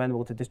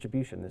amenable to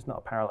distribution. It's not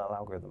a parallel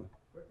algorithm.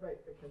 Right,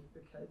 because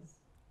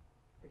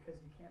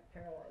you can't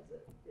parallelize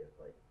it.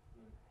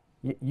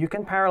 Like You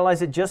can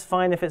parallelize it just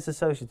fine if it's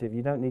associative.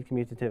 You don't need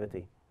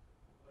commutativity.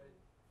 But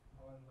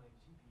on like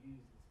GPUs,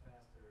 it's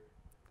faster.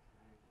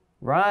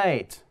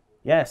 Right.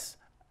 Yes.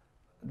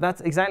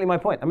 That's exactly my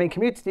point. I mean,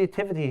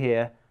 commutativity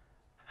here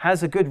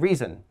has a good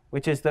reason,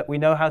 which is that we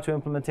know how to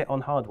implement it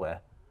on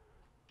hardware.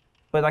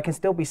 But I can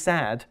still be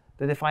sad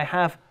that if I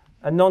have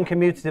a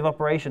non-commutative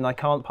operation, I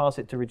can't pass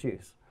it to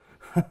reduce.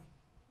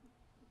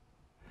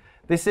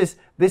 This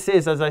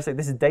is, as I say,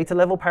 this is data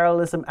level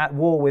parallelism at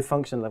war with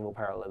function level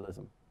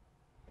parallelism.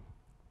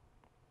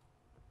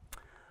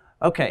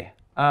 Okay.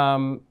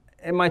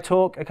 In my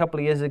talk a couple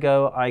of years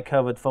ago, I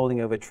covered folding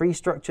over tree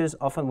structures.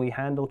 Often we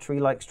handle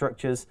tree-like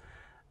structures.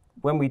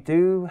 When we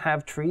do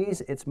have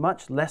trees, it's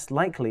much less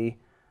likely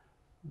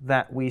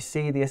that we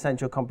see the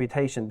essential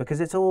computation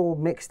because it's all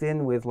mixed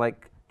in with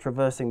like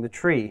traversing the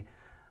tree.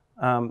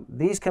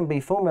 These can be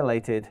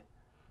formulated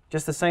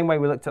just the same way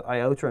we looked at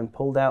iota and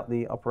pulled out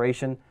the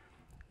operation.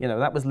 You know,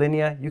 that was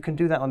linear. You can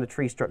do that on the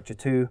tree structure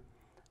too.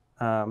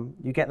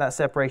 You get that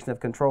separation of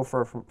control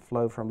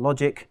flow from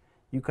logic.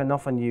 You can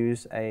often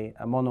use a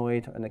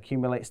monoid, an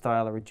accumulate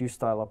style, a reduce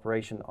style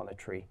operation on a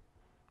tree.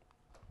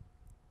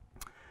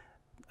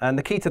 And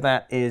the key to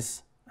that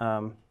is,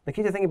 the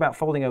key to thinking about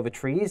folding over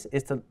trees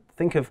is to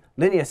think of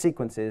linear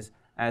sequences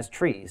as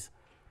trees.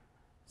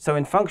 So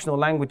in functional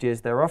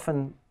languages, they're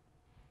often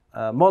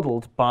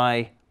modeled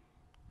by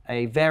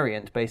a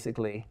variant,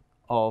 basically,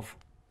 of,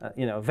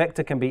 a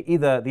vector can be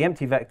either the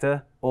empty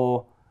vector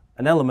or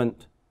an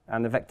element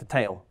and the vector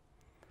tail.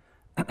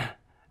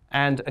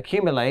 And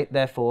accumulate,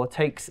 therefore,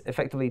 takes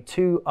effectively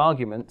two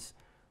arguments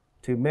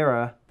to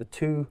mirror the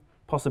two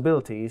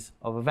possibilities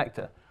of a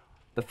vector.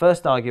 The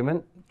first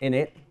argument in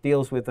it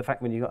deals with the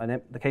fact when you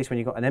got the case when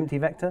you've got an empty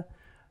vector.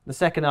 The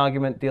second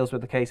argument deals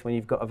with the case when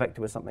you've got a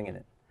vector with something in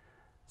it.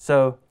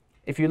 So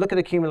if you look at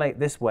accumulate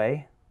this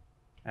way,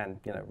 and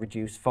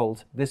reduce,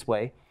 fold this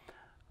way,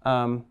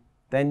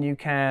 then you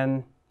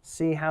can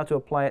see how to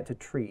apply it to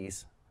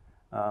trees.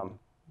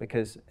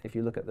 Because if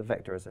you look at the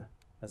vector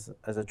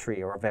as a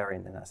tree or a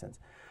variant in that sense.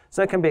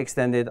 So it can be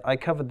extended. I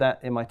covered that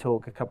in my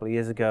talk a couple of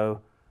years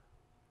ago.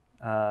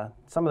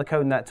 Some of the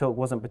code in that talk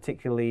wasn't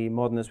particularly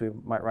modern as we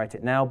might write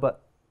it now,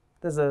 but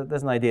there's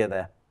an idea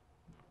there.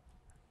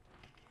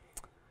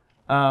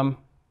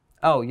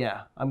 Oh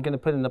yeah, I'm going to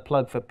put in the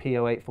plug for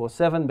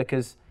P0847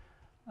 because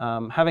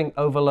having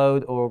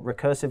overload or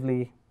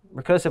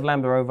recursive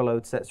lambda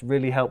overload sets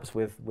really helps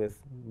with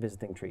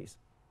visiting trees.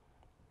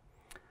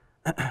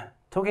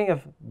 Talking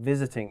of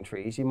visiting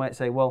trees, you might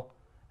say, well,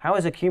 how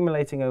is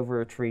accumulating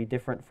over a tree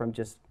different from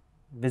just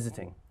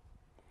visiting?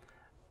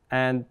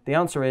 And the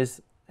answer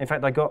is, in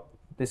fact, I got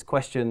this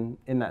question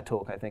in that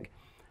talk, I think.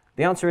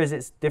 The answer is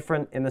it's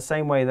different in the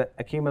same way that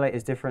accumulate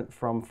is different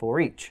from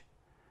for each.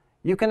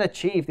 You can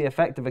achieve the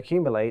effect of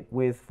accumulate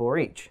with for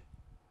each.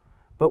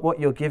 But what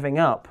you're giving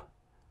up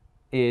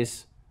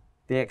is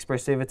the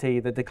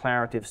expressivity, the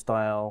declarative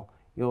style.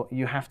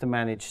 You have to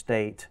manage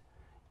state.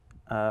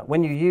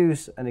 When you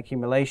use an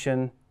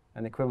accumulation,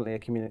 an equivalently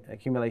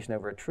accumulation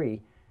over a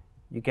tree,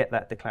 you get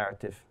that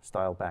declarative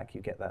style back.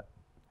 You get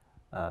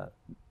that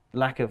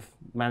lack of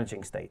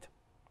managing state.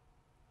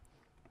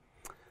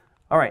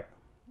 All right.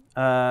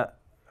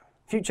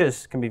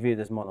 Futures can be viewed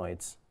as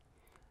monoids.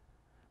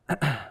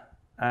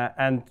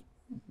 And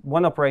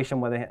one operation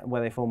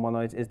where they form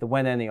monoids is the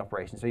when-any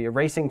operation. So you're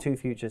racing two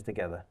futures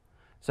together.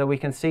 So we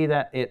can see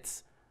that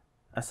it's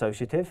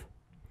associative.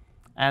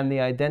 And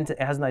it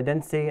has an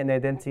identity, and the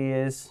identity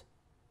is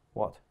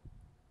what?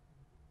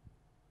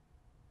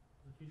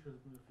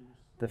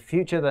 The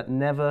future that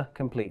never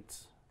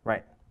completes.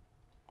 Right.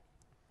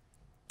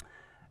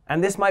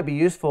 And this might be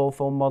useful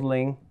for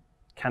modeling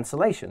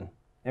cancellation.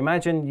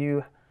 Imagine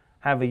you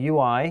have a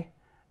UI,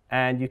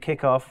 and you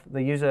kick off,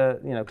 the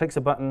user clicks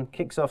a button,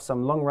 kicks off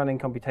some long-running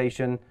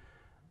computation,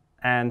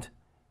 and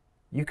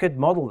you could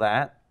model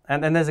that,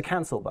 and then there's a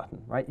cancel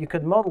button, right? You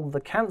could model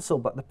the cancel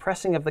button, the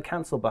pressing of the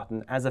cancel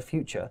button as a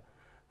future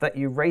that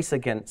you race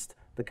against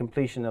the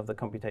completion of the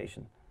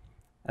computation.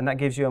 And that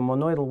gives you a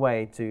monoidal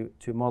way to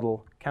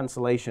model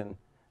cancellation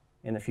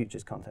in a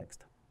futures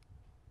context.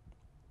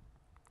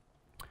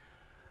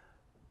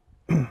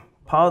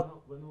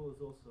 When all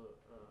is also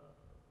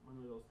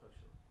monoidal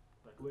structure,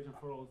 like waiting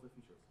for all of the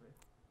features, right?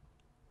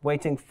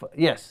 Waiting for,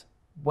 yes.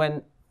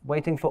 When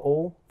waiting for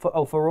all,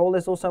 for all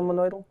is also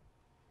monoidal?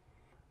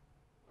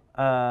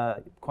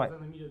 Quite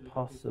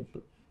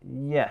possibly.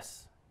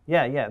 Yes.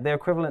 Yeah. They're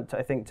equivalent, to,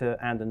 I think, to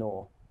and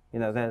or. You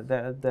know,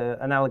 they're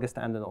analogous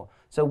to and or.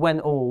 So when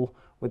all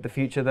with the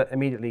future that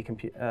immediately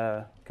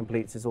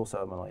completes is also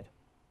a monoid.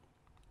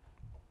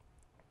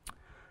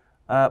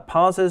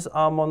 Parsers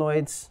are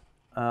monoids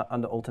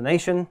under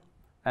alternation,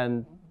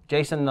 and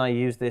Jason and I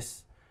used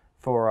this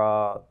for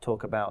our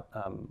talk about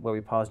where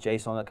we parsed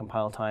JSON at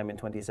compile time in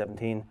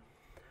 2017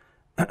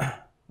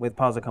 with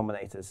parser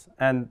combinators.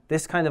 And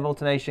this kind of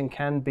alternation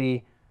can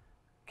be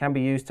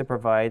used to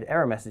provide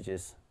error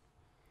messages.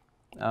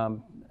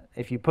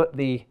 If you put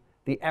the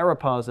error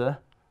parser,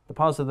 the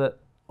parser that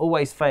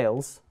always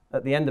fails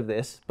at the end of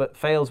this, but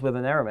fails with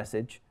an error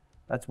message,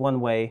 that's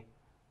one way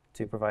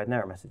to provide an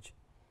error message.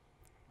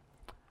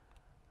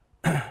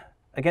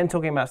 Again,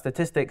 talking about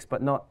statistics,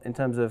 but not in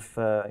terms of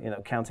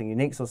counting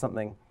uniques or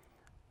something.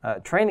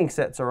 Training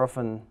sets are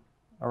often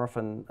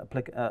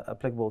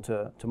applicable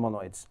to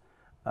monoids.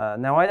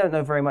 Now, I don't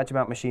know very much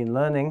about machine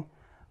learning,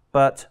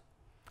 but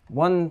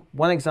one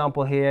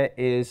example here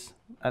is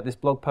at this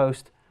blog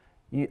post.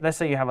 Let's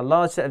say you have a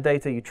large set of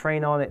data, you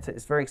train on it,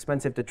 it's very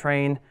expensive to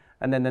train,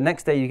 and then the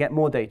next day you get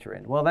more data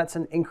in. Well, that's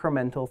an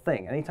incremental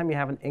thing. Anytime you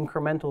have an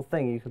incremental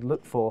thing, you could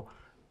look for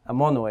a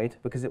monoid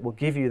because it will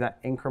give you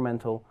that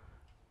incremental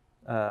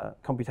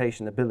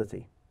computation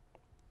ability.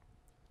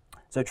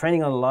 So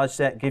training on a large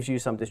set gives you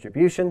some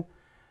distribution.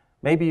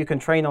 Maybe you can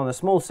train on a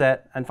small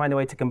set and find a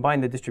way to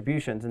combine the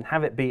distributions and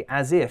have it be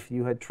as if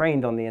you had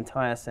trained on the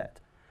entire set.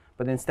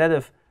 But instead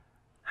of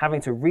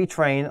having to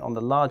retrain on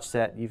the large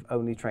set, you've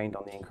only trained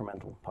on the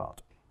incremental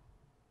part.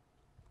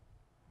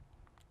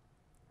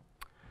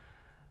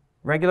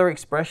 Regular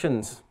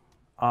expressions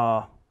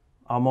are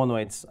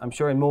monoids. I'm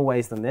sure in more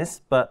ways than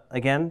this, but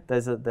again,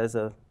 there's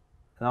an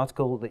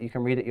article that you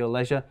can read at your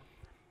leisure.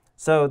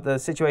 So the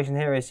situation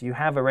here is you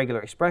have a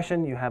regular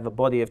expression, you have a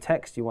body of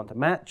text you want to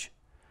match,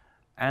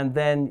 and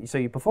then so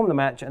you perform the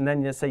match, and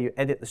then let's say you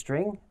edit the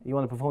string, you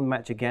want to perform the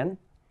match again.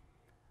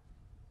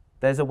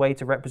 There's a way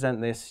to represent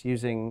this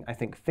using, I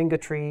think, finger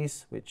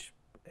trees, which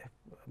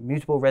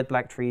mutable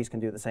red-black trees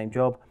can do the same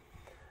job.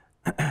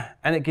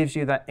 And it gives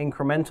you that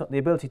the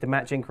ability to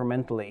match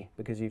incrementally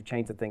because you've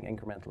changed the thing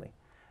incrementally.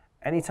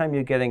 Anytime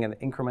you're getting an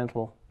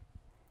incremental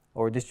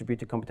or a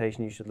distributed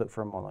computation, you should look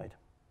for a monoid.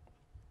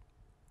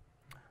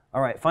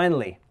 All right,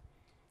 finally,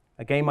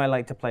 a game I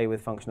like to play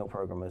with functional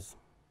programmers.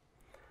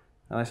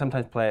 And I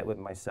sometimes play it with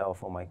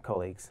myself or my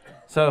colleagues.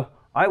 So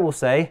I will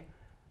say,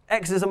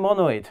 X is a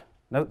monoid.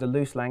 Note the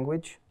loose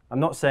language. I'm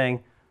not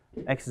saying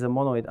X is a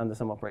monoid under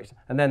some operation.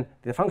 And then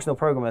the functional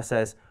programmer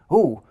says,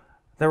 oh,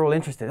 they're all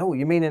interested. Oh,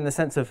 you mean in the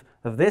sense of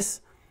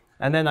this?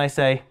 And then I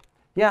say,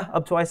 yeah,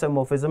 up to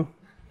isomorphism.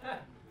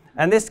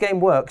 And this game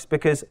works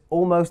because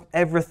almost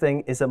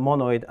everything is a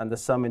monoid under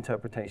some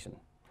interpretation.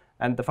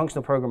 And the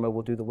functional programmer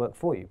will do the work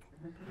for you.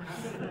 You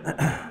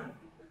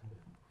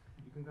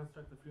can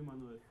construct a free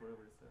monoid for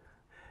every set.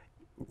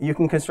 You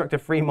can construct a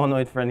free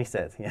monoid for any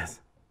set,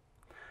 yes.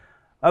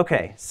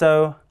 OK,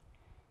 so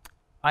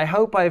I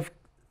hope I've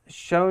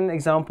shown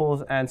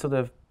examples and sort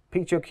of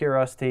piqued your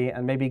curiosity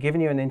and maybe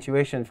given you an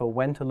intuition for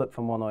when to look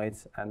for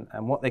monoids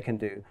and what they can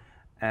do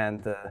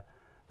and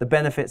the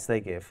benefits they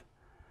give.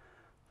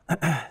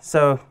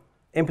 So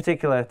in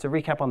particular, to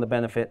recap on the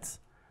benefits,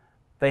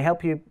 they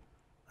help you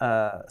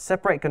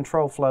separate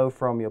control flow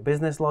from your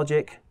business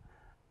logic,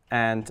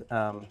 and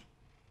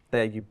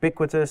they're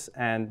ubiquitous,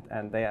 and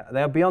they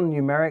are beyond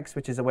numerics,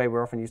 which is a way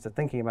we're often used to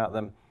thinking about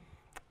them,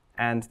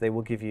 and they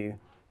will give you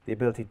the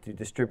ability to do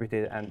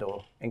distributed and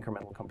or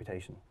incremental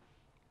computation.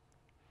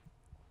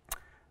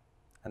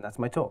 And that's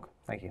my talk.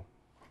 Thank you.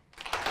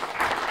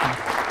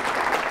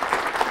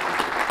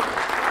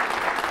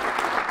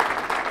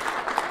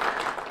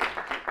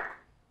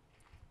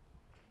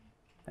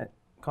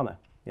 Connor,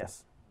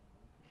 yes.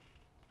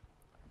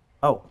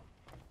 Oh,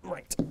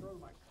 right.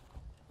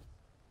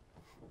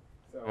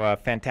 So,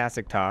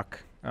 fantastic talk.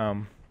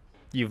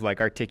 You've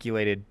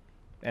articulated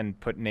and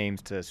put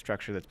names to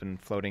structure that's been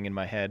floating in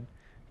my head.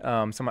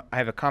 I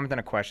have a comment and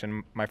a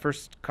question. My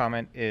first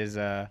comment is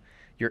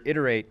your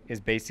iterate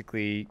is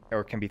basically,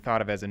 or can be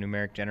thought of as a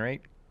numeric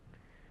generate.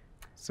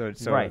 So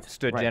right,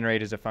 std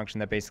generate is a function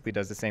that basically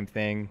does the same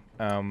thing,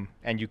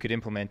 and you could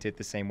implement it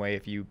the same way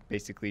if you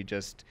basically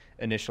just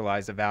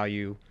initialize a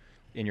value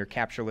in your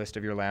capture list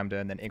of your lambda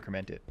and then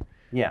increment it.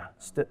 Yeah,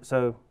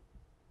 so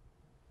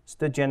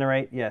std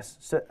generate, yes.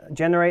 So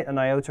generate and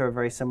iota are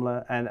very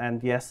similar,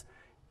 and yes,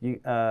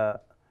 the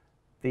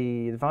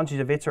advantage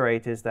of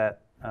iterate is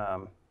that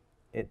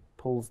it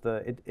pulls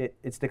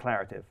it's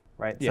declarative,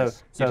 right?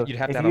 Yes. So you'd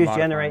have if to you have use a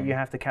generate, you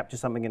have to capture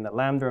something in the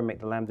lambda and make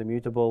the lambda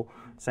mutable.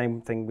 Same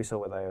thing we saw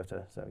with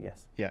iota, so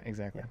yes. Yeah,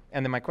 exactly. Yeah.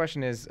 And then my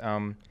question is,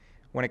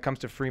 when it comes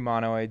to free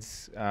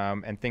monoids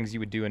and things you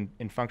would do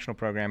in functional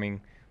programming,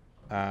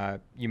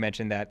 you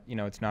mentioned that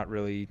it's not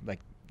really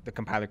the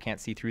compiler can't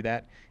see through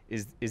that.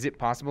 Is it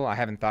possible? I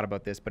haven't thought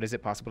about this, but is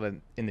it possible that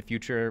in the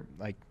future,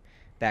 like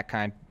that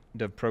kind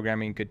of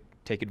programming could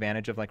take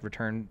advantage of like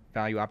return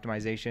value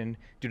optimization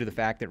due to the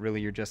fact that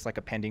really you're just like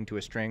appending to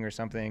a string or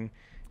something?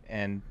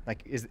 And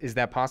like, is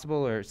that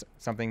possible or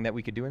something that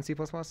we could do in C++?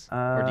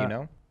 Or do you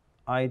know?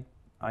 I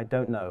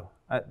don't know.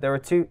 There are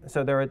two.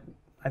 So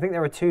I think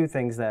there are two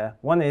things there.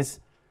 One is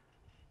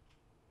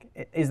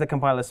the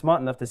compiler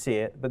smart enough to see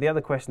it? But the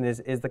other question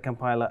is the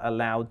compiler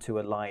allowed to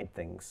elide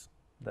things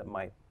that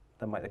might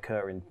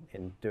occur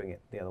in doing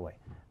it the other way?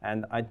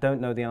 And I don't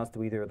know the answer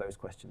to either of those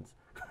questions.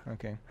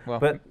 Okay. Well,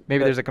 but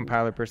maybe there's a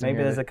compiler person maybe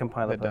here there's a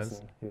compiler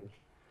person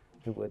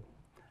who would.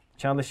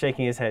 Chandler's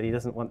shaking his head. He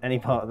doesn't want any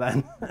part of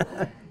that.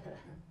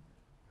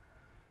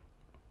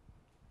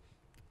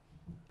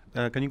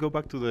 Can you go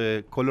back to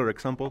the color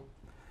example?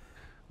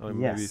 Yes.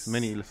 Maybe it's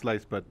many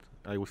slides, but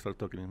I will start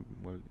talking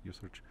while you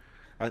search.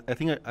 I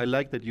think I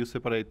like that you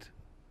separate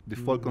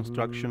default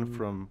construction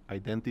from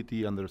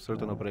identity under a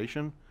certain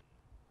operation.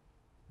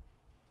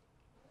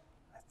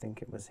 I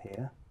think it was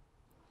here.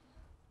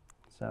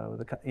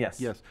 So yes.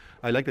 Yes,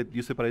 I like that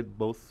you separate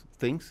both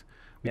things,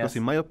 because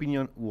in my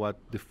opinion, what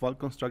default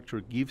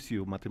constructor gives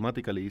you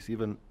mathematically is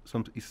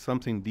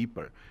something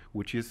deeper,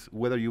 which is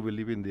whether you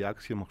believe in the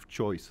axiom of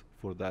choice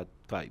for that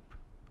type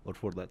or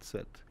for that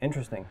set.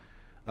 Interesting.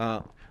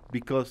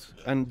 Because,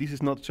 and this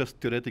is not just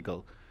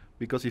theoretical,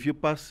 because if you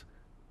pass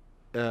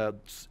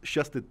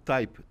just the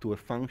type to a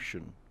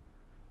function,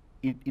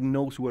 it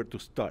knows where to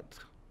start.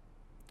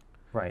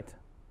 Right.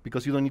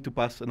 Because you don't need to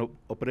pass an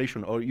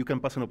operation, or you can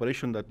pass an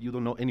operation that you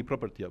don't know any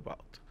property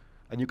about.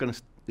 And you can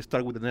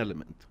start with an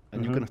element,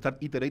 and you can start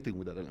iterating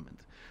with that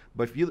element.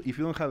 But if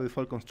you don't have a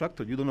default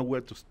constructor, you don't know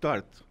where to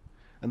start.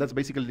 And that's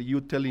basically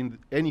you telling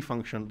any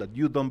function that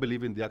you don't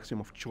believe in the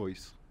axiom of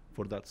choice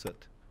for that set.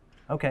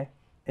 Okay.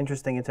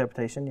 Interesting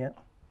interpretation, yeah.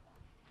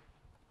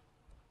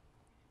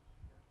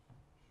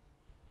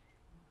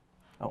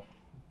 Oh,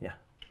 yeah.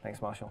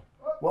 Thanks, Marshall.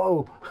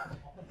 Whoa!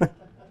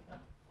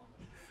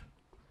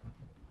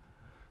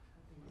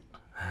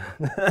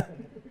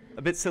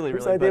 A bit silly,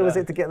 really. Whose idea was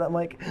it to get that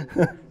mic?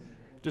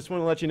 Just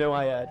want to let you know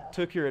I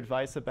took your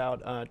advice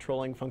about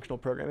trolling functional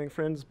programming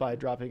friends by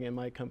dropping in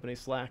my company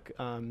Slack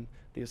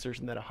the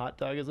assertion that a hot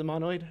dog is a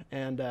monoid.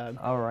 And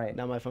All right.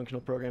 now my functional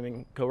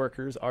programming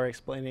coworkers are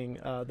explaining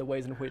the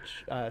ways in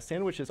which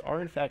sandwiches are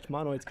in fact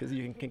monoids because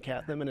you can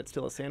concat them and it's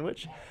still a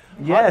sandwich.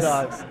 Yes.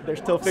 Hot dogs, they're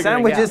still figuring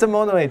Sandwiches out. are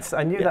monoids.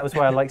 I knew that was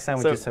why I like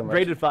sandwiches so much.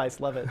 Great advice.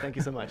 Love it. Thank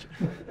you so much.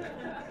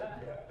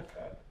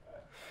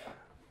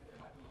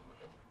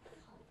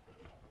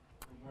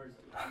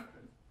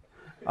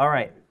 All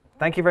right.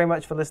 Thank you very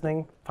much for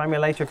listening. Find me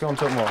later if you want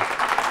to talk more.